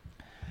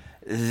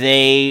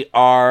 They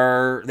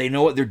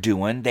know what they're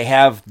doing.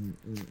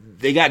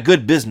 They got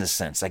good business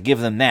sense. I give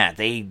them that.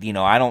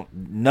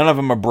 None of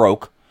them are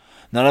broke.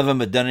 None of them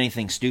have done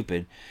anything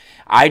stupid.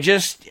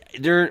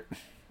 They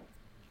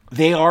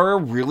are a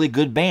really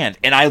good band,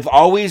 and I've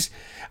always.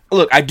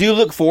 Look, I do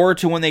look forward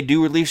to when they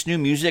do release new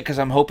music because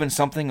I'm hoping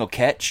something will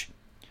catch.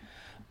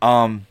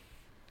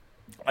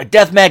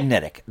 Death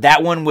Magnetic,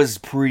 that one was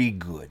pretty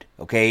good.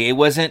 Okay, it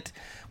wasn't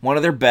one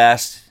of their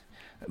best,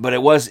 but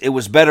it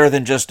was better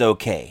than just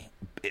okay.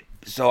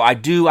 So I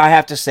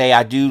have to say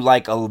I do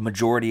like a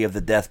majority of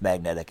the Death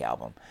Magnetic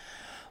album.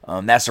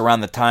 That's around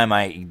the time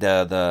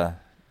the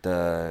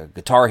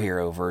Guitar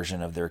Hero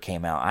version of there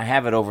came out. I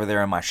have it over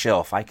there on my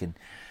shelf. I can.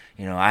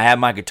 I have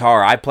my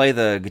guitar. I play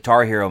the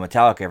Guitar Hero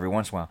Metallica every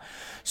once in a while.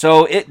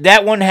 So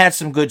that one had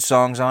some good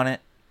songs on it.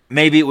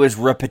 Maybe it was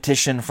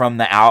repetition from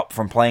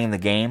playing the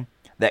game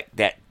that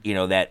got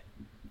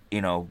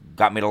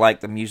me to like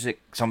the music,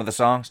 some of the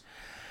songs.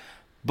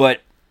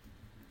 But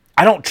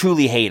I don't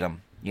truly hate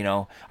them.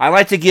 I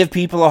like to give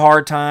people a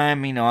hard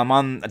time. I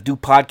do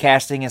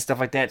podcasting and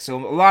stuff like that. So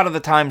a lot of the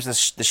times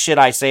the shit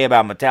I say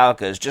about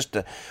Metallica is just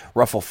to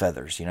ruffle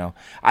feathers.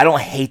 I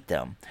don't hate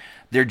them.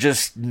 They're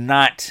just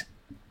not.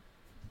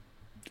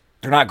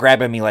 They're not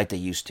grabbing me like they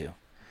used to.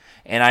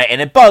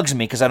 And it bugs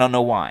me because I don't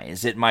know why.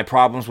 Is it my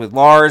problems with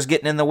Lars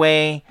getting in the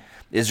way?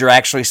 Is there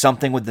actually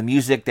something with the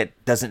music that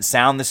doesn't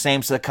sound the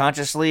same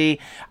subconsciously?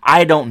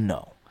 I don't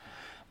know.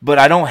 But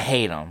I don't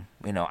hate them.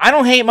 You know, I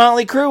don't hate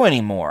Motley Crue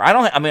anymore. I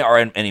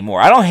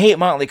don't hate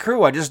Motley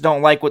Crue. I just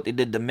don't like what they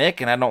did to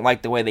Mick, and I don't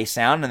like the way they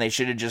sound, and they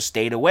should have just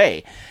stayed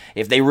away.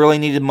 If they really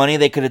needed money,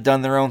 they could have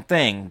done their own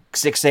thing.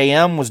 6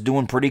 a.m. was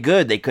doing pretty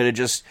good. They could have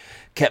just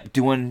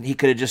he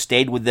could have just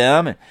stayed with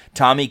them, and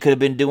Tommy could have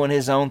been doing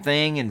his own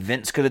thing, and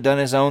Vince could have done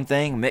his own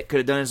thing, Mick could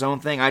have done his own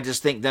thing. I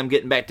just think them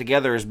getting back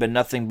together has been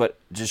nothing but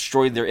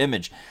destroyed their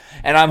image.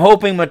 And I'm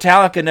hoping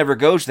Metallica never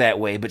goes that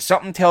way, but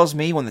something tells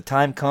me when the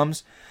time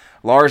comes,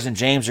 Lars and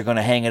James are going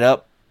to hang it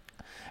up,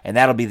 and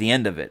that'll be the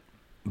end of it.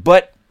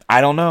 But I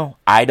don't know.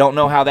 I don't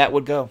know how that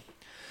would go.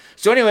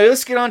 So anyway,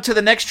 let's get on to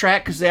the next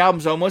track because the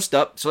album's almost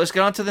up. So let's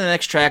get on to the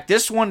next track.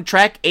 This one,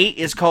 track 8,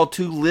 is called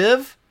To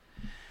Live.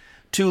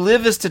 To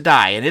Live is to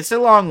Die, and it's a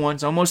long one.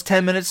 It's almost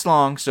 10 minutes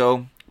long,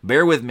 so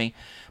bear with me.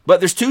 But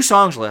there's 2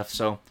 songs left,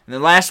 and the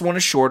last one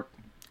is short.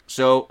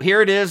 So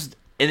here it is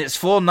in its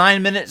full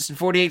 9 minutes and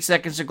 48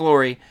 seconds of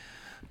glory.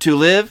 To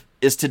Live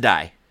is to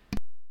Die.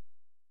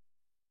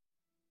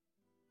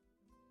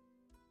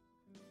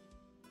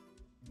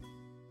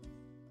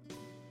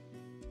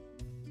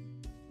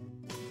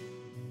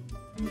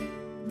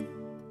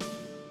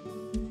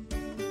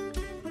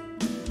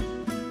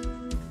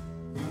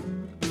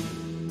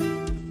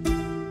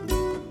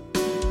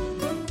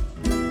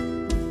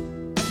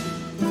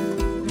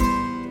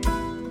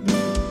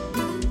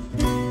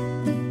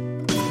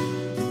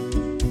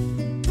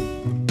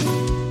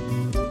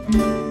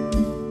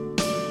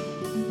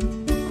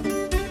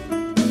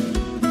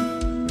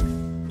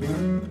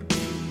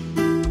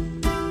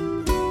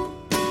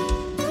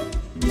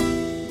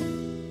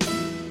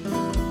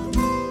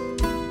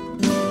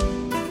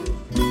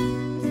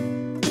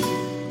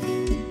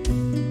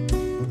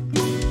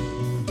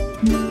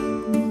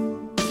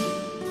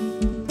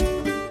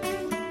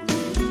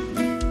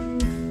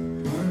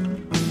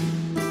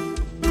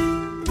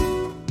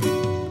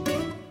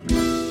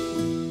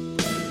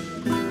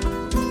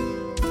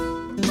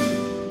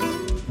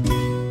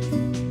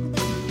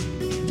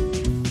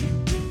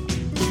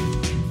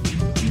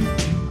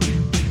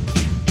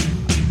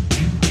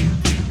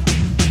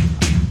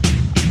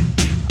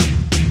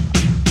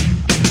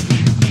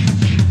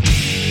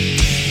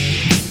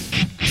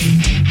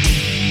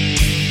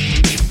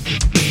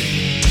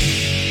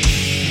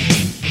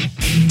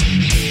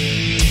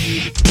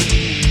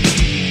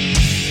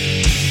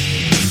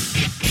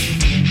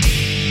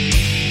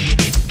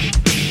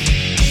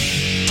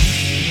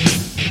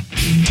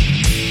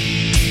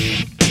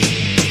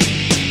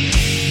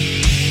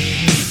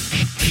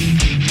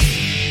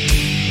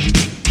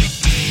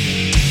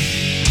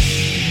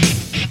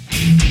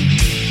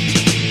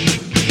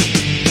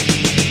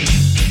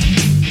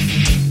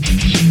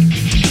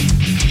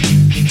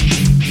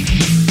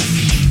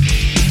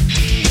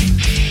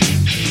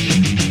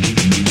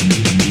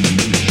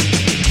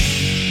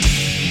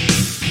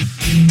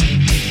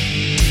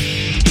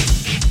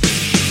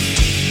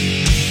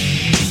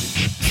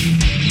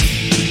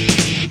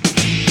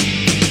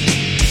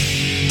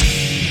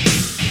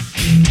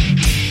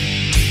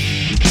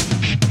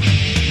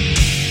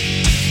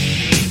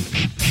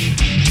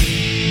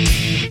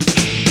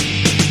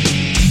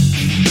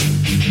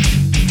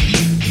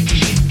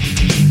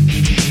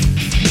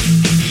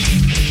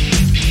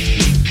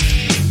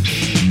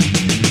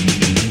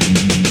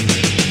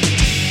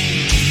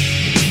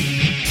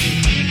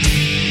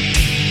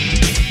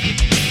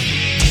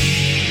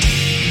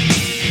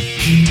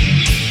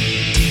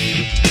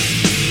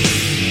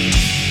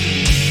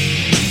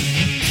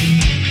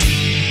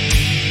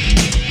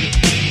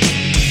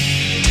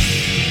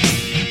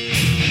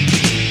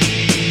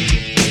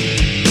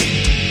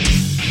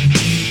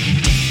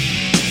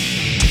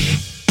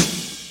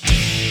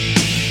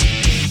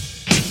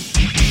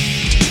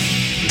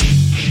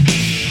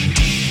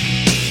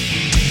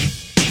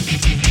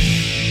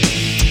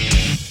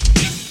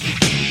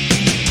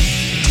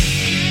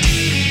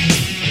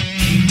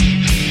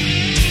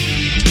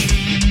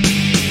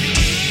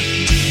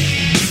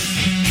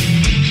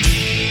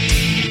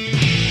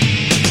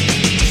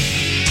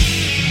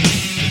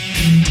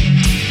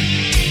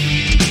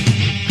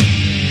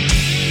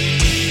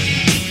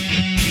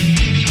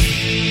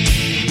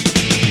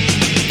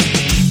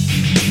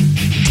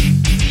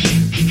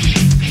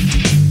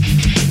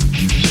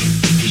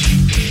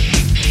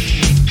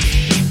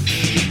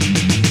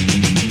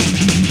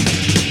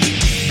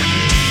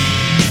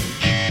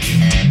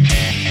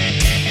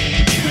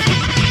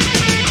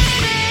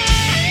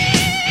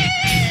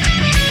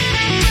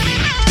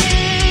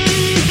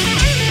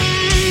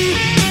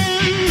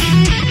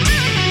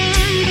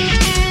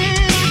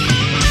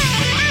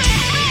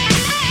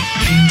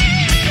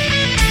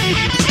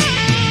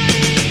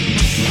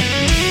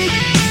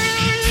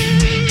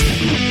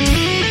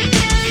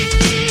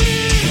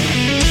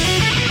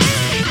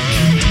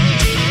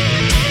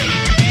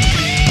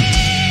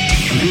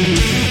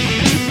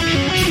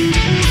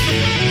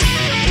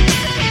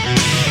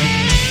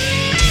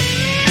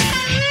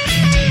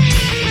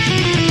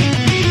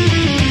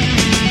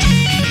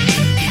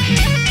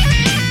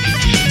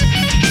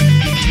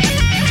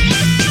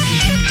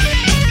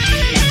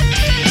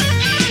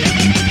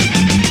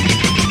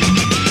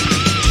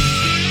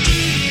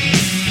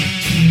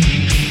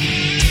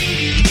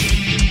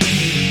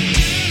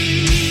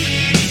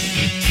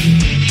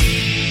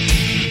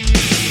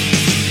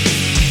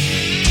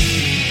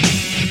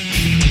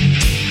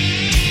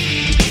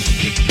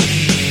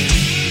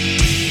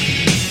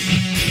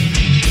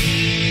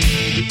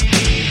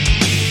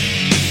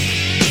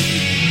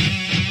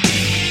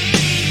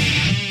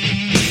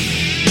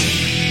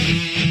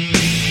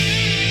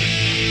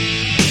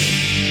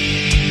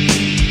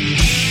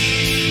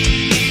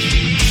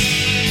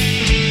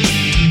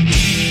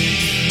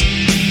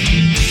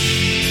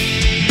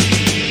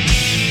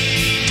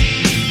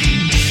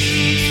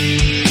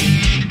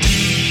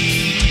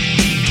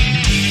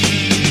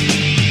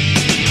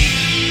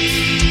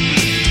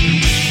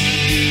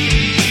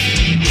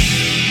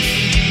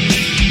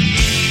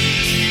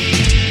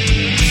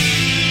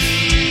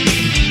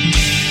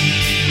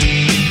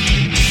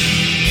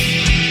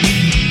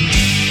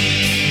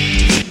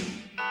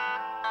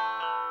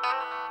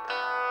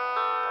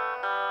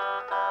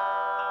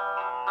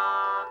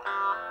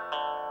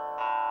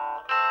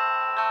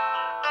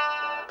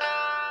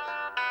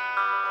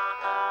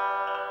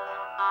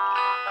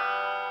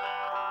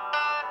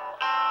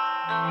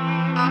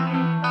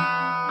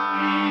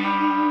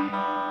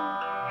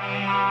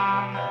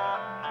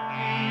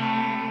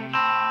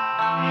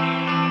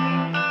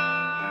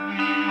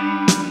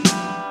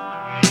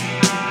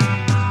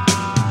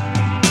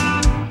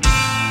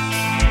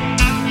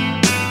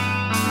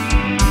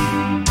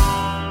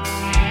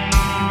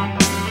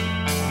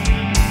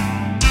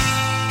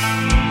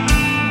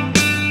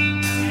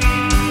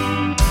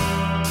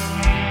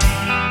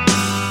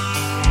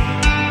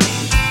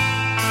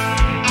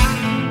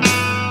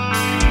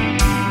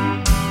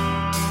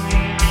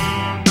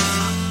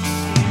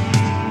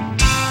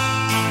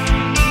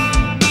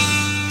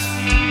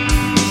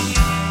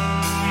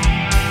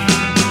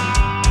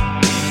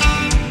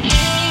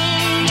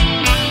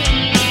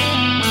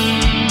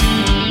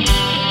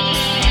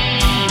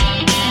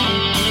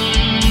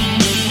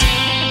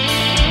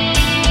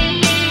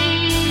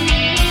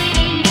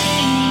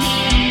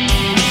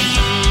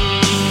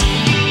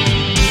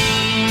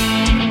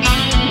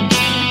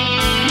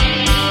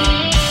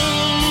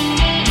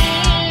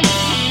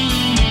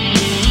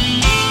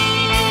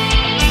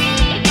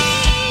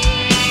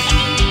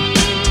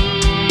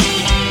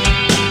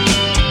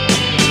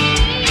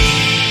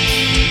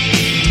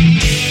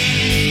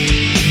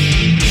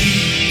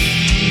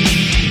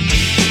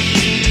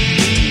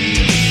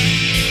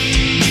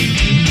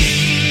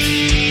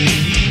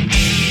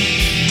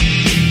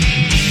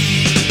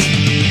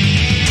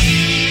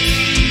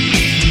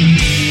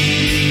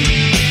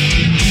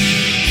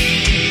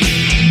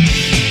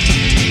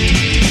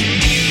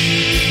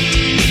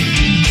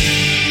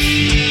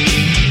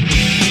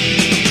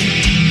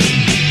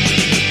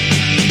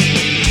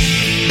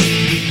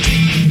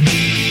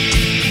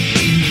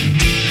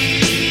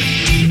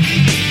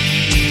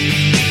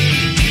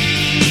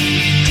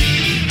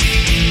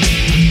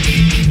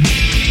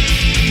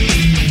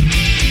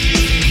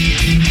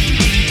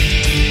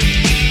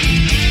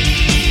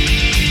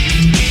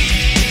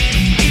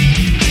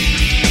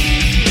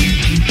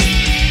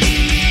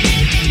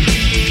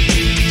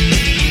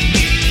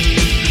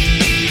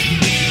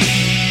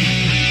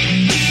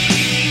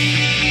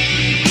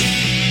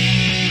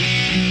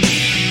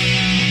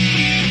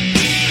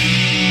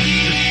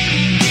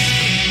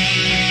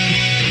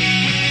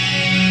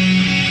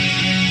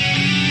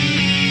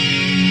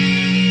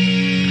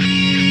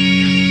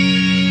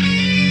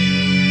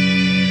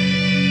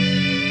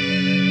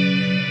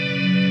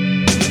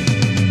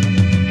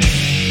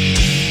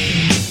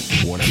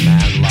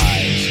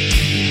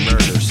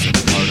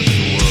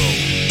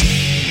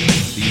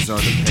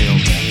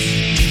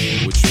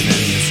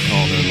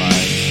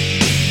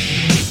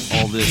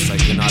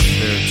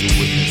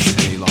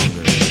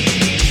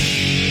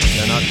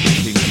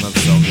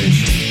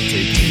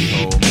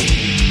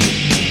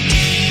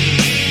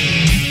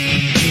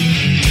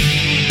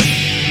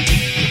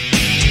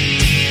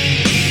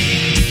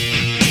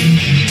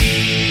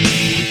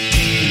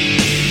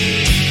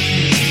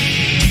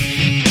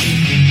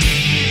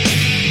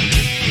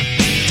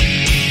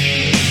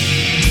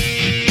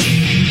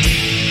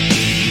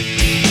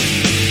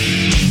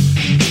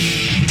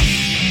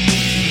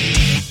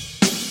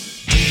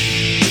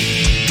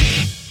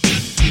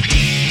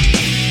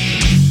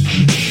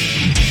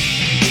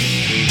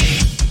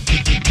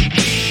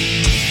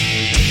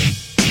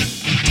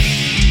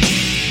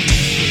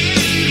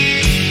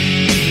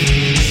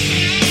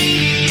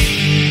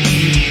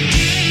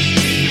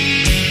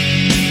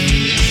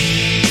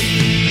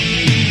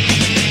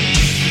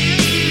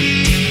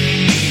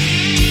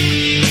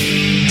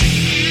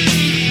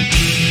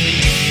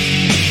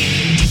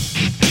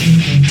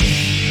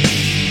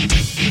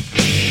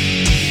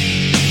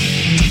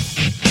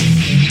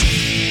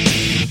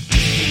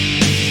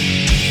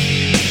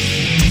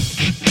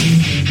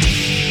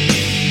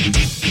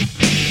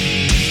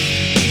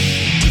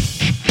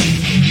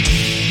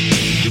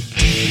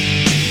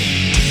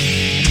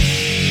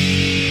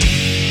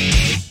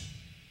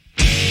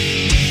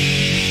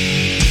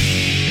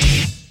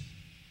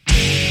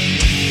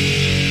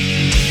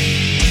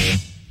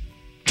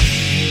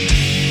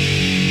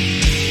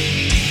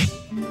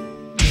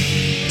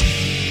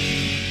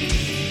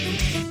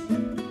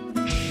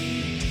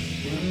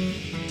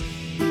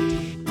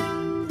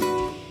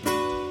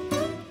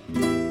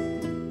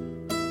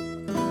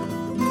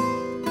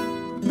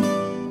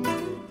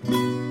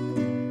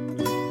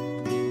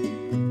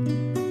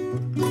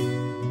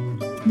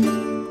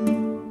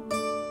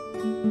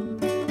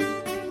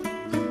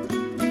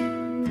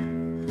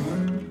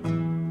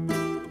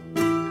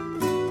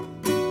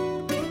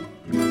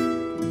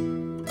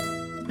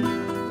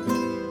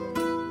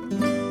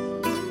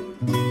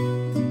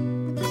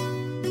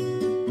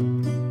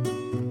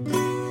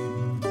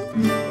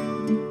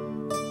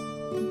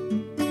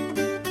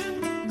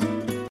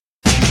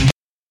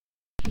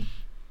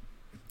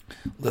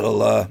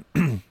 Little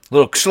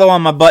little slow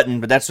on my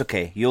button, but that's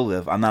okay. You'll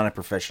live. I'm not a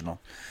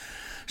professional.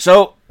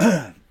 So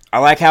I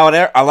like how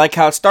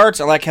it starts.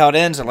 I like how it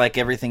ends. I like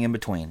everything in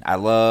between.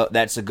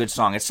 That's a good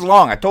song. It's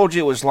long. I told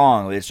you it was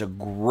long. It's a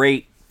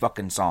great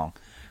fucking song.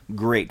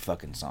 Great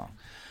fucking song.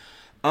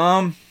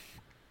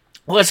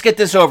 Let's get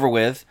this over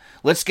with.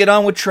 let's get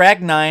on with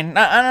track 9.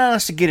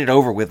 Not to get it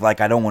over with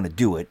like I don't want to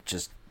do it.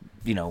 Just,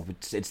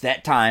 it's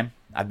that time.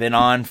 I've been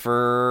on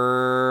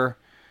for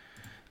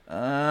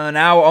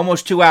now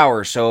almost 2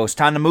 hours, so it's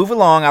time to move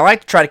along. I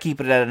like to try to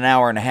keep it at an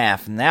hour and a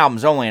half, and the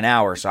album's only an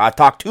hour, so I've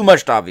talked too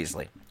much,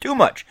 obviously. Too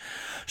much.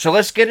 So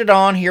let's get it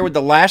on here with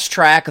the last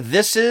track.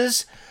 This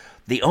is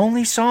the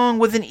only song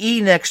with an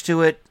E next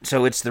to it,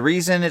 so it's the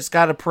reason it's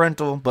got a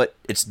parental, but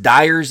it's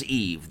Dyer's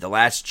Eve, the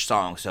last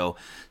song. So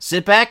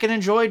sit back and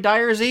enjoy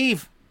Dyer's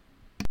Eve.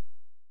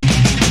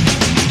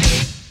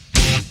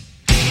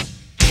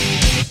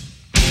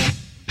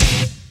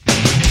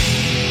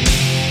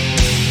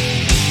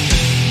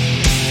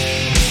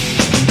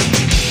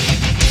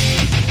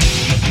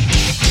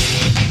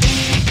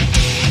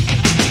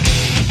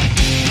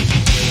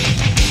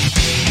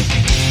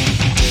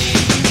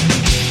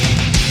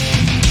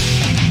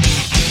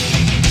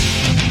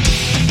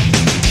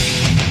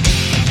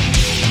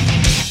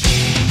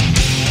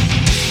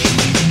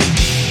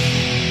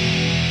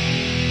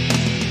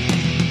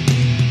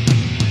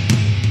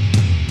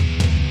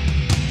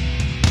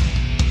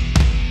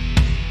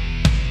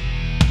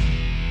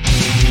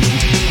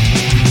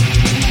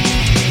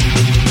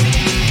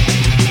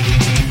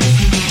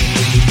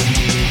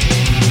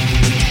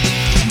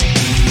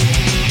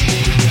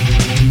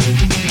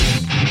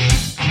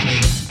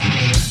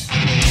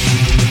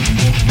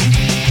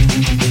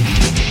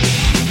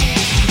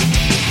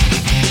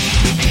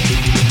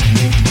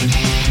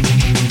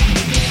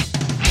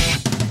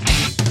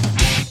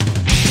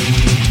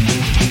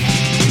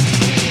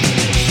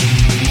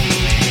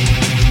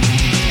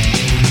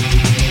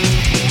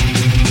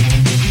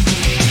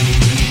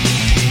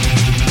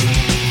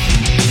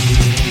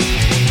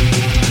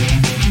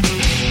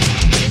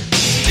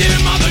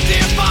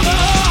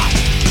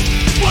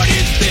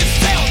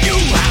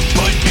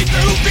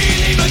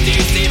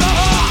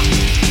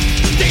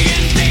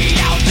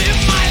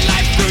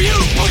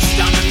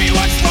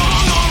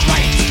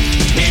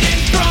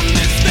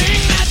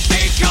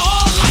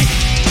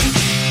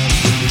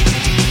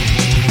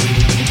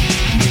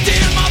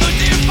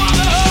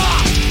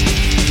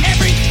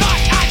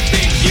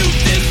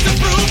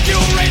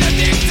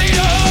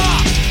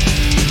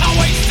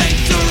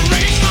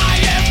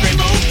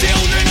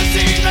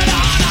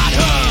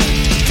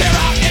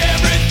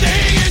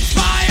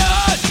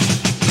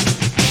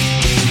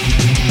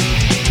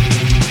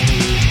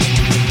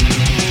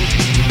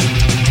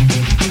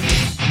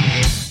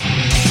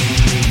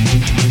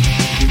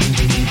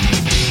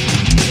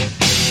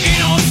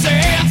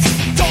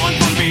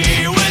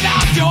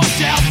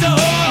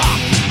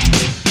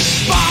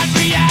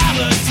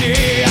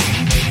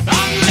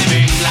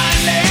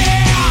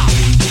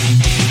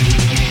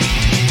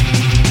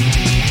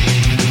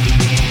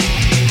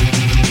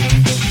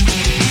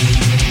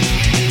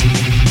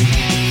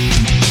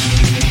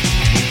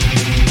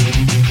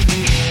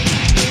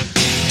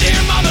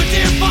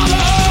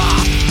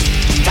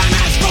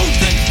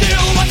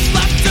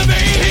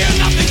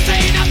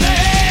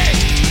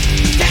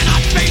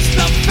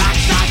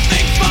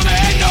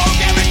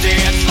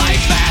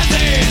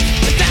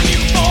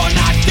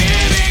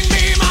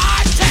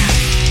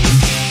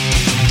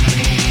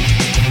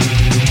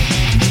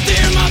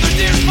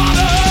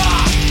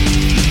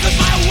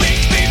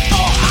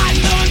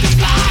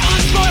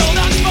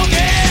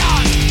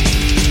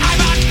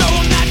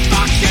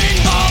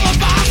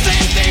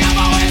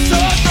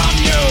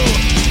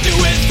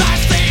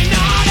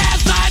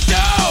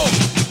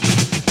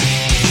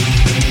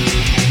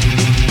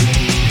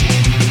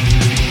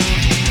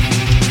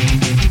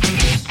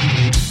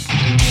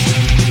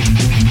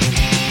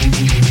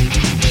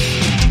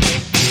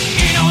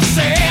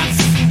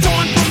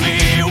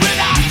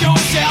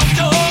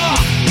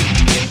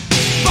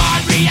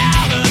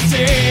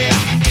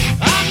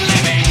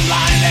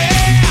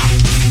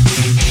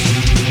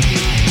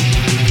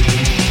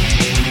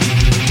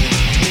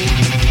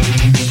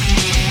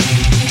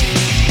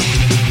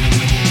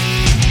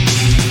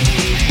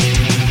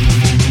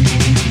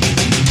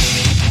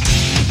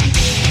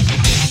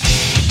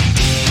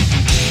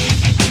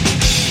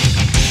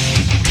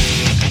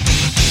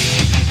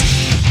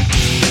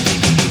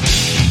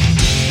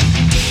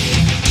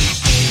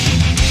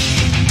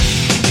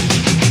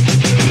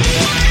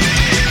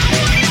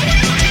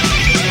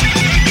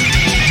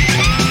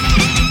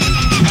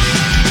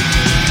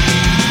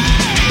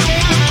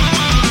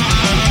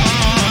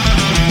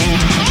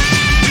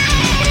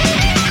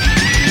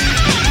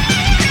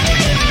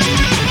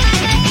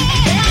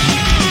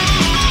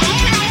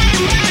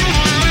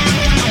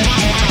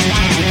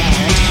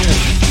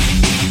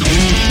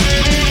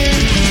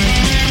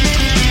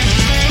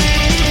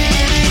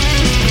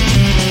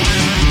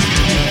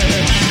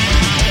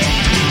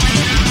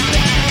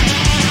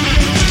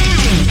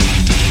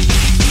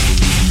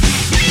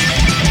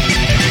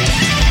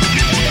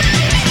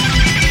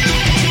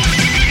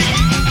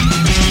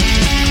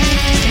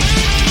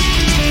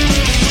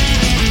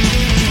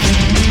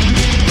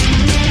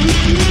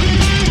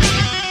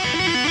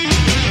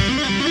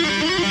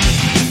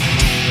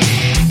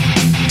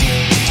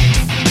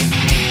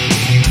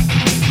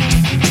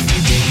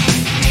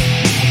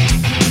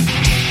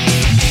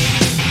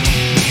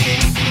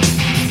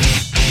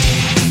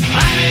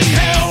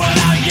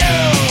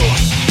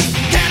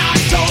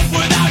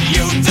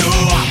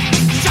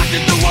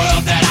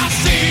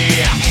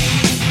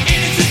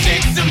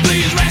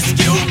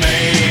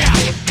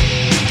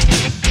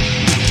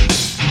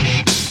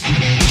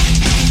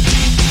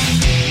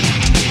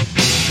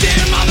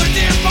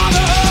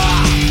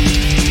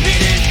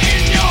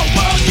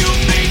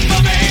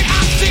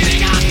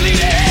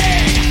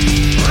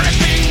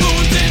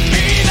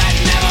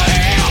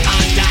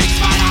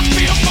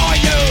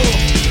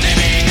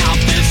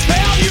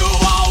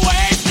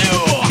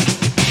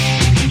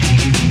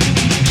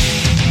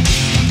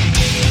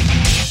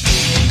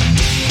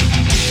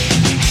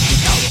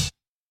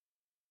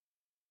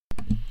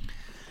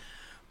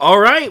 All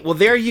right, well,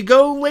 there you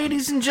go,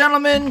 ladies and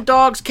gentlemen.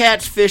 Dogs,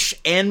 cats, fish,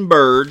 and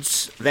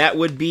birds. That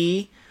would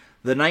be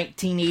the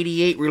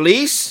 1988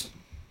 release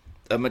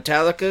of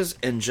Metallica's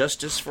And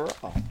Justice for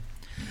All.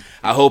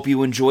 I hope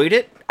you enjoyed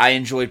it. I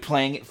enjoyed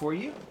playing it for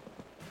you.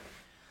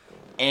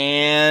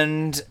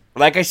 And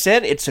like I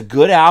said, it's a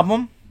good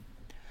album.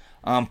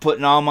 I'm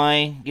putting all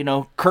my,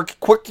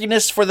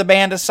 quirkiness for the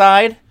band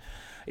aside.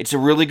 It's a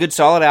really good,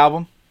 solid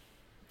album.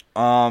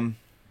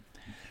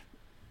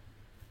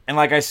 And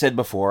like I said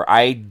before,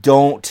 I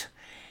don't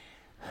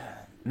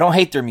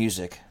hate their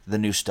music, the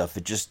new stuff.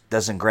 It just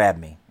doesn't grab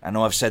me. I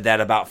know I've said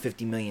that about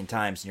 50 million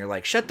times, and you're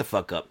like, shut the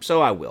fuck up.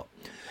 So I will.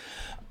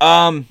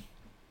 I'll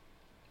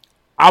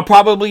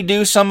probably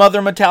do some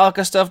other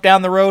Metallica stuff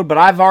down the road, but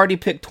I've already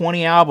picked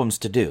 20 albums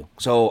to do.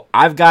 So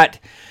I've got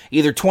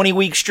either 20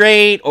 weeks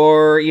straight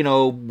or,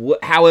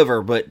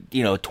 however, but,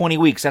 20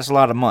 weeks, that's a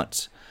lot of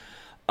months.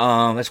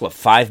 That's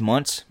 5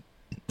 months?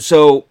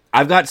 So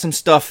I've got some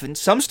stuff, and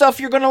some stuff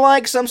you're going to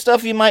like, some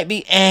stuff you might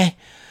be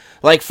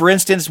Like, for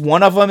instance,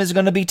 one of them is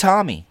going to be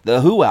Tommy,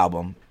 the Who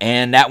album,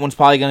 and that one's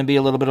probably going to be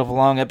a little bit of a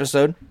long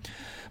episode.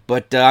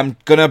 But I'm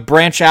going to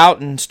branch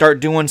out and start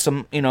doing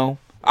some,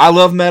 I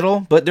love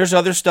metal, but there's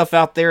other stuff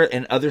out there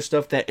and other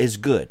stuff that is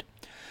good.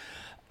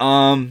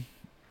 And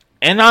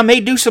I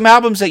may do some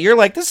albums that you're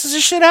like, this is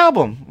a shit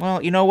album.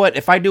 Well, you know what?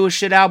 If I do a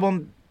shit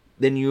album,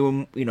 then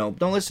you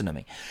don't listen to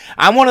me.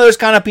 I'm one of those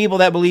kind of people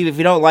that believe if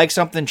you don't like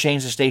something,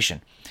 change the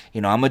station.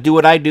 I'm going to do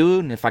what I do,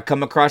 and if I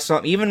come across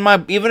something, even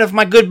if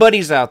my good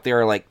buddies out there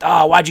are like,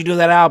 oh, why'd you do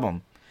that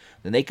album?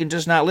 Then they can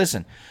just not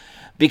listen.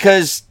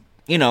 Because,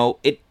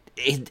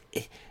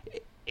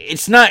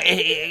 it's not,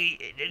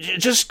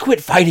 just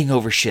quit fighting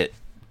over shit.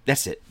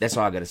 That's it. That's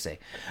all I got to say.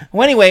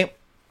 Well, anyway,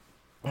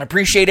 I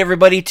appreciate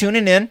everybody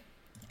tuning in,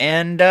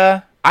 and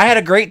I had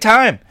a great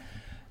time.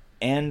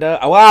 And, I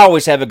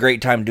always have a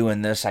great time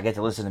doing this. I get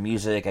to listen to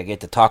music. I get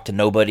to talk to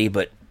nobody,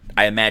 but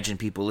I imagine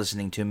people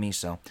listening to me,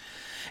 so.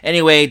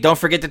 Anyway, don't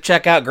forget to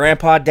check out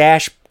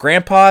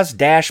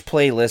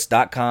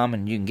grandpas-playlist.com,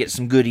 and you can get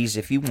some goodies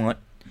if you want.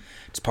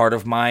 It's part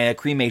of my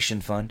cremation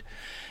fund.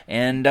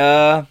 And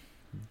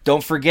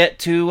don't forget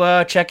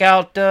to check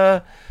out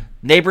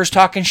Neighbors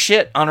Talking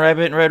Shit on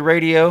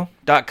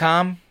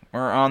rabbitandredradio.com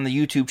or on the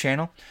YouTube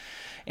channel.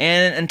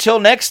 And until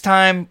next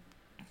time,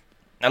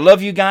 I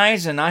love you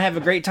guys, and I have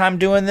a great time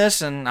doing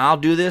this, and I'll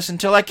do this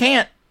until I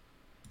can't.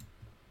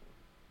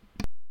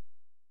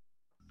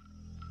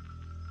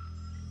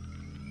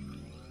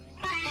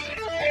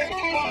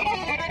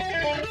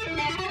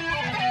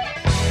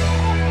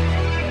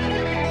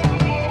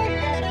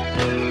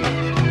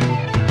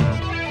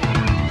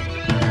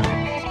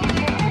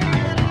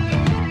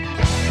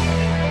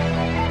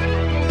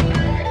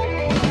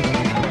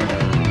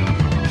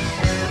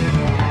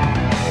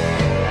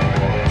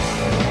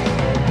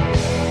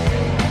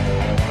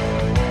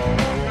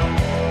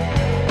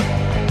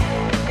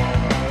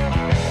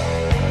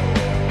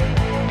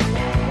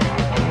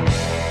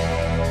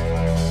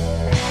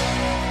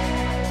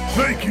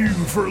 Thank you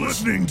for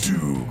listening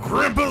to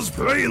Grandpa's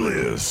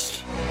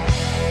Playlist.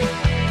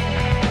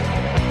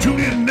 Tune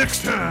in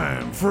next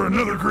time for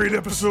another great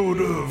episode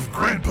of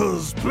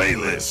Grandpa's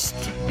Playlist.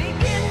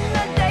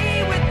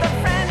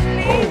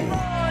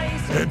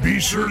 Oh, and be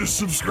sure to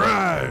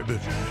subscribe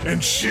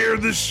and share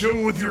this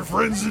show with your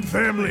friends and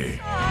family.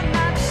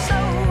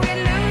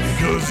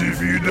 Because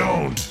if you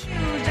don't,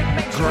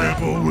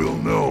 Grandpa will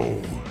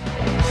know.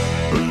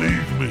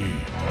 Believe me,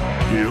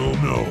 he'll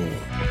know.